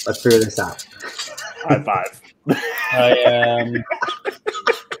 Let's figure this out. High five. I am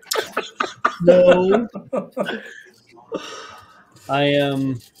no. I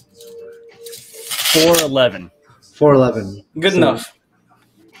am 4'11". 4'11". Good enough.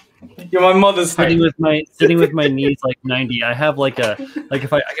 You're my mother's height. Sitting with my knees like 90. I have if I can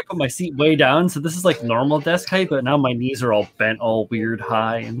put my seat way down, so this is like normal desk height, but now my knees are all bent, all weird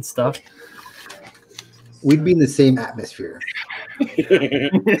high and stuff. We'd be in the same atmosphere.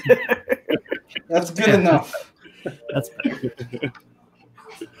 That's good enough. That's better.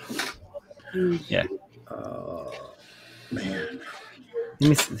 Yeah. Man. Let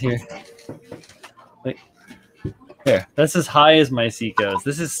me sit here. Wait. There. That's as high as my seat goes.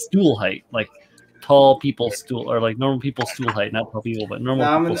 This is stool height. Like tall people's stool or like normal people's stool height, not tall people, but normal.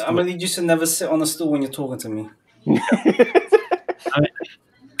 Nah, I'm people's gonna need you to never sit on a stool when you're talking to me.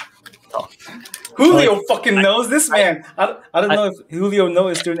 Julio fucking knows this man. I don't know if Julio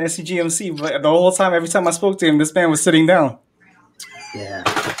noticed during SCGMC, but the whole time, every time I spoke to him, this man was sitting down. Yeah.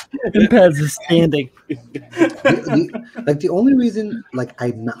 Impaz is standing. Like the only reason like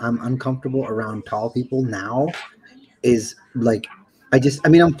I'm uncomfortable around tall people now is like I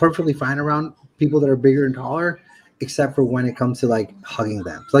mean I'm perfectly fine around people that are bigger and taller, except for when it comes to like hugging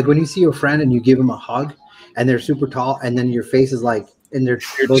them. So, like when you see your friend and you give them a hug and they're super tall and then your face is like in their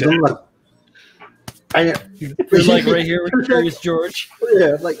bosom, like you're like right here with Curious George.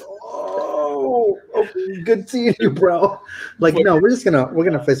 Yeah, like oh, good seeing you, bro. Like no, we're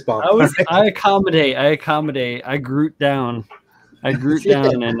gonna fist bump. I accommodate. I groot down.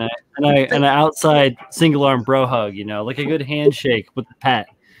 And I outside single arm bro hug, like a good handshake with the pat.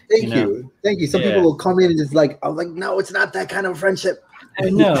 Thank you. Some people will come in and it's like, I'm like, no, it's not that kind of friendship.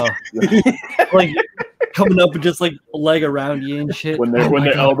 I know. Like coming up and just like leg around you and shit. When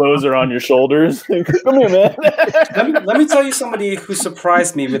their elbows are on your shoulders. Come here, man. Let me tell you somebody who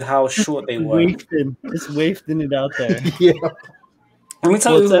surprised me with how short they were. Just wafting it out there. Yeah. Let me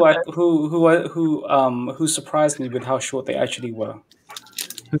tell you who surprised me with how short they actually were.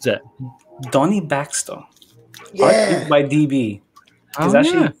 Who's that? Donnie Baxter. Yeah. By DB. He's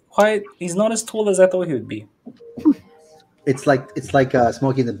actually quite. He's not as tall as I thought he would be. It's like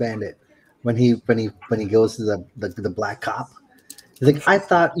Smokey the Bandit when he goes to the black cop. He's like, I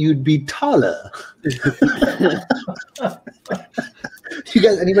thought you'd be taller. You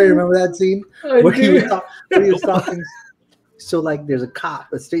guys, anybody remember that scene where he was talking? So like, there's a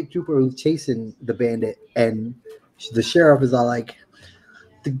state trooper who's chasing the bandit, and the sheriff is all like,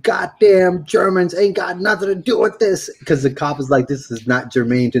 the goddamn Germans ain't got nothing to do with this, because the cop is like, this is not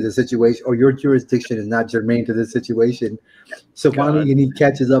germane to the situation, or your jurisdiction is not germane to this situation. So finally, when he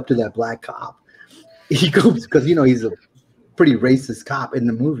catches up to that black cop, he goes, because he's a pretty racist cop in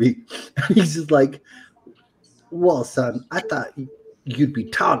the movie. He's just like, well, son, I thought you'd be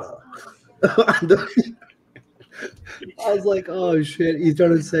taller. I was like, oh shit, he's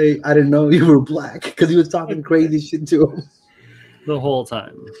trying to say I didn't know you were black, because he was talking crazy shit to him the whole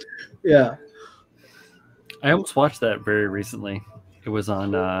time. Yeah, I almost watched that very recently. It was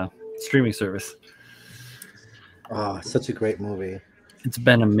on streaming service. Oh, such a great movie. It's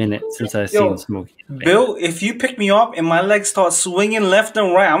been a minute since I've seen Smokey. Bill, if you pick me up and my legs start swinging left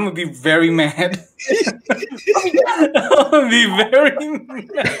and right, I'm gonna be very mad. I'm gonna be very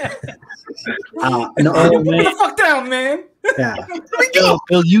mad. No, Put the fuck down, man. Yeah.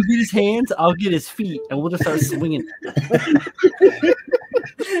 Bill, you get his hands, I'll get his feet, and we'll just start swinging.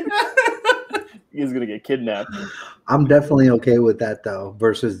 He's gonna get kidnapped. I'm definitely okay with that though,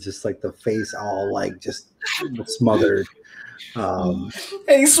 versus just like the face all like just smothered. And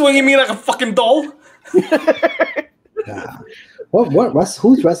he's swinging me like a fucking doll. Yeah.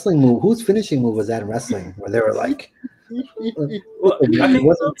 Whose wrestling move? Whose finishing move was that in wrestling? Where they were like, well, I think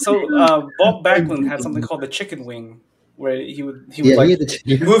so. Bob Backlund had something called the chicken wing, where he would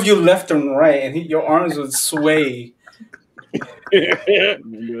move you left and right, and your arms would sway. Good.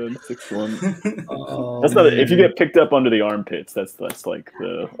 6'1". That's not. If you get picked up under the armpits, that's like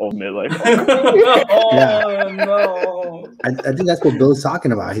the ultimate like. No. I think that's what Bill's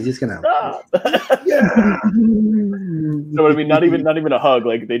talking about. He's just gonna. Yeah. So I mean, not even a hug.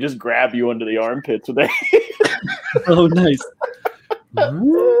 Like they just grab you under the armpits with Oh, nice.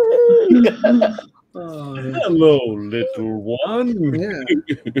 Hello, little one. Yeah.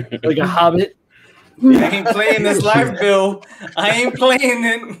 Like a hobbit. I ain't playing this life, Bill. I ain't playing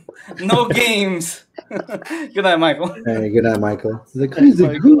it. No games. Good night, Michael. Hey, good night, Michael. He's like, who's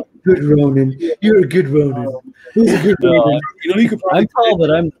a good Ronin? You're a good Ronin. Who's a good Ronin? You could probably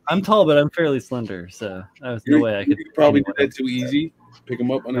I'm tall, but I'm fairly slender, so there was no way I could. You could probably do that too easy. Pick him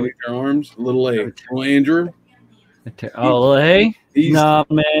up underneath your arms. Little Andrew. Oh, hey? Nah,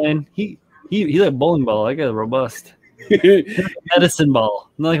 man. He's like a bowling ball. I got robust. Medicine ball,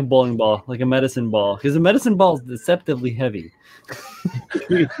 not like a bowling ball, like a medicine ball, because a medicine ball is deceptively heavy.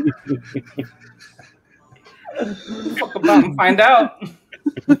 Fuck about and find out.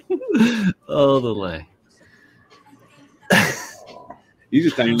 Oh, the lay. You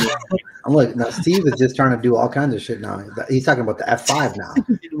just think I'm like, now Steve is just trying to do all kinds of shit now. He's talking about the F5 now.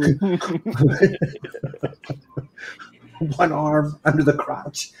 One arm under the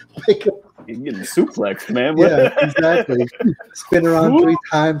crotch. You're getting suplexed, man. Yeah, exactly. Spin around 3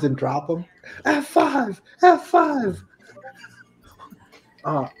 times and drop them. F5.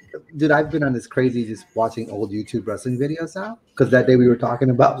 Dude, I've been on this crazy just watching old YouTube wrestling videos now. Because that day we were talking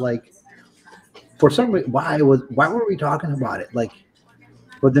about like for some reason, why were we talking about it? Like,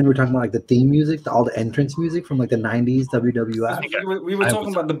 but then we're talking about like the theme music, all the entrance music from like the 90s WWF. We were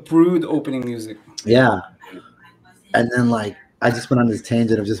talking about the Brood opening music. Yeah. And then like I just went on this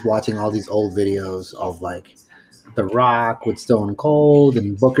tangent of just watching all these old videos of like The Rock with Stone Cold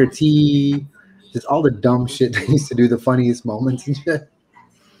and Booker T, just all the dumb shit they used to do, the funniest moments and shit.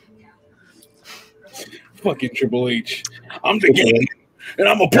 Fucking Triple H. I'm the game, and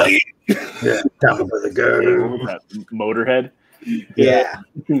I'm gonna play it. Yeah, down by the girl. Motorhead. Yeah.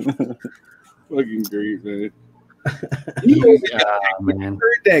 Fucking great, man. You man.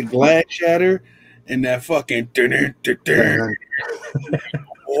 heard that glass shatter and that fucking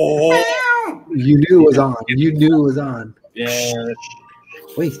oh, you knew it was on. You knew it was on. yeah.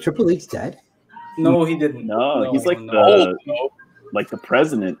 Wait, is Triple H dead? No, he didn't. No, he's like Oh, the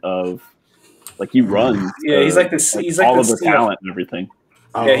president of, like, he runs. Yeah, he's like this. He's like all the of the CEO. talent and everything.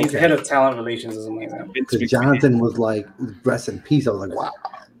 Oh, Yeah, he's okay. head of talent relations or something like that. Because Jonathan was like, rest in peace. I was like, wow.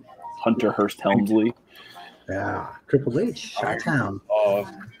 Hunter Hearst Helmsley. Yeah. Triple H, Chi-Town.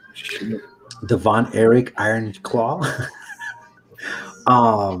 shit. Devon Eric, Iron Claw.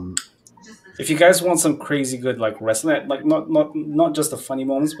 If you guys want some crazy good like wrestling, like not just the funny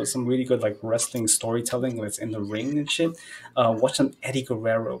moments, but some really good like wrestling storytelling that's in the ring and shit, watch some Eddie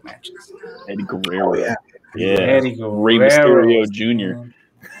Guerrero matches. Eddie Guerrero. Oh, yeah. Yeah. Eddie Guerrero. Ray Mysterio Jr.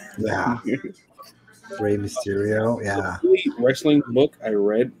 Yeah. Rey Mysterio. Yeah. The only wrestling book I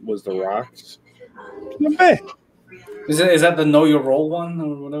read was The Rock's. Not bad. Is that the Know Your Role one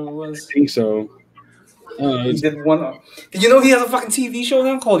or whatever it was? I think so. He did one. Did you know he has a fucking TV show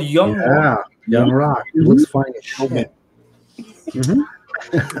now called Young Rock? Yeah. Young Rock. It looks funny as shit. Mm-hmm.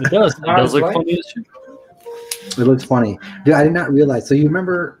 It does. It does look funny as shit. It looks funny. Dude, I did not realize. So you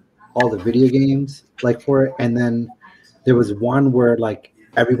remember all the video games like for it? And then there was one where like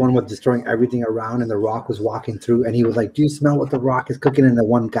everyone was destroying everything around and The Rock was walking through and he was like, do you smell what The Rock is cooking? And the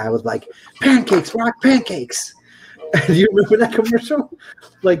one guy was like, pancakes, Rock, pancakes. Do you remember that commercial?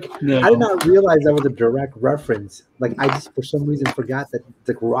 Like, No. I did not realize that was a direct reference. Like, I just for some reason forgot that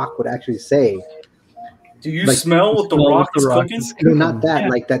The Rock would actually say, Do you like, smell what The Rock is cooking? no, not that,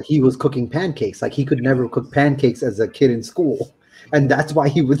 like that he was cooking pancakes. Like, he could never cook pancakes as a kid in school. And that's why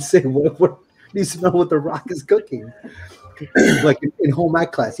he would say, what do you smell what The Rock is cooking? Like, in home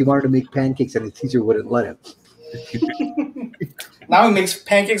ec class, he wanted to make pancakes and his teacher wouldn't let him. Now he makes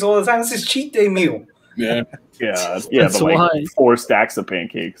pancakes all the time. It's his cheat day meal. Yeah. Yeah, That's but like why. 4 stacks of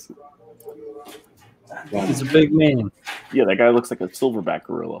pancakes. He's a big man. Yeah, that guy looks like a silverback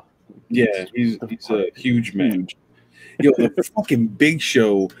gorilla. Yeah, he's a huge man. Yo, the fucking Big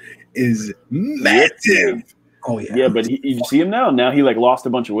Show is massive. Oh, yeah. Yeah, but you see him now? Now he like lost a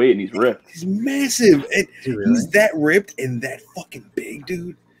bunch of weight and he's ripped. He's massive. And Is he really? he's that ripped and that fucking big,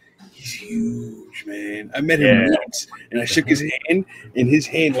 dude. He's huge, man. I met him once and I shook his hand and his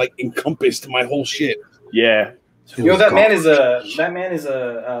hand like encompassed my whole shit. Yeah. Yo, that man is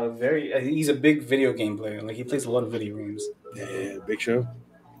a very he's a big video game player. Like he plays a lot of video games. Yeah, Big Show.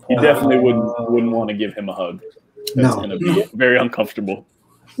 You definitely wouldn't want to give him a hug. That's No. gonna be very uncomfortable.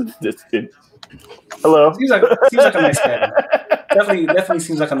 Hello. Seems like a nice guy. Definitely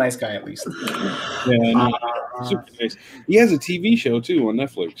seems like a nice guy at least. Yeah, no, super nice. He has a TV show too on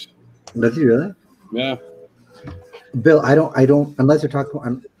Netflix. Does he really? Yeah. Bill, I don't, unless you're talking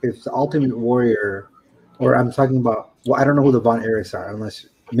about, if it's Ultimate Warrior, or I'm talking about, well, I don't know who the Von Erichs are, unless,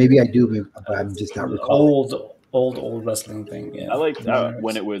 maybe I do, but I'm just not recalling. Old wrestling thing. Yeah, I liked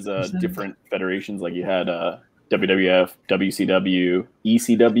when it was different federations. Like you had WWF, WCW,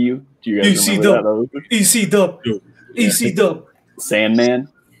 ECW. Do you guys remember that? ECW. Sandman.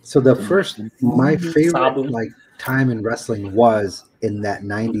 So the first, my favorite like time in wrestling was in that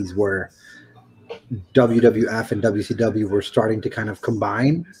 90s where WWF and WCW were starting to kind of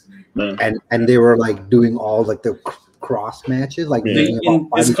combine, and they were like doing all like the cross matches, like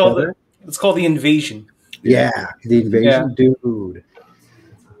It's called the Invasion. Yeah, the Invasion, dude.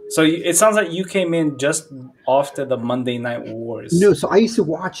 So it sounds like you came in just after the Monday Night Wars. No, so I used to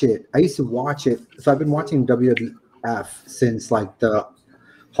watch it. So I've been watching WWF since like the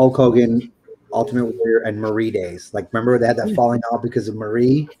Hulk Hogan, Ultimate Warrior, and Marie days. Like, remember they had that falling out because of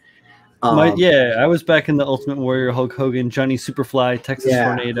Marie? I was back in the Ultimate Warrior, Hulk Hogan, Johnny Superfly, Texas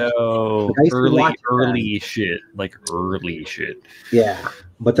Tornado, early shit. Yeah,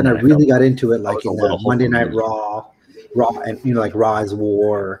 but then I really got into it like in the Monday Night Raw, and like Raw is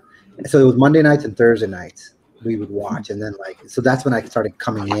War. So it was Monday nights and Thursday nights we would watch, and then like so that's when I started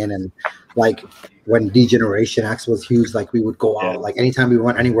coming in, and like when D-Generation X was huge, like we would go out like anytime we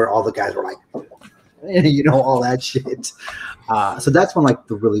went anywhere, all the guys were like you know, all that shit. So that's when like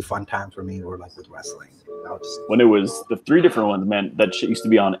the really fun times for me were like with wrestling. When it was the 3 different ones, man, that shit used to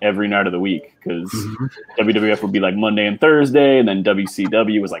be on every night of the week because WWF would be like Monday and Thursday, and then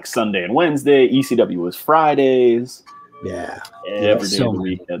WCW was like Sunday and Wednesday. ECW was Fridays. Yeah, every day of the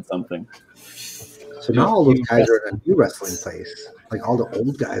week had something. So now all those guys are at a new wrestling place. Like all the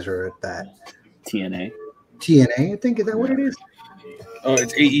old guys are at that TNA. TNA, I think, is that what it is? Oh,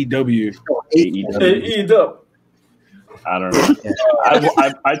 it's AEW. Oh, AEW. I don't know.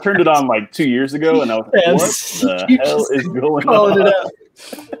 I turned it on like 2 years ago, and I was like, "What the hell is going on?"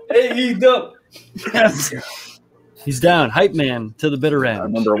 AEW. He's down, hype man to the bitter end. I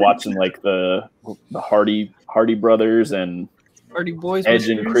remember watching like the Hardy brothers and Hardy Boys, Edge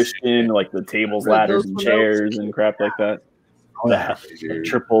and Christian, like the tables, ladders, and chairs and crap like that. The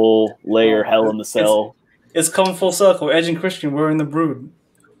triple layer Hell in the Cell. It's come full circle. Edge and Christian were in the Brood.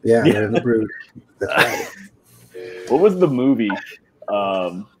 Yeah, they're in the Brood. That's right. What was the movie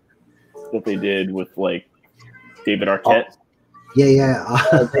that they did with like David Arquette? Yeah.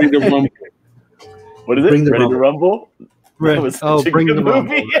 Ready to Rumble. What is it? Ready to Rumble? Bring the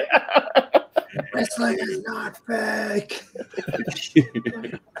movie. Wrestling is not fake.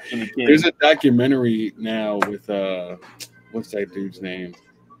 There's a documentary now with what's that dude's name?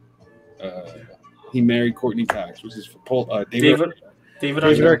 He married Courtney Cox, which is David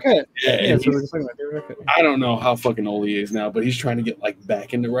Arquette. Yeah, so we're just talking about David Arquette. I don't know how fucking old he is now, but he's trying to get like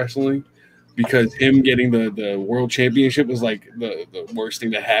back into wrestling because him getting the world championship was like the worst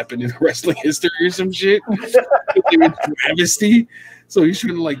thing that happened in wrestling history or some shit. It was travesty. So he's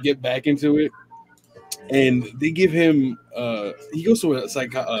trying to like get back into it. And they give him he goes to a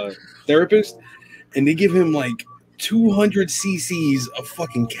therapist, and they give him like 200 cc's of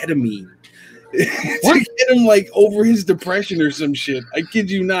fucking ketamine to get him like over his depression or some shit. I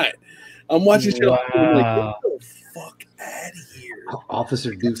kid you not. I'm watching shit. I'm like, get the fuck out of here,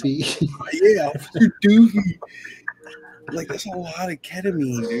 Officer Doofy. Yeah, Officer Doofy. Like that's a lot of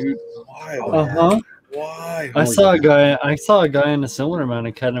ketamine, dude. Why? Why? I saw a guy in a similar amount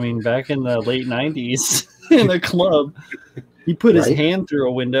of ketamine back in the late 90s in a club. He put his hand through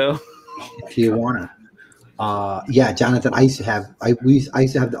a window. Tijuana. Yeah, Jonathan. I used to have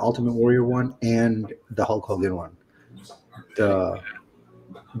the Ultimate Warrior one and the Hulk Hogan one.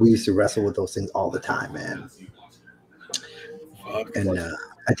 We used to wrestle with those things all the time, man. And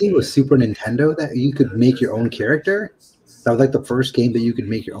I think it was Super Nintendo that you could make your own character. That was like the first game that you could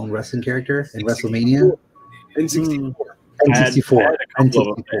make your own wrestling character in WrestleMania. N64. N64.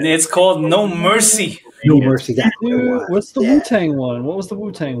 And it's called No Mercy. No Mercy. That's what it was. What's the Wu-Tang one? What was the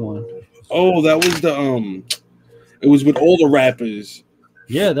Wu-Tang one? Oh, that was the it was with all the rappers.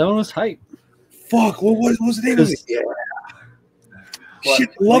 Yeah, that one was hype. Fuck, what was the name of it? Yeah. Shit,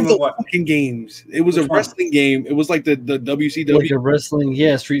 I love those fucking games. It was a wrestling game. It was like the WCW. Like a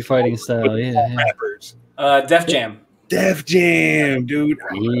wrestling, street fighting style. Yeah. Rappers. Def Jam. Def Jam, dude.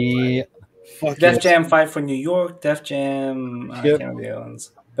 Yeah. Fuck Def Jam 5 for New York. Def Jam. I can't remember the other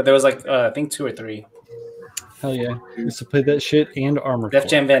ones. But there was like, I think 2 or 3. Hell yeah. We used to play that shit and Armor Def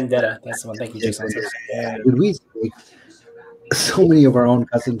Jam Vendetta. That's the one. Thank you, Jason. Dude, we make so many of our own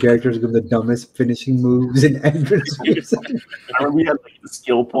custom characters give the dumbest finishing moves and entrances. I remember we had like the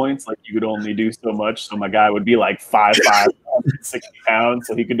skill points, like you could only do so much. So my guy would be like 5'5", 60 pounds,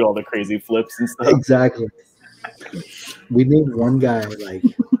 so he could do all the crazy flips and stuff. Exactly. We made one guy like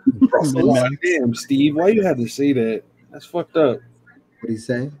damn, Steve, why you had to say that? That's fucked up. What did he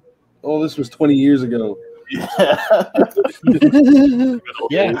say? Oh, this was 20 years ago. Yeah,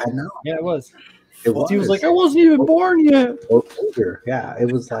 I know. Yeah, it was. He was like, I wasn't even born yet. Or older. Yeah,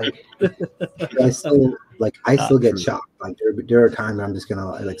 it was like I still get shocked. Like there are times I'm just gonna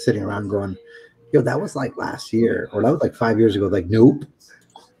like sitting around going, yo, that was like last year, or that was like 5 years ago. Like, nope.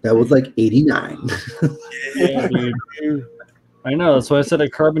 That was like 89. Yeah, dude. I know. That's why I said I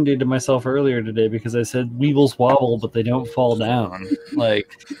carbon dated myself earlier today, because I said weevils wobble, but they don't fall down.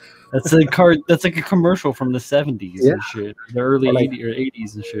 Like that's a commercial from the 70s and shit, the early 80s or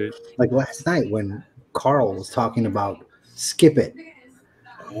 80s and shit. Like last night when Carl was talking about Skip It.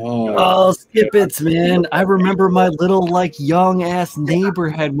 Oh, Skip It's, man. I remember my little like young ass neighbor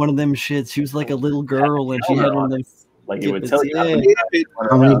had one of them shits. She was like a little girl and she had one of them. Like it would tell you how many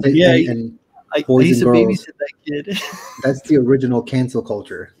and I used to babysit that kid. That's the original cancel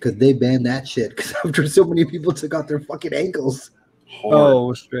culture, because they banned that shit because after so many people took out their fucking ankles.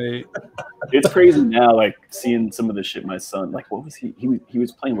 Oh, straight. It's crazy now, like seeing some of the shit my son, like what was he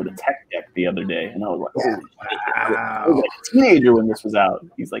was playing with a tech deck the other day, and I was like, holy shit. I was like a teenager when this was out.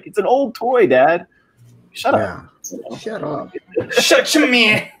 He's like, it's an old toy, Dad. Shut up. Shut up. Shut your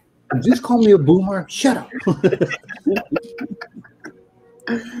man. Just call me a boomer. Shut up.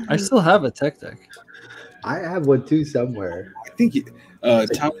 I still have a tech deck. I have one too somewhere. I think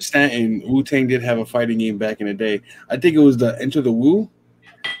Thomas Stanton, Wu-Tang did have a fighting game back in the day. I think it was the Enter the Wu.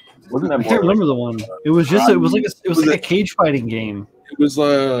 Wasn't that I can't remember the one. It was just it was like a cage fighting game. It was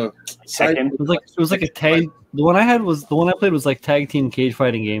Second. It was like a tag. The one I played was like tag team cage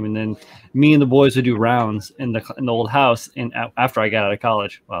fighting game, and then me and the boys would do rounds in the old house. And after I got out of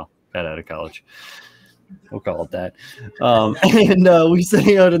college, we'll call it that. And we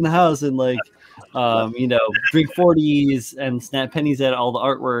sitting out in the house and like, drink 40s and snap pennies at all the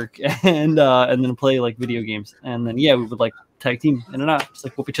artwork, and then play like video games. And then we would like tag team in and out, just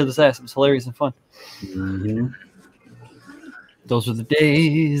like whoop each other's ass. It was hilarious and fun. Mm-hmm. Those were the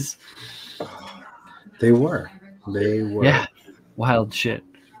days. They were. Yeah, wild shit.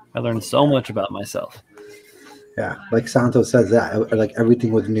 I learned so much about myself. Yeah, like Santos says that. Like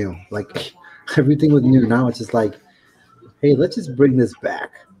everything was new. Like everything was new. Now it's just like, hey, let's just bring this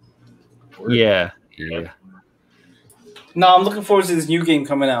back. Yeah. No, I'm looking forward to this new game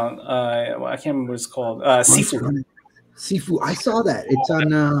coming out. I can't remember what it's called. Sifu. Sifu. I saw that. It's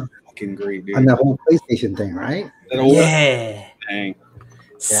on fucking great, dude. on the whole PlayStation thing, right? Yeah. Dang.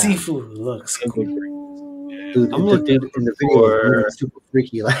 Sifu looks cool. Dude, I'm looking in the video it was super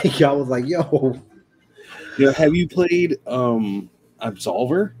freaky. Like I was like, yo. Have you played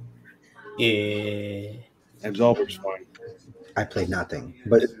Absolver? Yeah. Absolver's fun. I played nothing.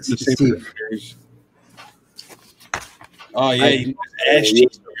 But It's the same Steve. Oh yeah, you ass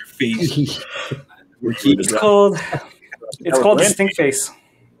cheeks on your face. It's called the Stink Face.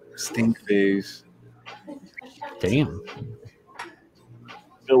 Stink face. Damn.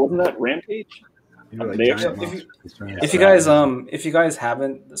 Bill, wasn't that Rampage? If you guys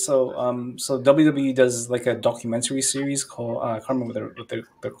haven't, so WWE does like a documentary series called I can't remember what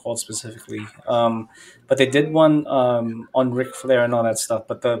they're called specifically, but they did one on Ric Flair and all that stuff.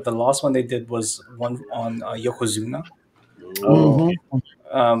 But the last one they did was one on Yokozuna. Oh,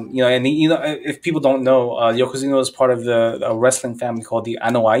 If people don't know, Yokozuna is part of a wrestling family called the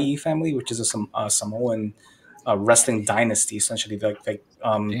Anoa'i family, which is a Samoan wrestling dynasty, essentially. The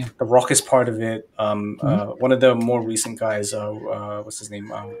Rock is part of it. One of the more recent guys, what's his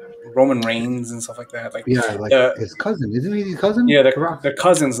name, Roman Reigns and stuff like that. His cousin, isn't he his cousin? Yeah, the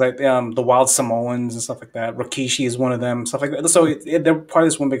cousins, like the Wild Samoans and stuff like that. Rikishi is one of them, stuff like that. So they're part of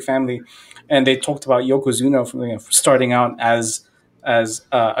this one big family, and they talked about Yokozuna from starting out as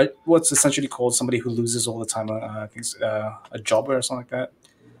what's essentially called somebody who loses all the time. I think it's a jobber or something like that.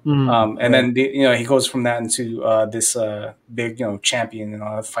 And then he goes from that into this big champion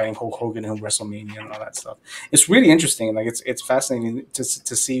and fighting Hulk Hogan in WrestleMania and all that stuff. It's really interesting. Like it's fascinating to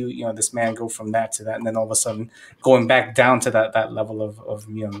see this man go from that to that, and then all of a sudden going back down to that level of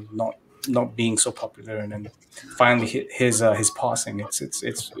not being so popular, and then finally his passing. It's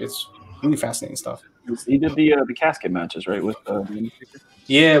really fascinating stuff. he did the casket matches, right? With the Undertaker?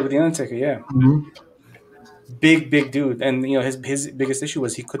 Yeah, with the Undertaker. Yeah. Mm-hmm. Big dude, and his biggest issue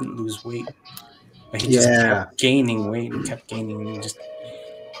was he couldn't lose weight. Like, he just kept gaining weight and kept gaining, and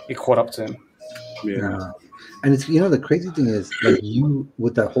it caught up to him. Yeah. And it's the crazy thing is, like, you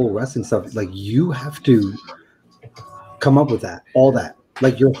with that whole wrestling stuff, like, you have to come up with all that,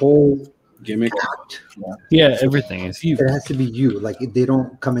 like your whole gimmick. Yeah, everything is you. It has to be you. Like, they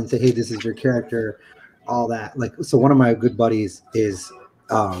don't come and say, "Hey, this is your character," all that. Like, so one of my good buddies is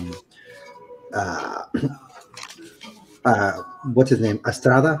what's his name?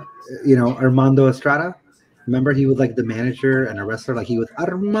 Estrada, Armando Estrada. Remember, he was like the manager and a wrestler. Like, he was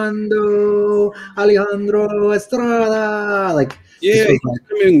Armando Alejandro Estrada. Like, yeah, like,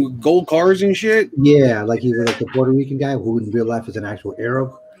 in gold cars and shit. Yeah, like he was like the Puerto Rican guy who in real life is an actual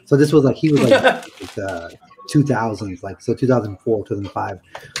Arab. So this was like he was like 2000s, like so 2004, 2005,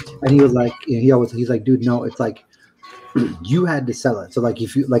 and he was like, he's like, dude, no, it's like you had to sell it. So like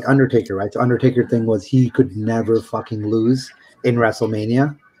if you like Undertaker, right? So Undertaker thing was he could never fucking lose in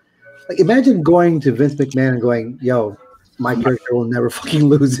WrestleMania. Like imagine going to Vince McMahon and going, yo, my character will never fucking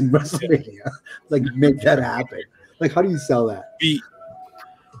lose in WrestleMania. Like make that happen. Like how do you sell that?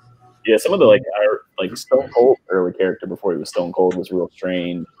 Yeah, some of the like Stone Cold early character before he was Stone Cold was real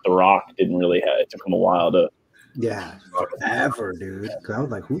strange. The Rock didn't really have it. Took him a while to forever, dude. Cause I was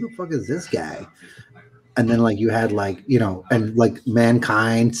like, who the fuck is this guy? And then like you had like and like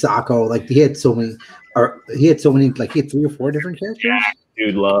Mankind, Sacco, like he had so many like he had 3 or 4 different characters.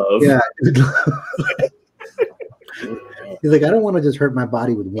 Dude Love. Yeah. Dude Love. He's like, I don't want to just hurt my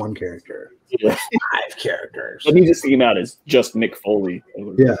body with one character. Yeah. 5 characters. Let me just see him out as just Mick Foley.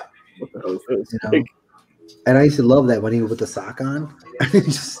 Yeah. What the hell is this? And I used to love that when he was with the sock on.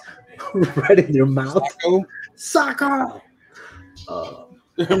 Just right in your mouth. Socko. Soccer.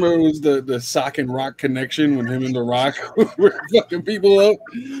 I remember it was the Sock and Rock connection when him and the Rock were fucking people up.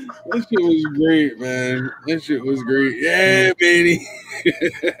 That shit was great, man. That shit was great. Yeah, baby.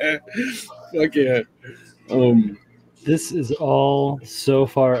 Fuck yeah. This is all so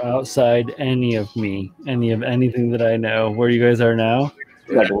far outside any of anything that I know. Where you guys are now,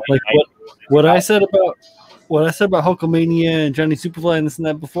 like what I said about Hulkamania and Johnny Superfly and this and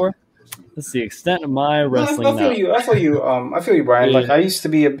that before. That's the extent of my wrestling. I feel you. I feel you, Brian. Yeah. Like I used to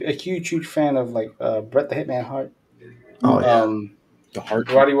be a huge fan of like Bret the Hitman Hart. Oh yeah. The Hart.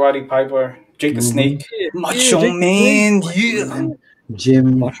 Roddy Piper, Jake the Snake, Macho Man, yeah.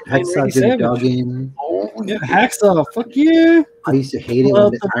 Jim Macho Man Hacksaw Randy Jim Savage. Duggan. Yeah, Hacksaw, fuck yeah. I used to hate it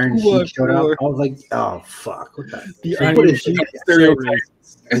when the Iron Sheik showed up. I was like, oh fuck, what the Iron Sheik stereotype.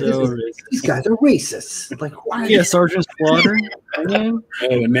 These guys are racist. Like, why? Yeah, Sergeant Slaughter.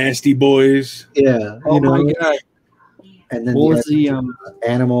 The Nasty Boys. Yeah. Oh my god. And then What was the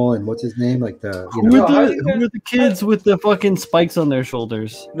Animal and what's his name? Like the who are the kids with the fucking spikes on their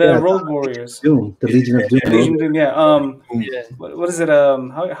shoulders? The Road Warriors. Doom, the Legion of Doom. Legion of Doom, yeah. Yeah. What is it?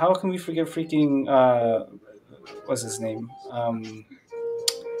 How can we forget freaking what's his name?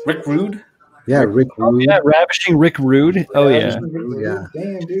 Rick Rude. Yeah, Rick Rude. Yeah, Ravishing Rick Rude. Oh yeah. Yeah.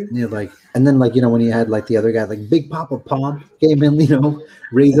 Damn, dude. Yeah, like, and then like when you had like the other guy, like Big Papa Pump came in,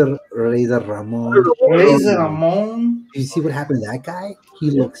 Razor Ramon. Razor Ramon. You see what happened to that guy?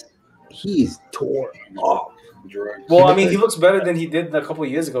 He's torn up. Well, I mean, he looks better than he did a couple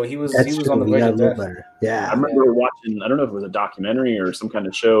of years ago. He was on the verge of death. Better. Yeah. I remember watching, I don't know if it was a documentary or some kind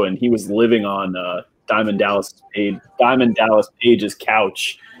of show, and he was living on Diamond Dallas Page's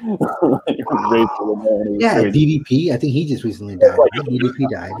couch. Yeah, DDP. I think he just recently died. DDP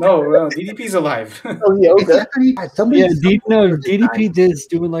died. No, DDP's alive. Oh, yeah, okay. DDP is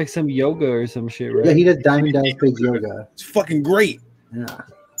doing like some yoga or some shit, right? Yeah, he does Diamond Dallas Page yoga. It's fucking great. Yeah.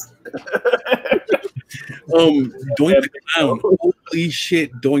 Doink the Clown. Holy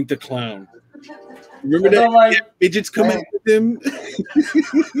shit, Doink the Clown. Remember that? Like, midgets coming with him?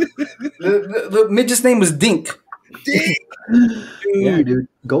 the midget's name was Dink. Yeah, dude.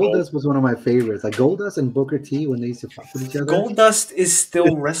 Goldust was one of my favorites. Like Goldust and Booker T when they used to fuck with each other. Goldust is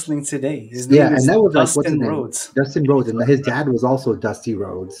still wrestling today. His name is and that was like Dustin Rhodes. Dustin Rhodes, and his dad was also Dusty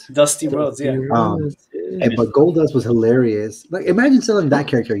Rhodes. Dusty Rhodes, yeah. But Goldust was hilarious. Like, imagine selling that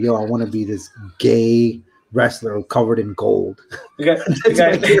character. Yo, I want to be this gay wrestler covered in gold.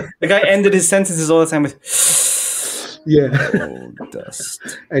 The guy ended his sentences all the time with yeah.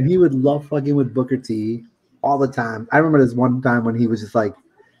 Goldust. And he would love fucking with Booker T all the time. I remember this one time when he was just like,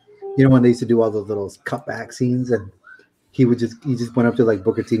 when they used to do all those little cutback scenes, and he just went up to like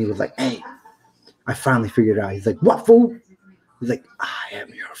Booker T and he was like, "Hey, I finally figured it out." He's like, "What, fool?" He's like, "I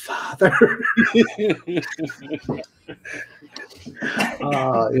am your father."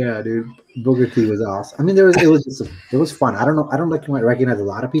 Yeah, dude. Booker T was awesome. I mean, it was fun. I don't know. I don't recognize a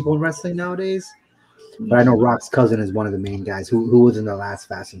lot of people in wrestling nowadays, but I know Rock's cousin is one of the main guys who was in the last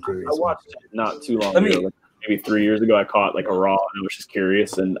Fast and Furious. I watched it not too long ago. Maybe 3 years ago, I caught like a Raw, and I was just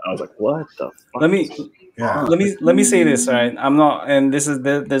curious, and I was like, "What the fuck?" Let me say this, all right? I'm not, and this is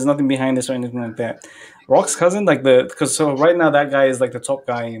there's nothing behind this or anything like that. Rock's cousin, because right now that guy is like the top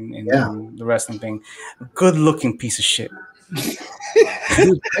guy in the wrestling thing. Good looking piece of shit. He's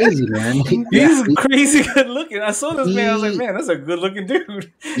crazy, man. He's crazy good looking. I saw this man. I was like, man, that's a good looking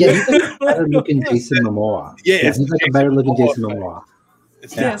dude. Yeah, he's like a better looking Jason Momoa. Yeah, he's like a better looking Jason Momoa.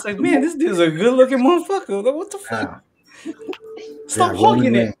 It's like, man, this dude's a good looking motherfucker. Like, what the fuck? Stop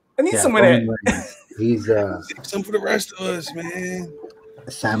hogging it. I need some of that. He's some for the rest of us, man.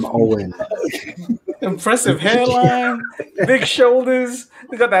 Sam Owen. Impressive hairline, big shoulders.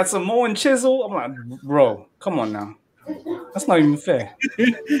 They got that Samoan chisel. I'm like, bro, come on now. That's not even fair.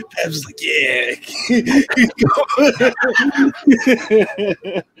 I was like, yeah.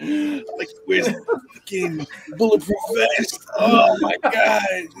 Like, where's the fucking bulletproof vest? Oh my god,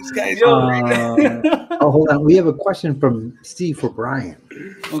 this guy's hold on. We have a question from Steve for Brian.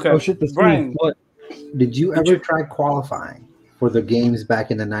 Okay. Oh shit, Brian. What did you ever try qualifying for the games back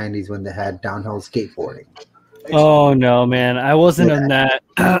in the 90s when they had downhill skateboarding? Oh no, man. I wasn't in that.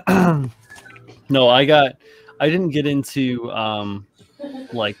 No, I didn't get into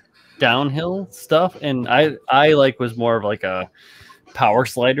like downhill stuff, and I like was more of like a power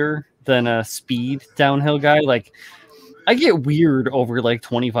slider than a speed downhill guy. Like I get weird over like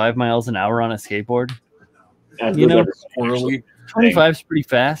 25 miles an hour on a skateboard. And 25 is pretty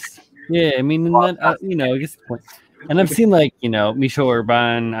fast. Yeah, I mean, and then, I guess the point. And I've seen like Micho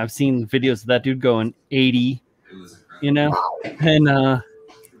Urban. I've seen videos of that dude going 80. And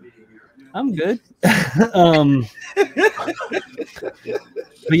I'm good. um, but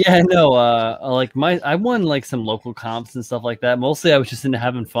yeah, no, like I won like some local comps and stuff like that. Mostly I was just into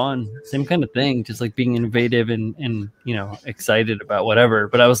having fun. Same kind of thing, just like being innovative and you know, excited about whatever.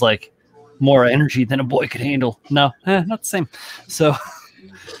 But I was like more energy than a boy could handle. No, not the same. So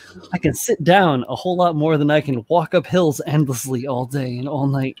I can sit down a whole lot more than I can walk up hills endlessly all day and all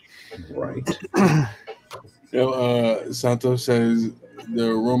night. Right. Santos says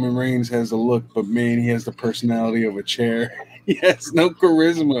the Roman Reigns has a look, but man, he has the personality of a chair. He has no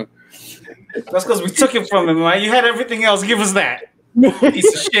charisma. That's because we took it from him, right? You had everything else. Give us that.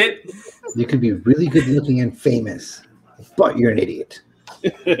 Piece of shit. You could be really good looking and famous, but you're an idiot.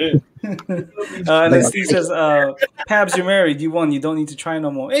 And then Steve says, Pabs, you're married. You won. You don't need to try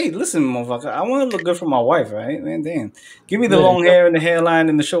no more. Hey, listen, motherfucker. I want to look good for my wife, right? Man, damn. Give me the long hair and the hairline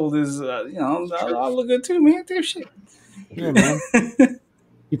and the shoulders. You know, I'll look good too, man. Damn shit. Yeah, man.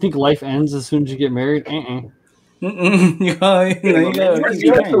 You think life ends as soon as you get married? You gotta keep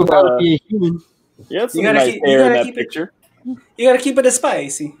be a human. Yeah, you gotta keep that picture. You gotta keep it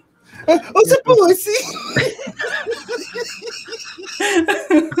spicy. What's a pussy?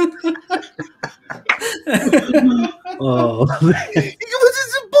 Oh, you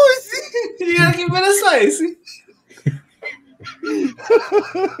gotta keep it spicy.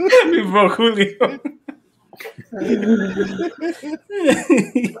 We broke Julio.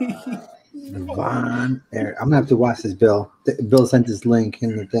 Von Eric. I'm gonna have to watch this, Bill. Bill sent this link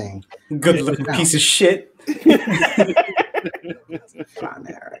in the thing. Good looking piece of shit. Von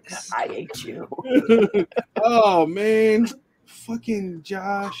Eric. I hate you. Oh man, fucking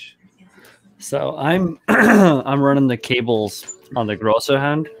Josh. So I'm I'm running the cables on the Grosser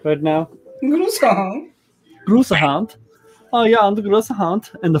Hand right now. Grosser Hand. Oh yeah, on the Grosser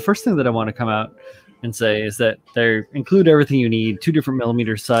Hand. And the first thing that I want to come out and say is that they include everything you need, 2 different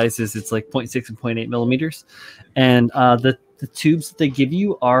millimeter sizes. It's like 0.6 and 0.8 millimeters. And the tubes that they give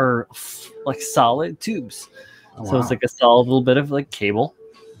you are like solid tubes. Oh, so it's like a solid little bit of like cable.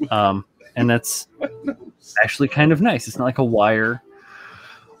 And that's actually kind of nice. It's not like a wire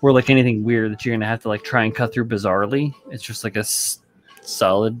or like anything weird that you're going to have to like try and cut through bizarrely. It's just like a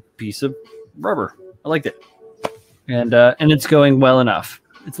solid piece of rubber. I liked it. And it's going well enough.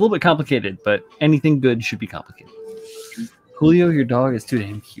 It's a little bit complicated, but anything good should be complicated. Julio, your dog is too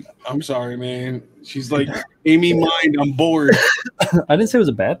damn cute. I'm sorry, man. She's like, Amy mind, I'm bored. I didn't say it was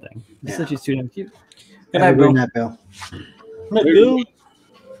a bad thing. I said she's too damn cute. Good night, Bill. Bill. Bill.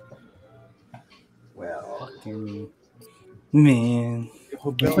 Well, man.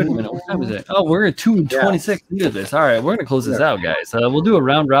 Wait a minute. What time is it? Oh, we're at 2:26 into this. All right, we're gonna close this out, guys. We'll do a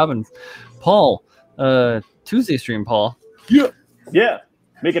round robin. Paul, Tuesday stream, Paul. Yeah.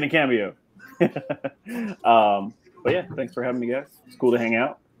 Making a cameo. But yeah, thanks for having me, guys. It's cool to hang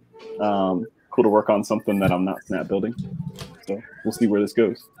out. Cool to work on something that I'm not snap building. So we'll see where this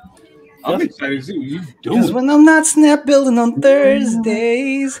goes. I'm excited to see what you do. Because when I'm not snap building on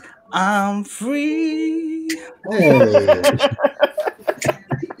Thursdays, I'm free. hey.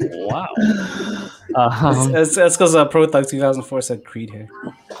 Wow. That's because Pro Thug 2004 said Creed here.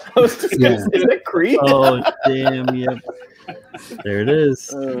 Is that Creed? Oh, damn, yep. There it is.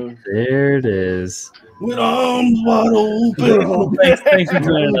 There it is. With arms wide open. Thanks for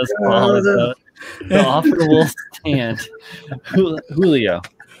joining us, Paul. The operable stand. Julio.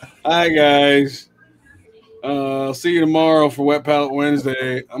 Hi, guys. See you tomorrow for Wet Palette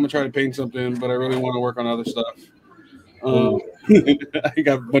Wednesday. I'm going to try to paint something, but I really want to work on other stuff. I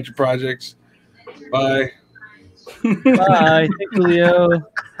got a bunch of projects. Bye. Bye. Thank Julio.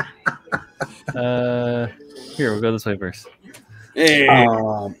 Here, we'll go this way first.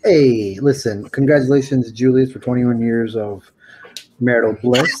 Hey, listen, congratulations, Julius, for 21 years of marital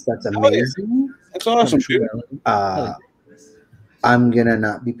bliss. That's amazing. That's awesome, dude. I'm going to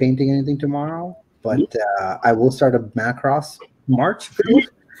not be painting anything tomorrow, but I will start a Macross March build.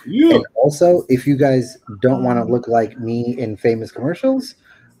 Yeah. And also, if you guys don't want to look like me in famous commercials,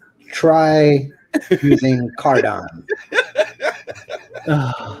 try using Cardon.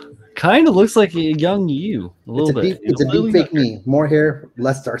 Kind of looks like a young you a little bit. It's a deep fake me. More hair,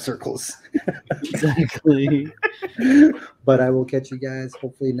 less dark circles. Exactly. But I will catch you guys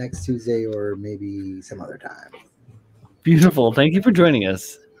hopefully next Tuesday or maybe some other time. Beautiful. Thank you for joining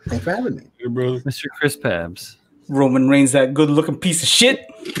us. Thanks for having me. Hey, brother. Mr. Chris Pabs. Roman Reigns, that good looking piece of shit.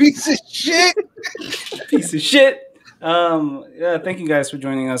 Piece of shit. Piece of shit. Yeah, thank you guys for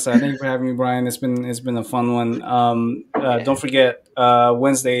joining us. Thank you for having me, Brian. It's been a fun one. Don't forget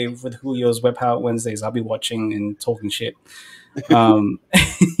Wednesday with Julio's Web Palette Wednesdays. I'll be watching and talking shit. And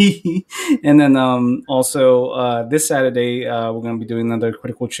then also this Saturday we're gonna be doing another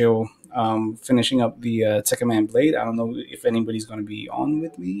Critical Chill finishing up the Tekken Man Blade. I don't know if anybody's going to be on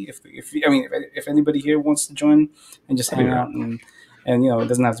with me. If anybody here wants to join and just hang out and it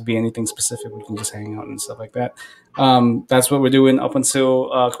doesn't have to be anything specific. We can just hang out and stuff like that. That's what we're doing up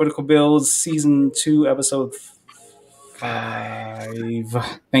until Critical Builds Season 2, Episode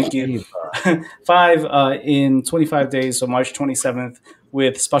 5. Thank you. 5 in 25 days, so March 27th,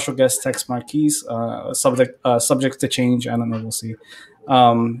 with special guest Tex Marquise. Subject to change. I don't know. We'll see.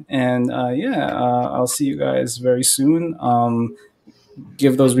 I'll see you guys very soon.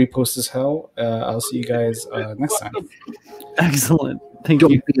 Give those reposts as hell. I'll see you guys next time. Excellent. Thank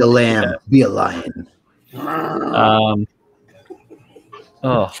Don't you. be a lamb, be a lion.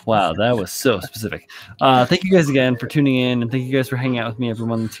 Oh wow, that was so specific. Thank you guys again for tuning in, and thank you guys for hanging out with me,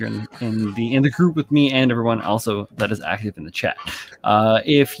 everyone that's here in the group with me, and everyone also that is active in the chat.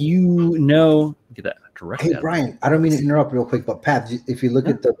 If you know, get that directly. Hey Brian, I don't mean to interrupt real quick, but Pat, if you look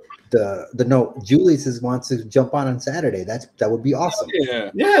at the note, Julius wants to jump on Saturday. That would be awesome.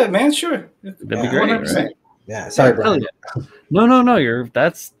 Yeah, man, sure. That'd be great. Right? Yeah, sorry, Brian. No.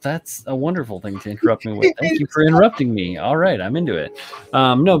 That's a wonderful thing to interrupt me with. Thank you for interrupting me. All right, I'm into it.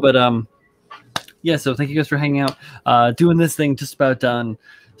 So thank you guys for hanging out. Doing this thing just about done.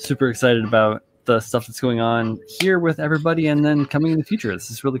 Super excited about the stuff that's going on here with everybody, and then coming in the future.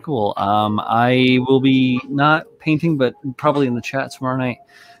 This is really cool. I will be not painting, but probably in the chat tomorrow night.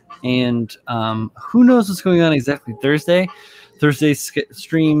 And who knows what's going on exactly Thursday. Thursday's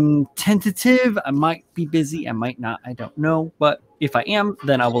stream tentative. I might be busy. I might not. I don't know. But if I am,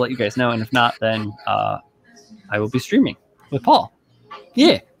 then I will let you guys know. And if not, then I will be streaming with Paul.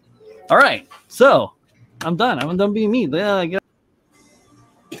 Yeah. All right. So I'm done. I'm done being me. Okay.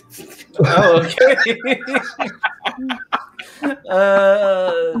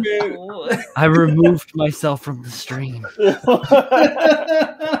 I removed myself from the stream.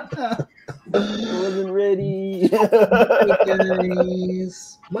 I wasn't ready.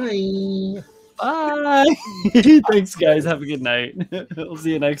 Guys. Bye. Bye. Thanks, guys. Have a good night. We'll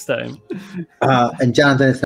see you next time. And Jonathan, it's